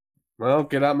 Well,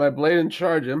 get out my blade and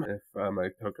charge him, if my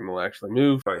token will actually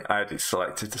move. Sorry, I had it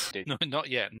selected. No, not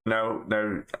yet.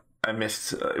 No, I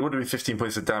missed. It would have been 15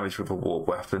 points of damage with a warp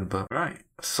weapon, but right,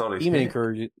 solid.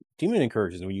 Demon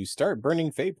encourages when you start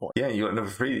burning fate points. Yeah, you got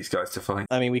another 3 of these guys to fight.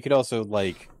 I mean, we could also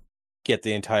get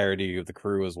the entirety of the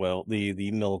crew as well, the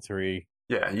military.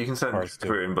 Yeah, you can send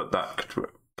crew in, but that could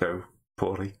go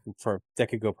poorly. That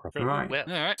could go perfectly. Right. Well,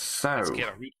 all right. So Let's get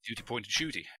a duty point and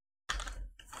shooty.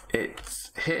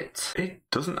 It's hit. It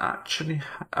doesn't actually.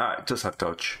 It does have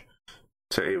dodge.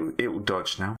 So it will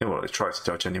dodge now. Well, it tries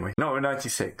to dodge anyway. No,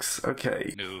 96.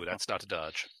 Okay. No, that's not a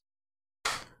dodge.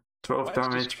 12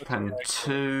 damage, pen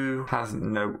 2. Has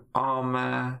no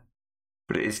armor.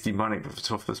 But it is demonic with a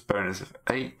toughness bonus of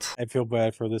 8. I feel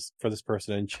bad for this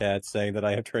person in chat saying that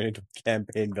I have turned into a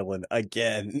campaign villain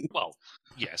again. Well,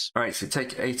 yes. Alright, so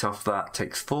take 8 off that,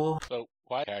 takes 4. So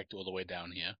why act all the way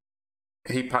down here?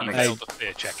 He panics. He failed the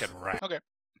fear check and ran. Okay.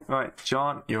 Right,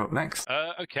 John, you're up next.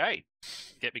 Okay.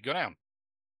 Get me go down.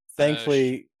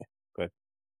 Thankfully... Go ahead.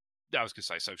 I was going to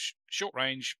say, so short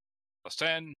range, plus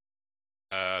 10.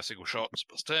 Single shots,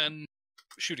 plus 10.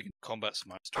 Shooting in combat, so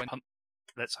minus 20.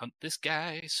 Let's hunt this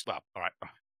guy. Well, alright.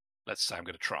 Let's say I'm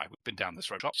going to try. We've been down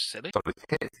this road. Oh, silly. Solid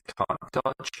hit, can't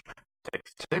dodge.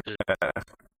 Takes 2.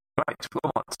 Right,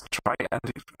 we'll want to try and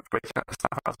break out the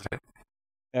staff out of it.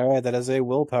 Alright, that is a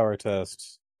willpower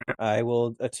test. I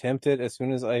will attempt it as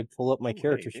soon as I pull up my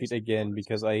character sheet again,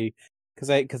 because the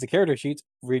character sheets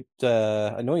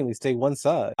annoyingly stay one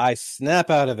side. I snap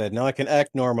out of it. Now I can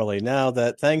act normally. Now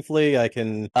that thankfully I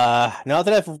can now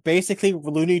that I've basically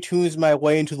Looney Tunes my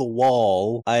way into the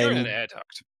wall, You're in an air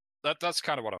duct. That's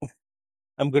kind of what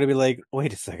I'm going to be like,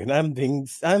 wait a second, I'm being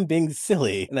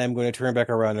silly, and I'm going to turn back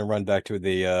around and run back to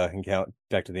the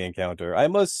encounter. I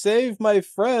must save my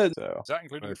friend. So, Is that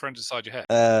including the friends inside your head?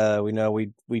 we know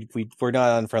we're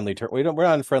not on friendly terms. We're not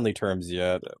on friendly terms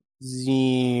yet.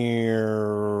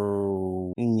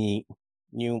 0. You.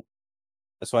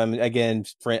 So I'm again.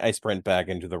 I sprint back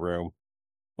into the room.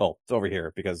 Well, it's over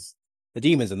here because the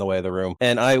demon's in the way of the room,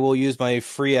 and I will use my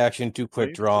free action to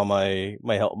quick draw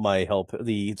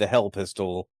the hell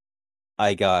pistol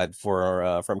I got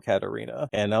from Katarina,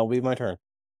 and that'll be my turn.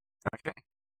 Okay.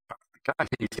 Guy,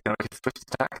 he's going to make his first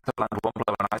attack to land 1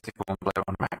 blow on Isaac, 1 blow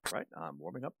on Max. Right, I'm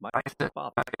warming up my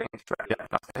Bob. Yeah,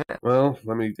 that's a hit. Well,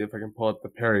 let me see if I can pull up the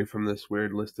parry from this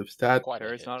weird list of stats.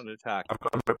 Parry's not an attack. I've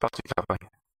got a robotic, have I?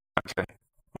 Okay.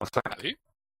 What's that? Have you?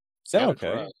 Sound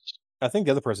okay? I think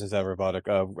the other person's had robotic.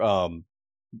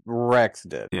 Rex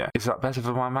did. Yeah. Is that better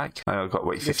for my mic? I've got to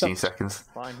wait 15 seconds.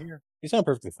 Fine here. You sound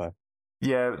perfectly fine.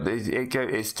 Yeah,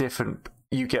 it's different.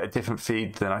 You get a different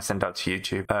feed than I send out to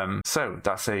YouTube. So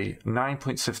that's a 9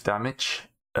 points of damage,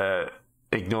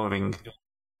 ignoring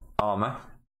armor.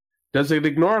 Does it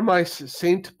ignore my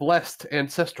Saint Blessed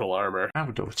ancestral armor? I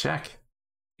will double check.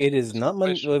 It is not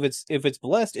if it's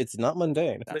blessed, it's not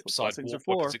mundane. Blessings are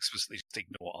for. It's explicitly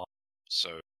ignore armor.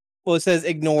 So. Well, it says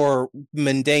ignore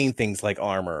mundane things like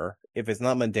armor. If it's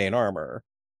not mundane armor.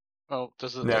 Oh,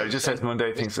 does it? No, it just says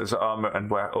mundane things as armor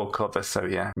and wear or cover. So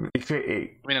yeah, it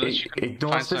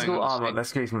ignores physical armor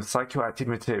unless used with psychoactive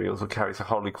materials or carries a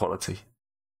holy quality.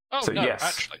 Oh so, no, yes.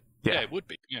 actually, yeah, it would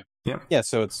be. Yeah.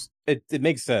 So it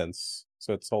makes sense.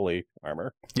 So it's holy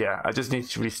armor. Yeah, I just need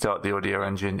to restart the audio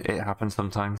engine. It happens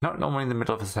sometimes. Not normally in the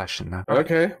middle of a session, though.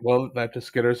 Okay, well, that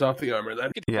just skitters off the armor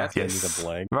then. Yeah, yes. A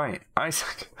blank. Right,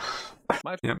 Isaac.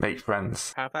 Make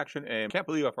friends. Half action aim. Can't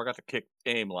believe I forgot to kick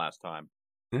aim last time.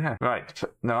 Yeah, right.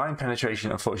 No, I'm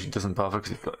penetration. Unfortunately, doesn't bother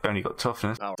because it's only got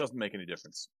toughness. No, it doesn't make any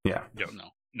difference. Yeah.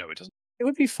 No, it doesn't. It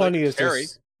would be funny if Perry.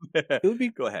 It would be.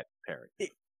 Go ahead, Perry.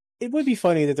 It would be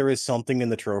funny that there is something in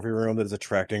the trophy room that is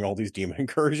attracting all these demon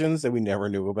incursions that we never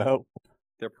knew about.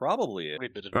 There probably is.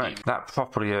 Right, that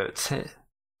properly hurts it,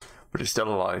 but it's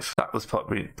still alive. That was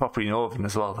properly northern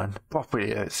as well. Then properly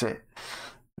hurts it.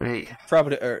 Right.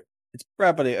 It's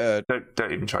properly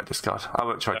Don't even try discard. I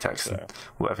won't try Texan.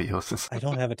 Whatever yours is. I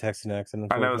don't have a Texan accent.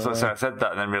 I know. I said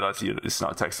that and then realised it's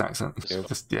not a Texan accent. It's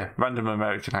just random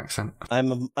American accent. I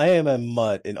am a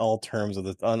mutt in all terms of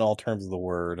the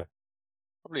word.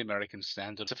 Probably American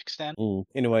standard. Pacific standard.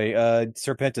 Anyway,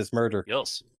 Serpentis murder.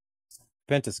 Yes.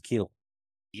 Serpentis kill.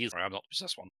 I'm not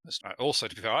possessed one. Also,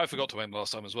 to be fair, I forgot to aim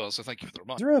last time as well, so thank you for the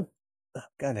reminder. Is there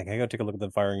God dang, I gotta take a look at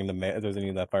the firing in the if there's any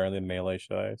of that firing in the melee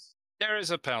dice. There is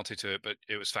a penalty to it, but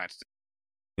it was factored.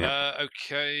 Yeah.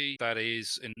 Okay, that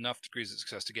is enough degrees of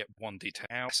success to get 1d10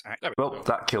 out. Well,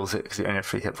 that kills it because it only has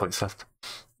 3 hit points left.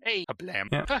 Hey, a blam.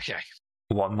 Yeah. Okay.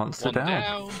 1 monster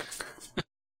down.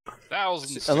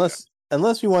 Thousands.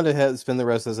 Unless we want to spend the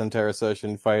rest of this entire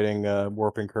session fighting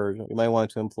warp incursion, you might want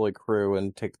to employ crew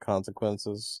and take the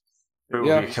consequences. It will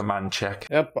be a command check.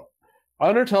 Yep.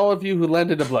 Honor to all of you who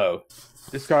landed a blow.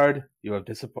 Discard, you have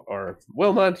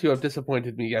Wilmot, you have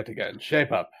disappointed me yet again.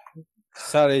 Shape up.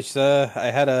 Sorry, sir.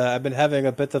 I've been having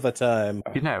a bit of a time.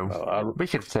 You know, we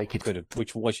could take it.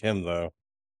 Which was him, though.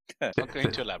 Not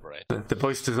going to elaborate. The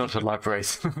voice does not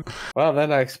elaborate. Well,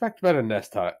 then I expect better next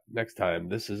time.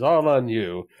 This is all on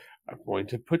you. I'm going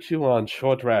to put you on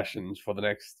short rations for the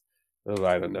next,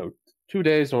 I don't know, 2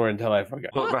 days or until I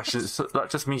forget. Well, rations, that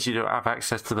just means you don't have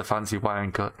access to the fancy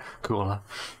wine cooler.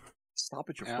 Stop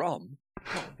at your rum.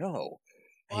 Oh, no.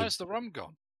 Why is the rum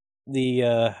gone?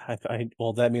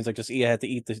 Well, that means I have to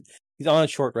eat the. He's on a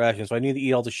short ration, so I need to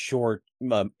eat all the short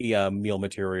meal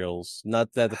materials.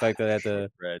 Not that the fact that I had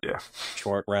to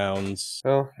short rounds.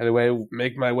 Well, anyway,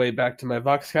 make my way back to my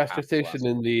Voxcaster station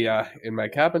in my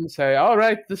cabin. Say, all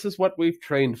right, this is what we've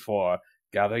trained for.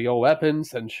 Gather your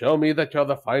weapons and show me that you're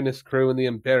the finest crew in the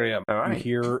Imperium. All right. You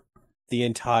hear the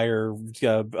entire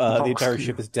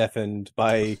ship is deafened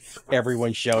by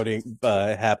everyone shouting,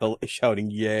 shouting,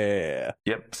 "Yeah!"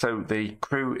 Yep. So the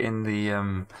crew in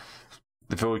the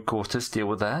void quarters deal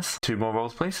with theirs. 2 more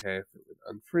rolls, please. Okay,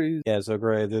 unfreeze. Yeah. So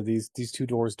great. These 2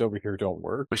 doors over here don't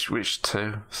work. Which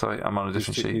 2? Sorry, I'm on a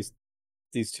different sheet.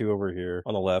 These 2 over here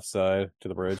on the left side to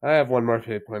the bridge. I have 1 more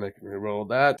fate point. I can reroll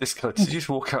that. Discard. Did you just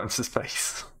walk out into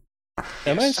space?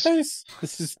 Am I in space?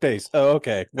 This is space. Oh,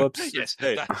 okay. Whoops. Yes.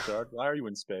 Hey, Discard, why are you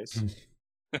in space?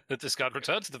 Discard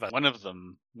return to the vessel.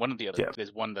 One of the other. Yeah.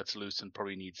 There's one that's loose and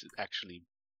probably needs actually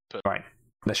put. Right.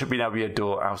 There should now be a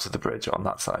door out of the bridge on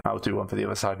that side. I'll do one for the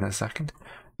other side in a second.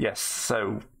 Yes,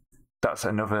 so that's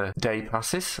another day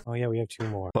passes. Oh yeah, we have 2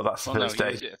 more. Well, that's the first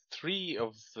day. 3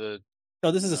 of the. No,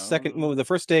 this is the second move. The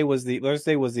first day was the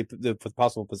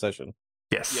possible possession.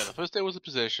 Yes. Yeah, the first day was a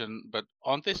possession, but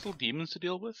aren't there still demons to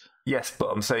deal with? Yes, but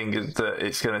I'm saying that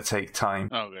it's going to take time.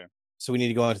 Oh, okay. So we need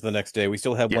to go on to the next day. We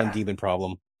still have 1 demon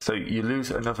problem. So you lose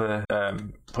another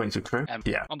point of crew.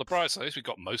 Yeah. On the bright side, we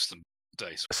got most of them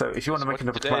days. So if you want to make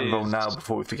another plan roll now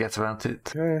before we forget about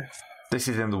it, this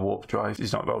is in the warp drive.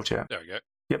 It's not rolled yet. There we go.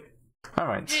 Yep. All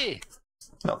right. Yeah.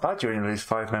 Not bad. You only lose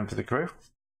 5 members of the crew.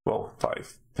 Well,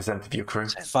 5% of your crew.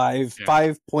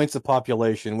 5 points of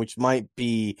population, which might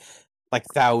be like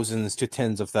thousands to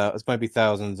tens of thousands. Might be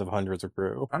thousands of hundreds of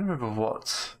crew. I don't remember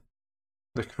what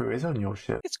the crew is on your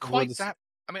ship. It's quite that.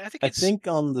 I mean, I think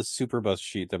on the Superbus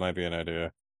sheet there might be an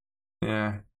idea.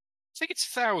 Yeah. I think it's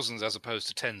thousands as opposed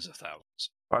to tens of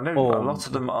thousands. I know a lot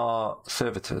of them are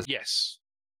servitors. Yes.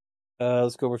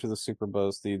 Let's go over to the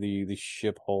Superbus, the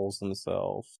ship holes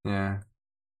themselves. Yeah.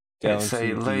 Down It's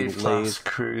a lathe class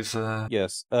cruiser.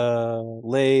 Yes.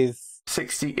 Lathe.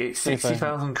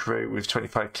 60,000 crew with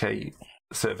 25k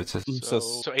servitors.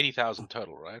 So 80,000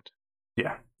 total, right?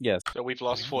 Yeah. Yes. So we've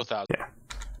lost 4,000. Yeah.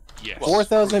 Yes.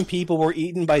 4,000 people were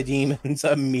eaten by demons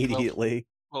immediately.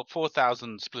 Well,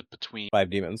 4,000 split between 5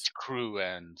 demons, crew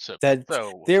and servitors.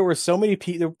 There were so many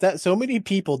people. So many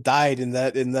people died in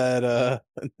that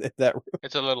room.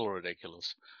 It's a little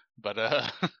ridiculous, but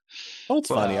Oh, it's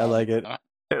funny. I like it.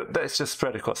 It's just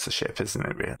spread across the ship, isn't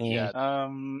it? Really? Yeah.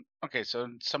 Okay. So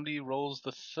somebody rolls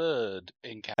the 3rd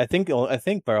encounter. I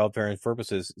think, for all apparent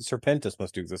purposes, Serpentis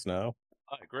must do this now.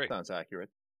 I agree. Sounds accurate.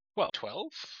 Well,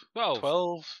 12?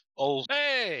 12. Old.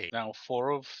 Hey! Now 4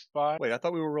 of 5. Wait, I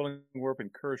thought we were rolling warp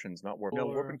incursions, not warp. No,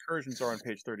 warp incursions are on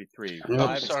page 33.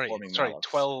 Oh, sorry.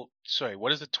 12. Sorry,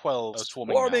 what is the 12?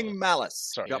 Swarming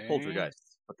malice. Sorry. You got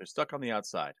poltergeists, but they're stuck on the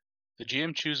outside. The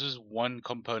GM chooses 1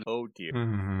 component. Oh dear.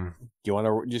 Mm-hmm.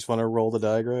 You just want to roll the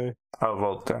die, Gray? I'll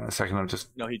roll it down in a second.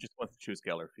 No, he just wants to choose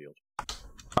Gellerfield.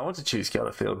 I want to choose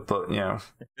Gellerfield, but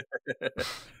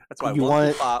that's why 1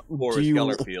 is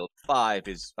Gellerfield, 5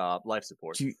 is life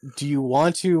support. Do you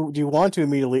want to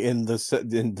immediately end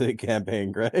the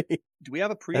campaign, Gray? Do we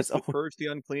have a priest who purge the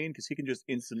unclean? Because he can just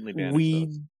instantly banish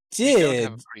those. Did.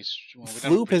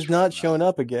 Floop has not shown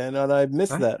up again, and I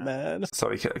missed that, man.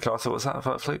 Sorry, Carter, what's that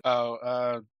about Floop?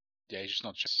 Yeah, he's just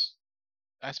not.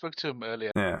 I spoke to him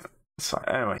earlier. Yeah, it's fine.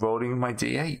 Anyway, rolling my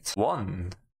d8.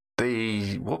 1.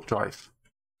 The warp drive.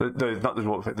 No, not the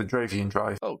warp, the Dravian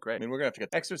drive. Oh, great. I mean, we're going to have to get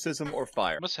exorcism or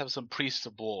fire. Must have some priests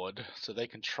aboard so they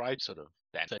can try sort of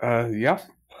that. Yeah.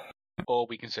 Or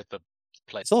we can set the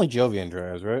place. It's only Jovian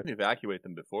drives, right? We evacuate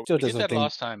them before. We did that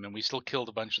last time, and we still killed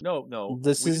a bunch of them. No. We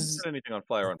didn't set anything on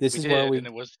fire. And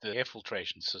it was the air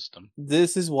filtration system.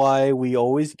 This is why we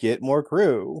always get more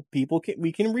crew.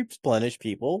 We can replenish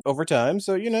people over time,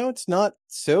 so it's not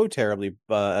so terribly,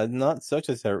 not such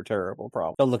a terrible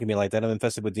problem. Don't look at me like that. I'm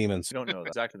infested with demons. You don't know.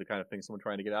 That's exactly the kind of thing someone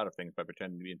trying to get out of things by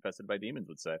pretending to be infested by demons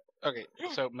would say. Okay,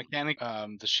 so mechanic,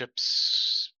 the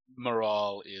ship's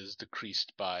morale is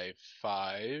decreased by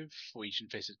 5 for each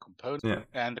infested component,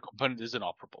 and the component is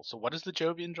inoperable. So what does the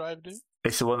Jovian drive do?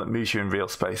 It's the one that moves you in real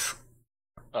space.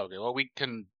 Okay, well we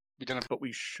don't have, but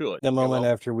we should. The moment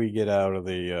after we get out of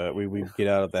the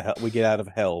we get out of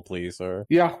hell, please, sir.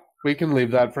 Yeah, we can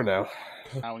leave that for now.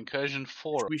 Now incursion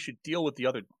 4. We should deal with the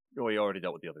other. Oh, we already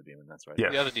dealt with the other demon. That's right. Yeah.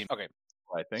 The other demon. Okay.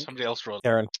 I think. Somebody else rolled.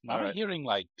 Karen. Am I hearing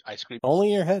like ice cream? Only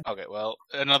in your head. Okay, well,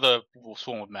 another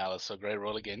swarm of malice. So Gray,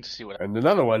 roll again to see what. And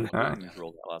another one. I didn't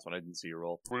roll that last one. I didn't see you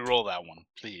roll. Re-roll that one,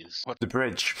 please. The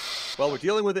bridge. Well, we're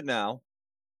dealing with it now.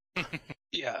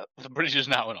 Yeah, the bridge is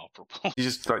now inoperable. You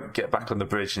just like get back on the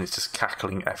bridge and it's just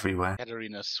cackling everywhere.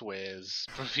 Katerina swears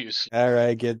profusely. All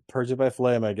right, get purged by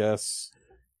flame, I guess.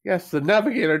 Yes, the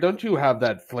Navigator, don't you have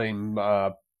that flame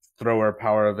thrower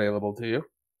power available to you?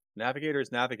 Navigator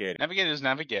is navigating. Navigator is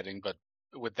navigating, but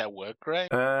would that work, Gray?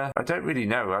 I don't really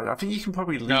know. I think you can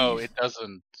probably leave. No, it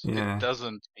doesn't. Yeah. It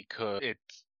doesn't because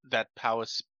that power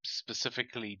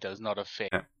specifically does not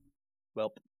affect. Yeah.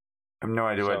 Well, I have no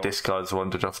idea where Discard's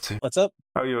wandered off to. What's up?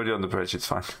 Oh, you're already on the bridge. It's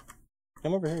fine.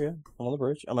 I'm over here, yeah. I'm on the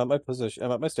bridge. I'm at my position.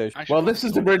 I'm at my station. Well, this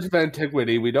is the Bridge of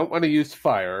Antiquity. We don't want to use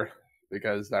fire,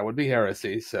 because that would be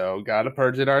heresy, so gotta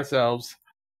purge it ourselves.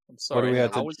 I'm sorry,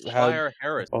 how is fire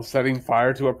heresy? Well, setting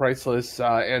fire to a priceless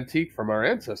antique from our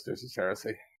ancestors is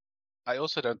heresy. I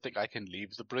also don't think I can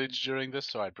leave the bridge during this,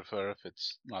 so I prefer if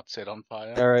it's not set on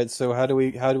fire. All right, so how do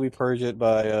we purge it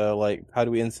by how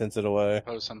do we incense it away?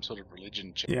 Propose some sort of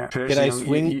religion check. Yeah. Can I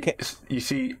swing? You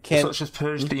see, such as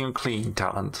purge the unclean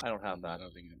talent. I don't have that. I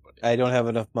don't think anybody. I don't have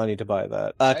enough money to buy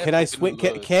that. Can I swing?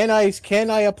 Can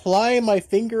I apply my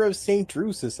finger of Saint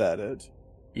Drusus at it?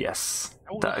 Yes,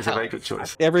 that is a very good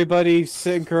choice. Everybody,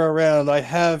 synchro around. I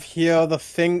have here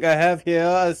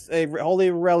a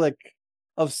holy relic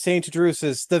of Saint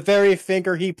Drusus, the very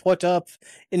finger he put up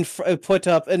and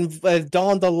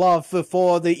donned the love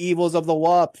before the evils of the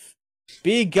warp.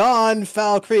 Be gone,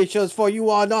 foul creatures, for you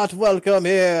are not welcome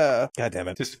here. God damn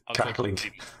it! Just cackling.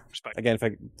 Again,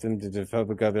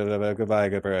 goodbye,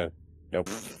 goodbye. Nope.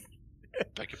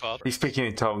 Beg your pardon. He's speaking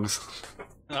in tongues.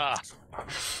 Ah.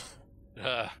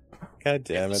 God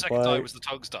damn the it! second die was the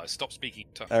tongues die. Stop speaking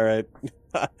tongues. All right,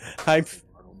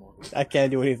 I can't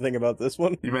do anything about this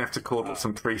one. You may have to call up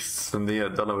some priests from the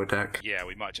lower deck. Yeah,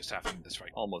 we might just have to. That's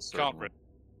right. Almost Can't. certainly.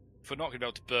 If we're not going to be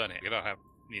able to burn it, we don't have.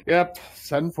 Yep,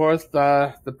 send forth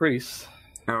the priests.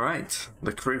 All right,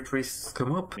 the crew priests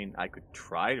come up. I mean, I could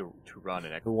try to run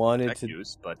an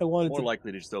use, but more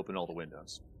likely to just open all the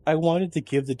windows. I wanted to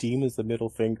give the demons the middle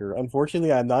finger.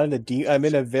 Unfortunately, I'm not in a I'm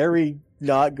in a very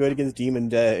not good against demon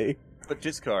day. But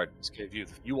discard. Just gave you.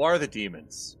 You are the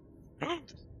demons.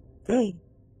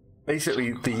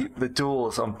 Basically, the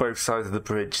doors on both sides of the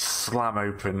bridge slam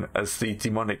open as the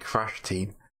demonic crash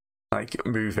team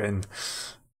move in.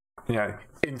 You know,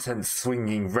 incense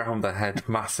swinging round their head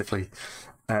massively.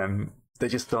 They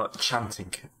just start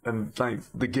chanting, and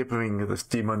the gibbering of the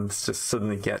demons just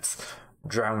suddenly gets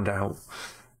drowned out.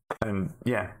 And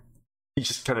yeah, you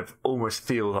just kind of almost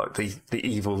feel like the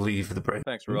evil leave the bridge.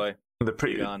 Thanks, Roy. The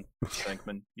John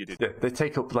Thankman, you did. Yeah, they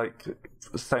take up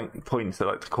points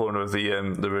at the corner of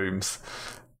the rooms,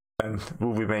 and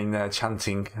will remain there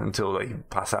chanting until they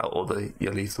pass out or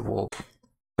you leave the wall.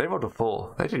 They rolled a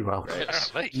 4. They do well.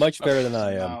 Much better than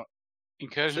I am.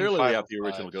 Incursion. Clearly, we have the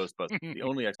original Ghostbusters. The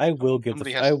only I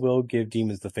will give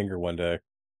demons the finger one day.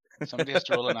 Somebody has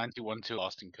to roll a 91 to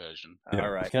last incursion. Yeah.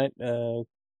 All right. Can I?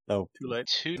 Oh, too late.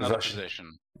 Another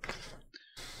possession.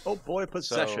 Oh boy,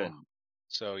 possession.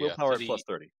 So yeah, willpower plus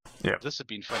 30. Yeah, this would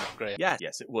be fun. Great.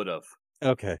 Yes, it would have.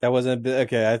 Okay, that wasn't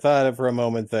okay. I thought for a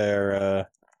moment there.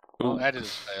 Well, that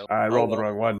is fail. I rolled the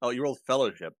wrong one. Oh, you rolled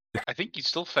fellowship. I think you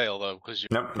still fail though because you.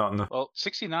 Nope, not enough. Well,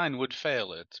 69 would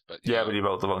fail it, but yeah, but you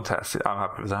rolled the wrong test. I'm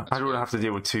happy with that. I don't want to have to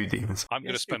deal with 2 demons. I'm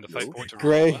going to spend a fate point to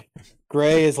roll.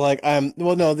 Gray is like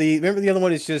well, no. Remember the other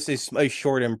one is just a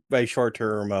short term.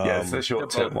 Yeah, it's a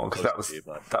short term one because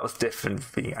that was different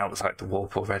from being outside the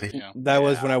warp already. Yeah. That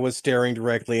was when I was staring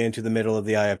directly into the middle of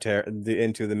the Eye of Terror,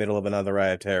 into the middle of another Eye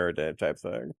of Terror type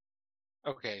thing.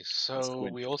 Okay, so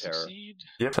we all succeed.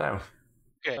 Yep.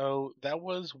 Okay, so that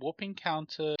was warping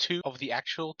counter 2 of the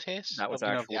actual test. That was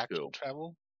of the actual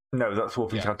travel. No, that's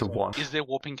warping counter 1. Is there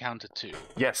warping counter 2?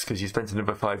 Yes, because you spent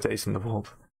another 5 days in the warp.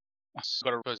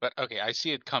 But okay, I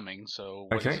see it coming. So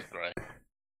what is it, right?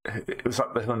 Was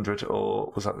that the 100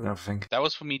 or was that another thing? That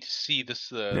was for me to see this.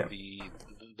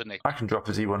 The next. I can drop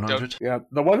a Z100. Yeah,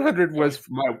 the 100 was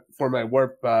for my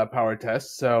warp power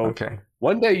test. So okay.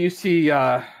 One day you see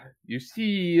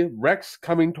Rex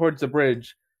coming towards the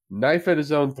bridge, knife at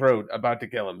his own throat, about to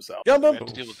kill himself. Jump him! We have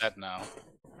to deal with that now.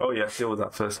 Oh yeah, deal with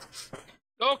that first.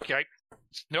 Okay.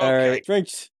 All right,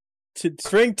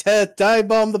 string dive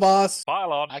bomb the boss.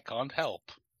 Pile on. I can't help.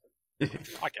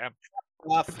 I can.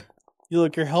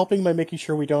 You're helping by making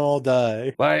sure we don't all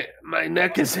die. My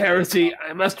neck is heresy.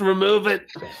 I must remove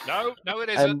it. No, it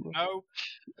isn't. No.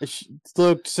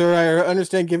 Look, sir, I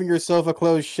understand giving yourself a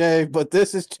close shave, but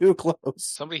this is too close.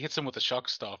 Somebody hits him with a shock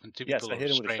staff, and two people are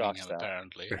restraining him,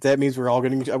 apparently. That means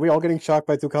are we all getting shocked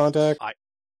by through contact?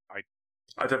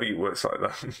 I don't think it works like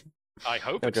that. I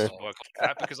hope it doesn't work like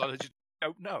that, because I just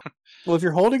don't know. Well,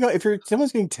 if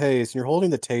someone's getting tased and you're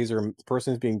holding the taser and the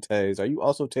person is being tased, are you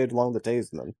also tased along with the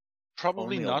tasing them?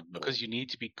 Probably not, because you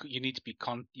need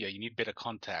better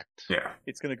contact. Yeah,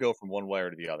 it's going to go from one wire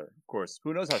to the other. Of course,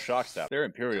 who knows how shock staff? They're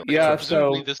imperial. Yeah,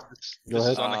 so this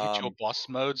is on a hit your boss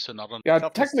mode, so not on. Yeah,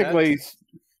 technically,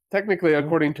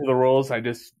 according to the rules, I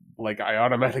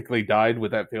automatically died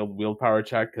with that failed willpower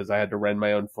check because I had to rend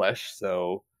my own flesh.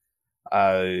 So,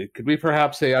 could we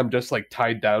perhaps say I'm just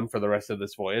tied down for the rest of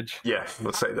this voyage? Yeah,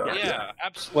 let's say that. Yeah,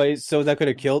 absolutely. Wait, so that could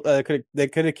have killed? They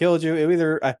could have killed you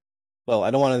either. Well,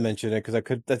 I don't want to mention it because I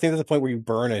think there's a point where you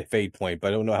burn a fate point, but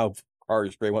I don't know how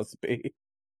harsh Ray wants to be.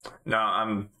 No,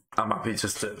 I'm happy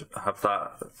just to have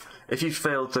that. If you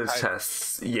failed those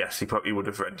tests, yes, he probably would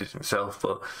have rendered himself.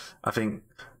 But I think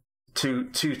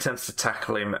two attempts to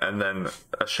tackle him and then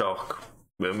a shock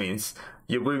means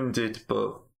you're wounded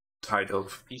but tied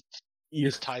up.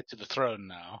 He's tied to the throne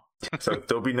now. So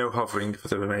there'll be no hovering for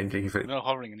the remaining of it. No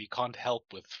hovering, and he can't help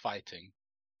with fighting.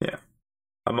 Yeah.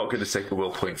 I'm not going to take a will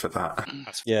point for that.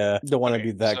 Yeah, don't want to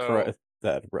be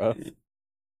that rough.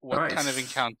 What kind of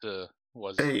encounter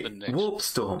was the next? Warp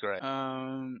storm. Great.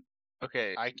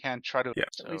 Okay, I can try to. Yeah.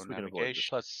 So navigation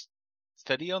plus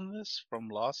steady on this from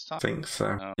last time. I think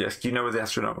so. Yes. Do you know where the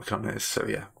Astronomicon is? So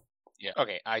yeah. Yeah.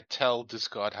 Okay, I tell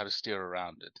Discard how to steer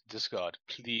around it. Discard,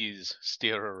 please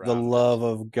steer around. The love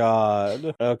of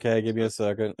God. Okay, give me a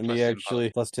second. Let me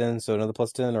actually plus 10. So another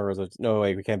plus 10, or is it? No,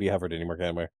 wait, we can't be hovered anymore,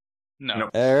 can we? No.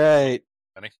 Nope. All right.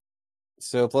 Funny.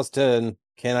 So plus 10.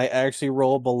 Can I actually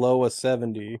roll below a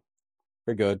 70?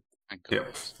 We're good.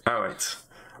 Yep. All right.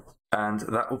 And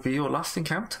that will be your last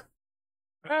encounter.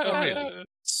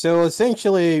 So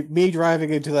essentially, me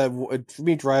driving into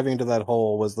that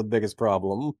hole was the biggest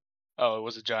problem. Oh, it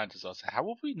was a giant disaster. How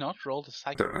will we not roll the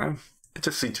cycle? Don't know. It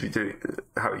just seems to be doing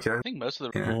how it goes. I think most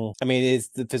of the. Yeah. I mean, it's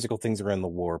the physical things around the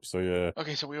warp, so yeah.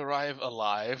 Okay, so we arrive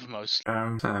alive mostly.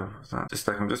 I'm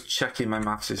just checking my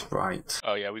maths is right.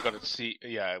 Oh yeah, we got to see.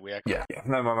 Yeah, we actually. Yeah.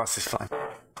 No, my maths is fine.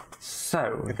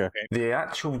 So the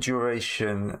actual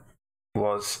duration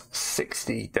was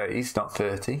 60 days, not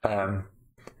 30.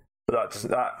 But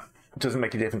that doesn't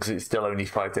make a difference because it's still only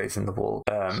 5 days in the warp.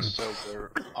 So we're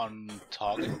on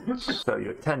target. So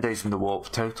you're 10 days in the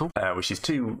warp total, which is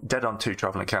 2 dead on 2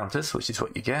 travel encounters, which is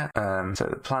what you get. So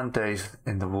the planned days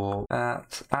in the warp,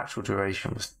 that actual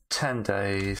duration was 10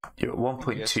 days. You're at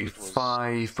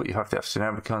 1.25, but you have the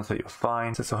Astronomicon, so you're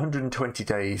fine. So it's 120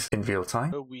 days in real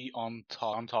time. Are we on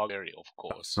target area, of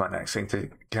course? That's my next thing to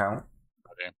count.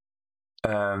 Okay.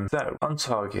 So on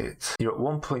target, you're at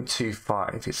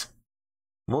 1.25. It's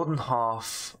more than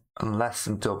half and less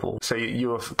than double. So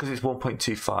you're, because it's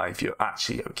 1.25, you're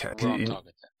actually okay. We're on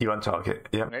target. You're on target,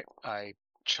 yeah. Okay.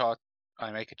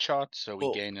 I make a chart, so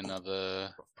we gain another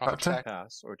profit check.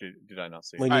 Pass, or did I not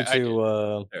see? We need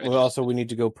we need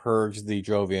to go purge the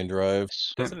Jovian drive.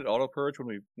 Doesn't it auto purge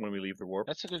when we leave the warp?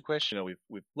 That's a good question. You know,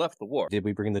 we've left the warp. Did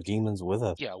we bring the demons with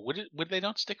us? Yeah. Would they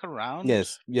not stick around?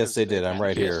 Yes, they did. I'm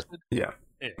right here. Yeah.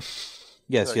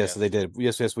 Yes, they did.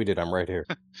 Yes, we did. I'm right here.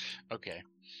 Okay.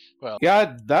 Well,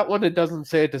 yeah, that one, it doesn't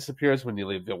say it disappears when you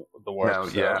leave the warp. No,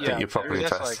 yeah, I think you're probably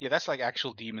that's like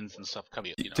actual demons and stuff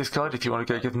coming. Discard if you want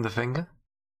to go give them the finger.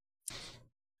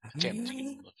 This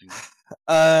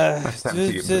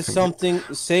is something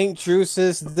Saint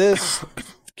Drusus. This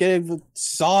getting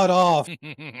sawed off.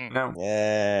 No.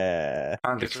 Yeah.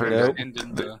 And the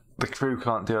crew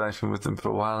can't do anything with them for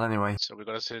a while anyway. So we've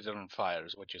got to set it on fire,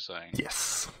 is what you're saying?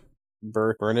 Yes.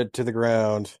 Burn it to the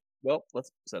ground. Well, let's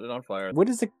set it on fire. What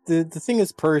is the thing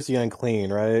is Percy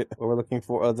unclean, right? What we're looking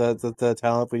for, the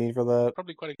talent we need for that?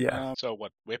 Probably quite a so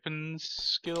what, weapons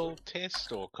skill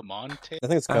test or command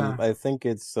test? I think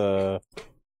it's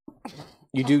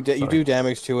you do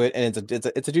damage to it, and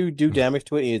it's a do damage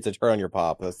to it, and it's a turn on your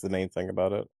pop. That's the main thing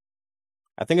about it.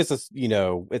 I think it's just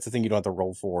it's a thing you don't have to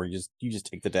roll for. You just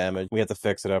take the damage. We have to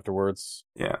fix it afterwards.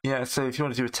 Yeah. So if you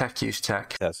want to do a tech use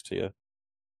check, test to you.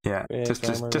 Yeah, just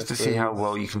to see how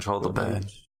well you control the burn.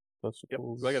 Yep.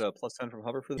 Do I get a +10 from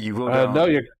hover for this? You will. No,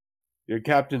 your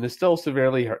captain is still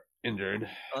severely injured.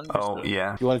 Understood. Oh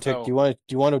yeah. Do you want to take? Do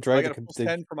you want to drive? I get a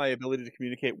 +10 for my ability to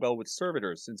communicate well with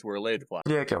servitors since we're a lady class.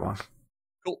 Yeah, go on.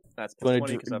 Cool. That's +20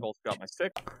 because I've also got my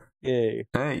stick. Yay!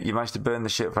 Hey, you managed to burn the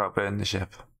ship without burning the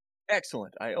ship.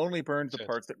 Excellent. I only burned the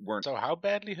parts that weren't. So how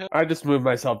badly hurt? I just moved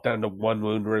myself down to 1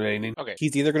 wound remaining. Okay.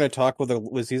 He's either going to talk with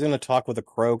a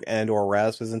croak and or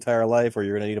rasp his entire life, or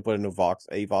you're going to need to put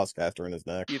a Vox caster in his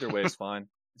neck. Either way is fine.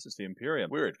 This is the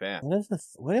Imperium. We're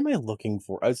advanced. What am I looking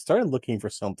for? I started looking for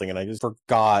something and I just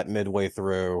forgot midway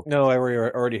through. No, I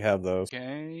already have those.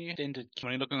 Okay.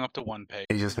 Only looking up to 1 page.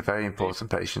 He's just a very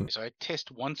important patient. So I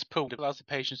test once per week. It allows the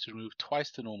patients to remove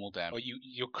twice the normal damage. Or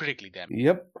you're critically damaged.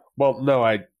 Yep. Well, no,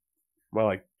 I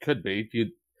could be.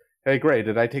 Hey, Gray,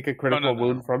 did I take a critical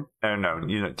wound from? No,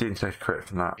 you didn't take a crit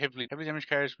from that. Heavily damaged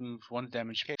carriers remove 1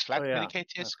 damage. Flat Medicaid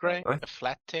test, Gray? A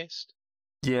flat test?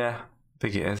 Yeah. I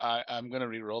think it is. I'm going to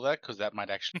re-roll that because that might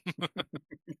actually...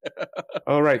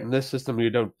 Oh, right. In this system,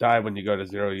 you don't die when you go to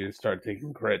 0. You start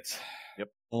taking crits. Yep.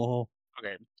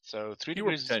 Okay, so 3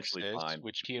 degrees potentially fine.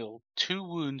 which heal 2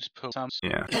 wounds per time.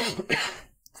 Yeah.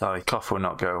 Sorry, cough will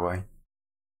not go away.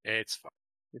 It's fine.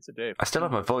 It's a day. I still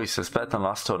have my voice. It's better than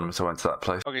last tournament I went to that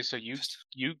place. Okay, so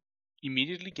you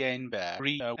immediately gain back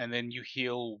 3, and then you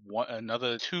heal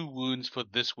another 2 wounds for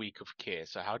this week of care.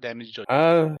 So how damaged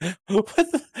are you?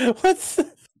 What's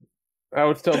I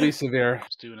would still be severe.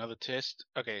 Let's do another test.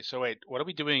 Okay, so wait, what are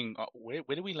we doing? Where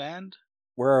do we land?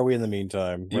 Where are we in the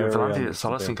meantime? You've landed at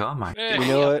Solace and Carmine. You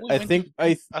know what?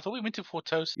 I thought we went to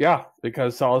Fortos. Yeah,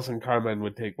 because Solace and Carmine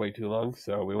would take way too long,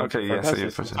 so we went to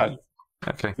Fortosis.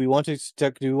 Okay. Do we want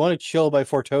to chill by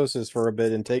Fortosis for a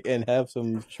bit and have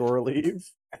some shore leave?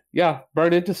 Yeah,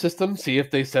 burn into system, see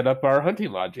if they set up our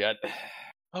hunting lodge yet.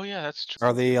 Oh yeah, that's true.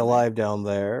 Are they alive down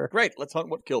there? Great, let's hunt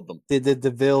what killed them. Did the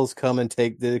Cavilles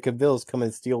come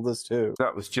and steal this too?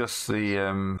 That was just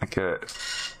the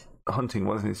hunting,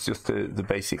 wasn't it? It's just the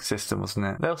basic system, wasn't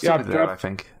it? They'll still be there, I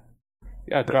think.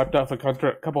 Yeah, dropped off a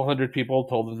couple hundred people,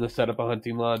 told them to set up a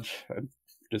hunting lodge, and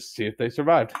just see if they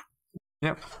survived.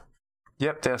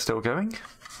 Yep, they're still going.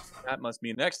 That must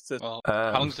be next. Well,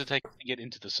 how long does it take to get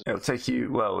into the system? It'll take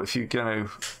you, if you're going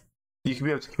to... You can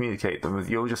be able to communicate them.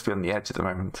 You'll just be on the edge at the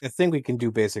moment. I think we can do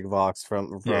basic Vox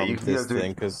from this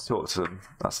thing. Cause, talk to them.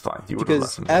 That's fine. You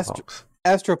because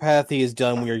astropathy is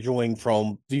done when you're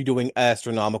doing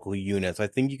astronomical units. I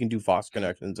think you can do Vox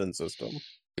connections in system.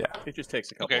 Yeah. It just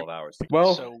takes a couple of hours.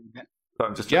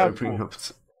 I'm just opening up...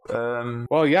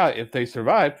 Well, yeah, if they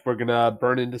survived, we're going to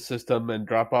burn into system and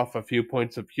drop off a few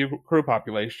points of crew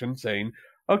population saying,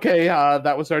 okay,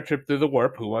 that was our trip through the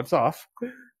warp. Who wants off?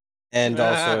 And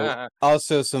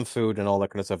also some food and all that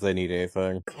kind of stuff if they need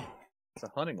anything. It's a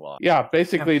hunting lodge. Yeah,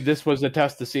 basically this was a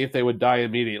test to see if they would die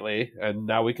immediately, and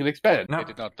now we can expand. No. They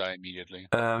did not die immediately.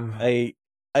 I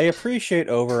appreciate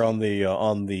over on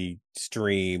the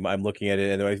stream, I'm looking at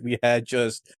it, and we had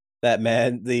just that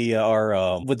man,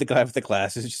 with the guy with the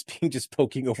glasses just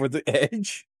poking over the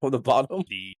edge of the bottom.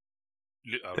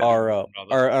 Our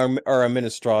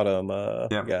administratum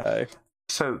guy.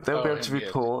 So they'll be able to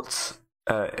report.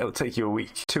 It'll take you a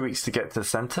week, 2 weeks to get to the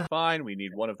center. Fine, we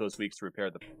need one of those weeks to repair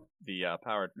the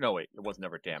power. No, wait, it was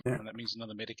never damaged. Yeah. And that means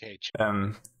another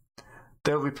medication.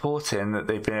 They'll report in that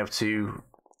they've been able to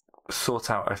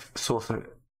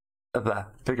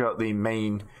figure out the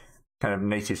main kind of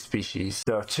native species.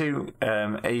 There are 2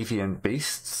 avian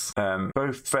beasts,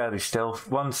 both fairly stealthy.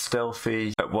 One's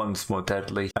stealthy, one's more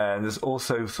deadly. And there's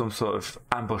also some sort of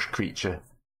ambush creature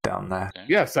down there. Okay.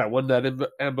 Yes, that one that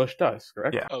ambushed us,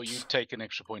 correct? Yeah. Oh, you take an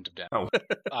extra point of damage. Oh.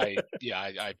 I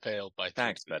failed by 3.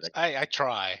 Thanks, Medic. I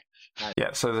try.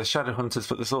 Yeah, so there's shadow hunters,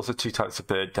 but there's also 2 types of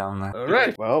bird down there. All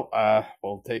right. Well,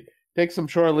 we'll take some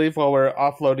shore leave while we're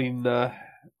offloading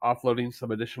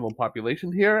some additional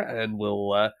population here, and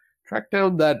we'll track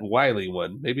down that wily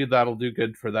one. Maybe that'll do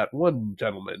good for that one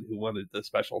gentleman who wanted the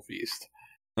special feast.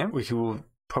 Yeah, we will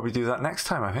probably do that next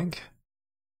time, I think.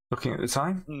 Looking at the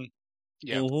time.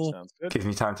 Yeah, sounds good. Gives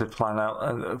me time to plan out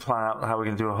how we're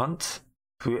going to do a hunt.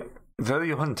 Though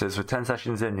you're hunters, we're 10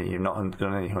 sessions in, you've not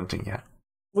done any hunting yet.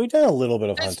 We've done a little bit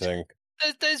of hunting.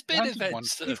 There's been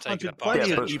events that have taken up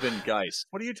plenty of even guys.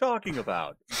 What are you talking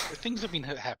about? Things have been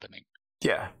happening.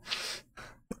 Yeah.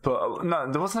 But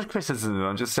no, there wasn't a criticism.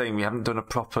 I'm just saying we haven't done a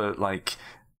proper,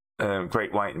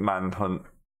 great white man hunt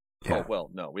yet. Oh, well,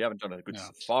 no, we haven't done a good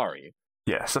safari.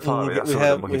 Yeah, safari.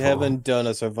 We haven't done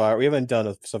a safari. We haven't done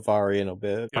a safari in a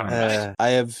bit. I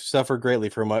have suffered greatly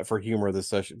for humor this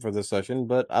session,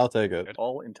 but I'll take it.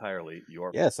 All entirely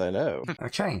your. Yes, I know.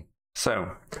 Okay,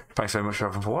 so thanks so much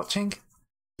everyone for watching.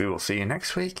 We will see you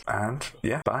next week, and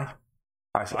bye.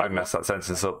 I messed that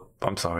sentence up. I'm sorry.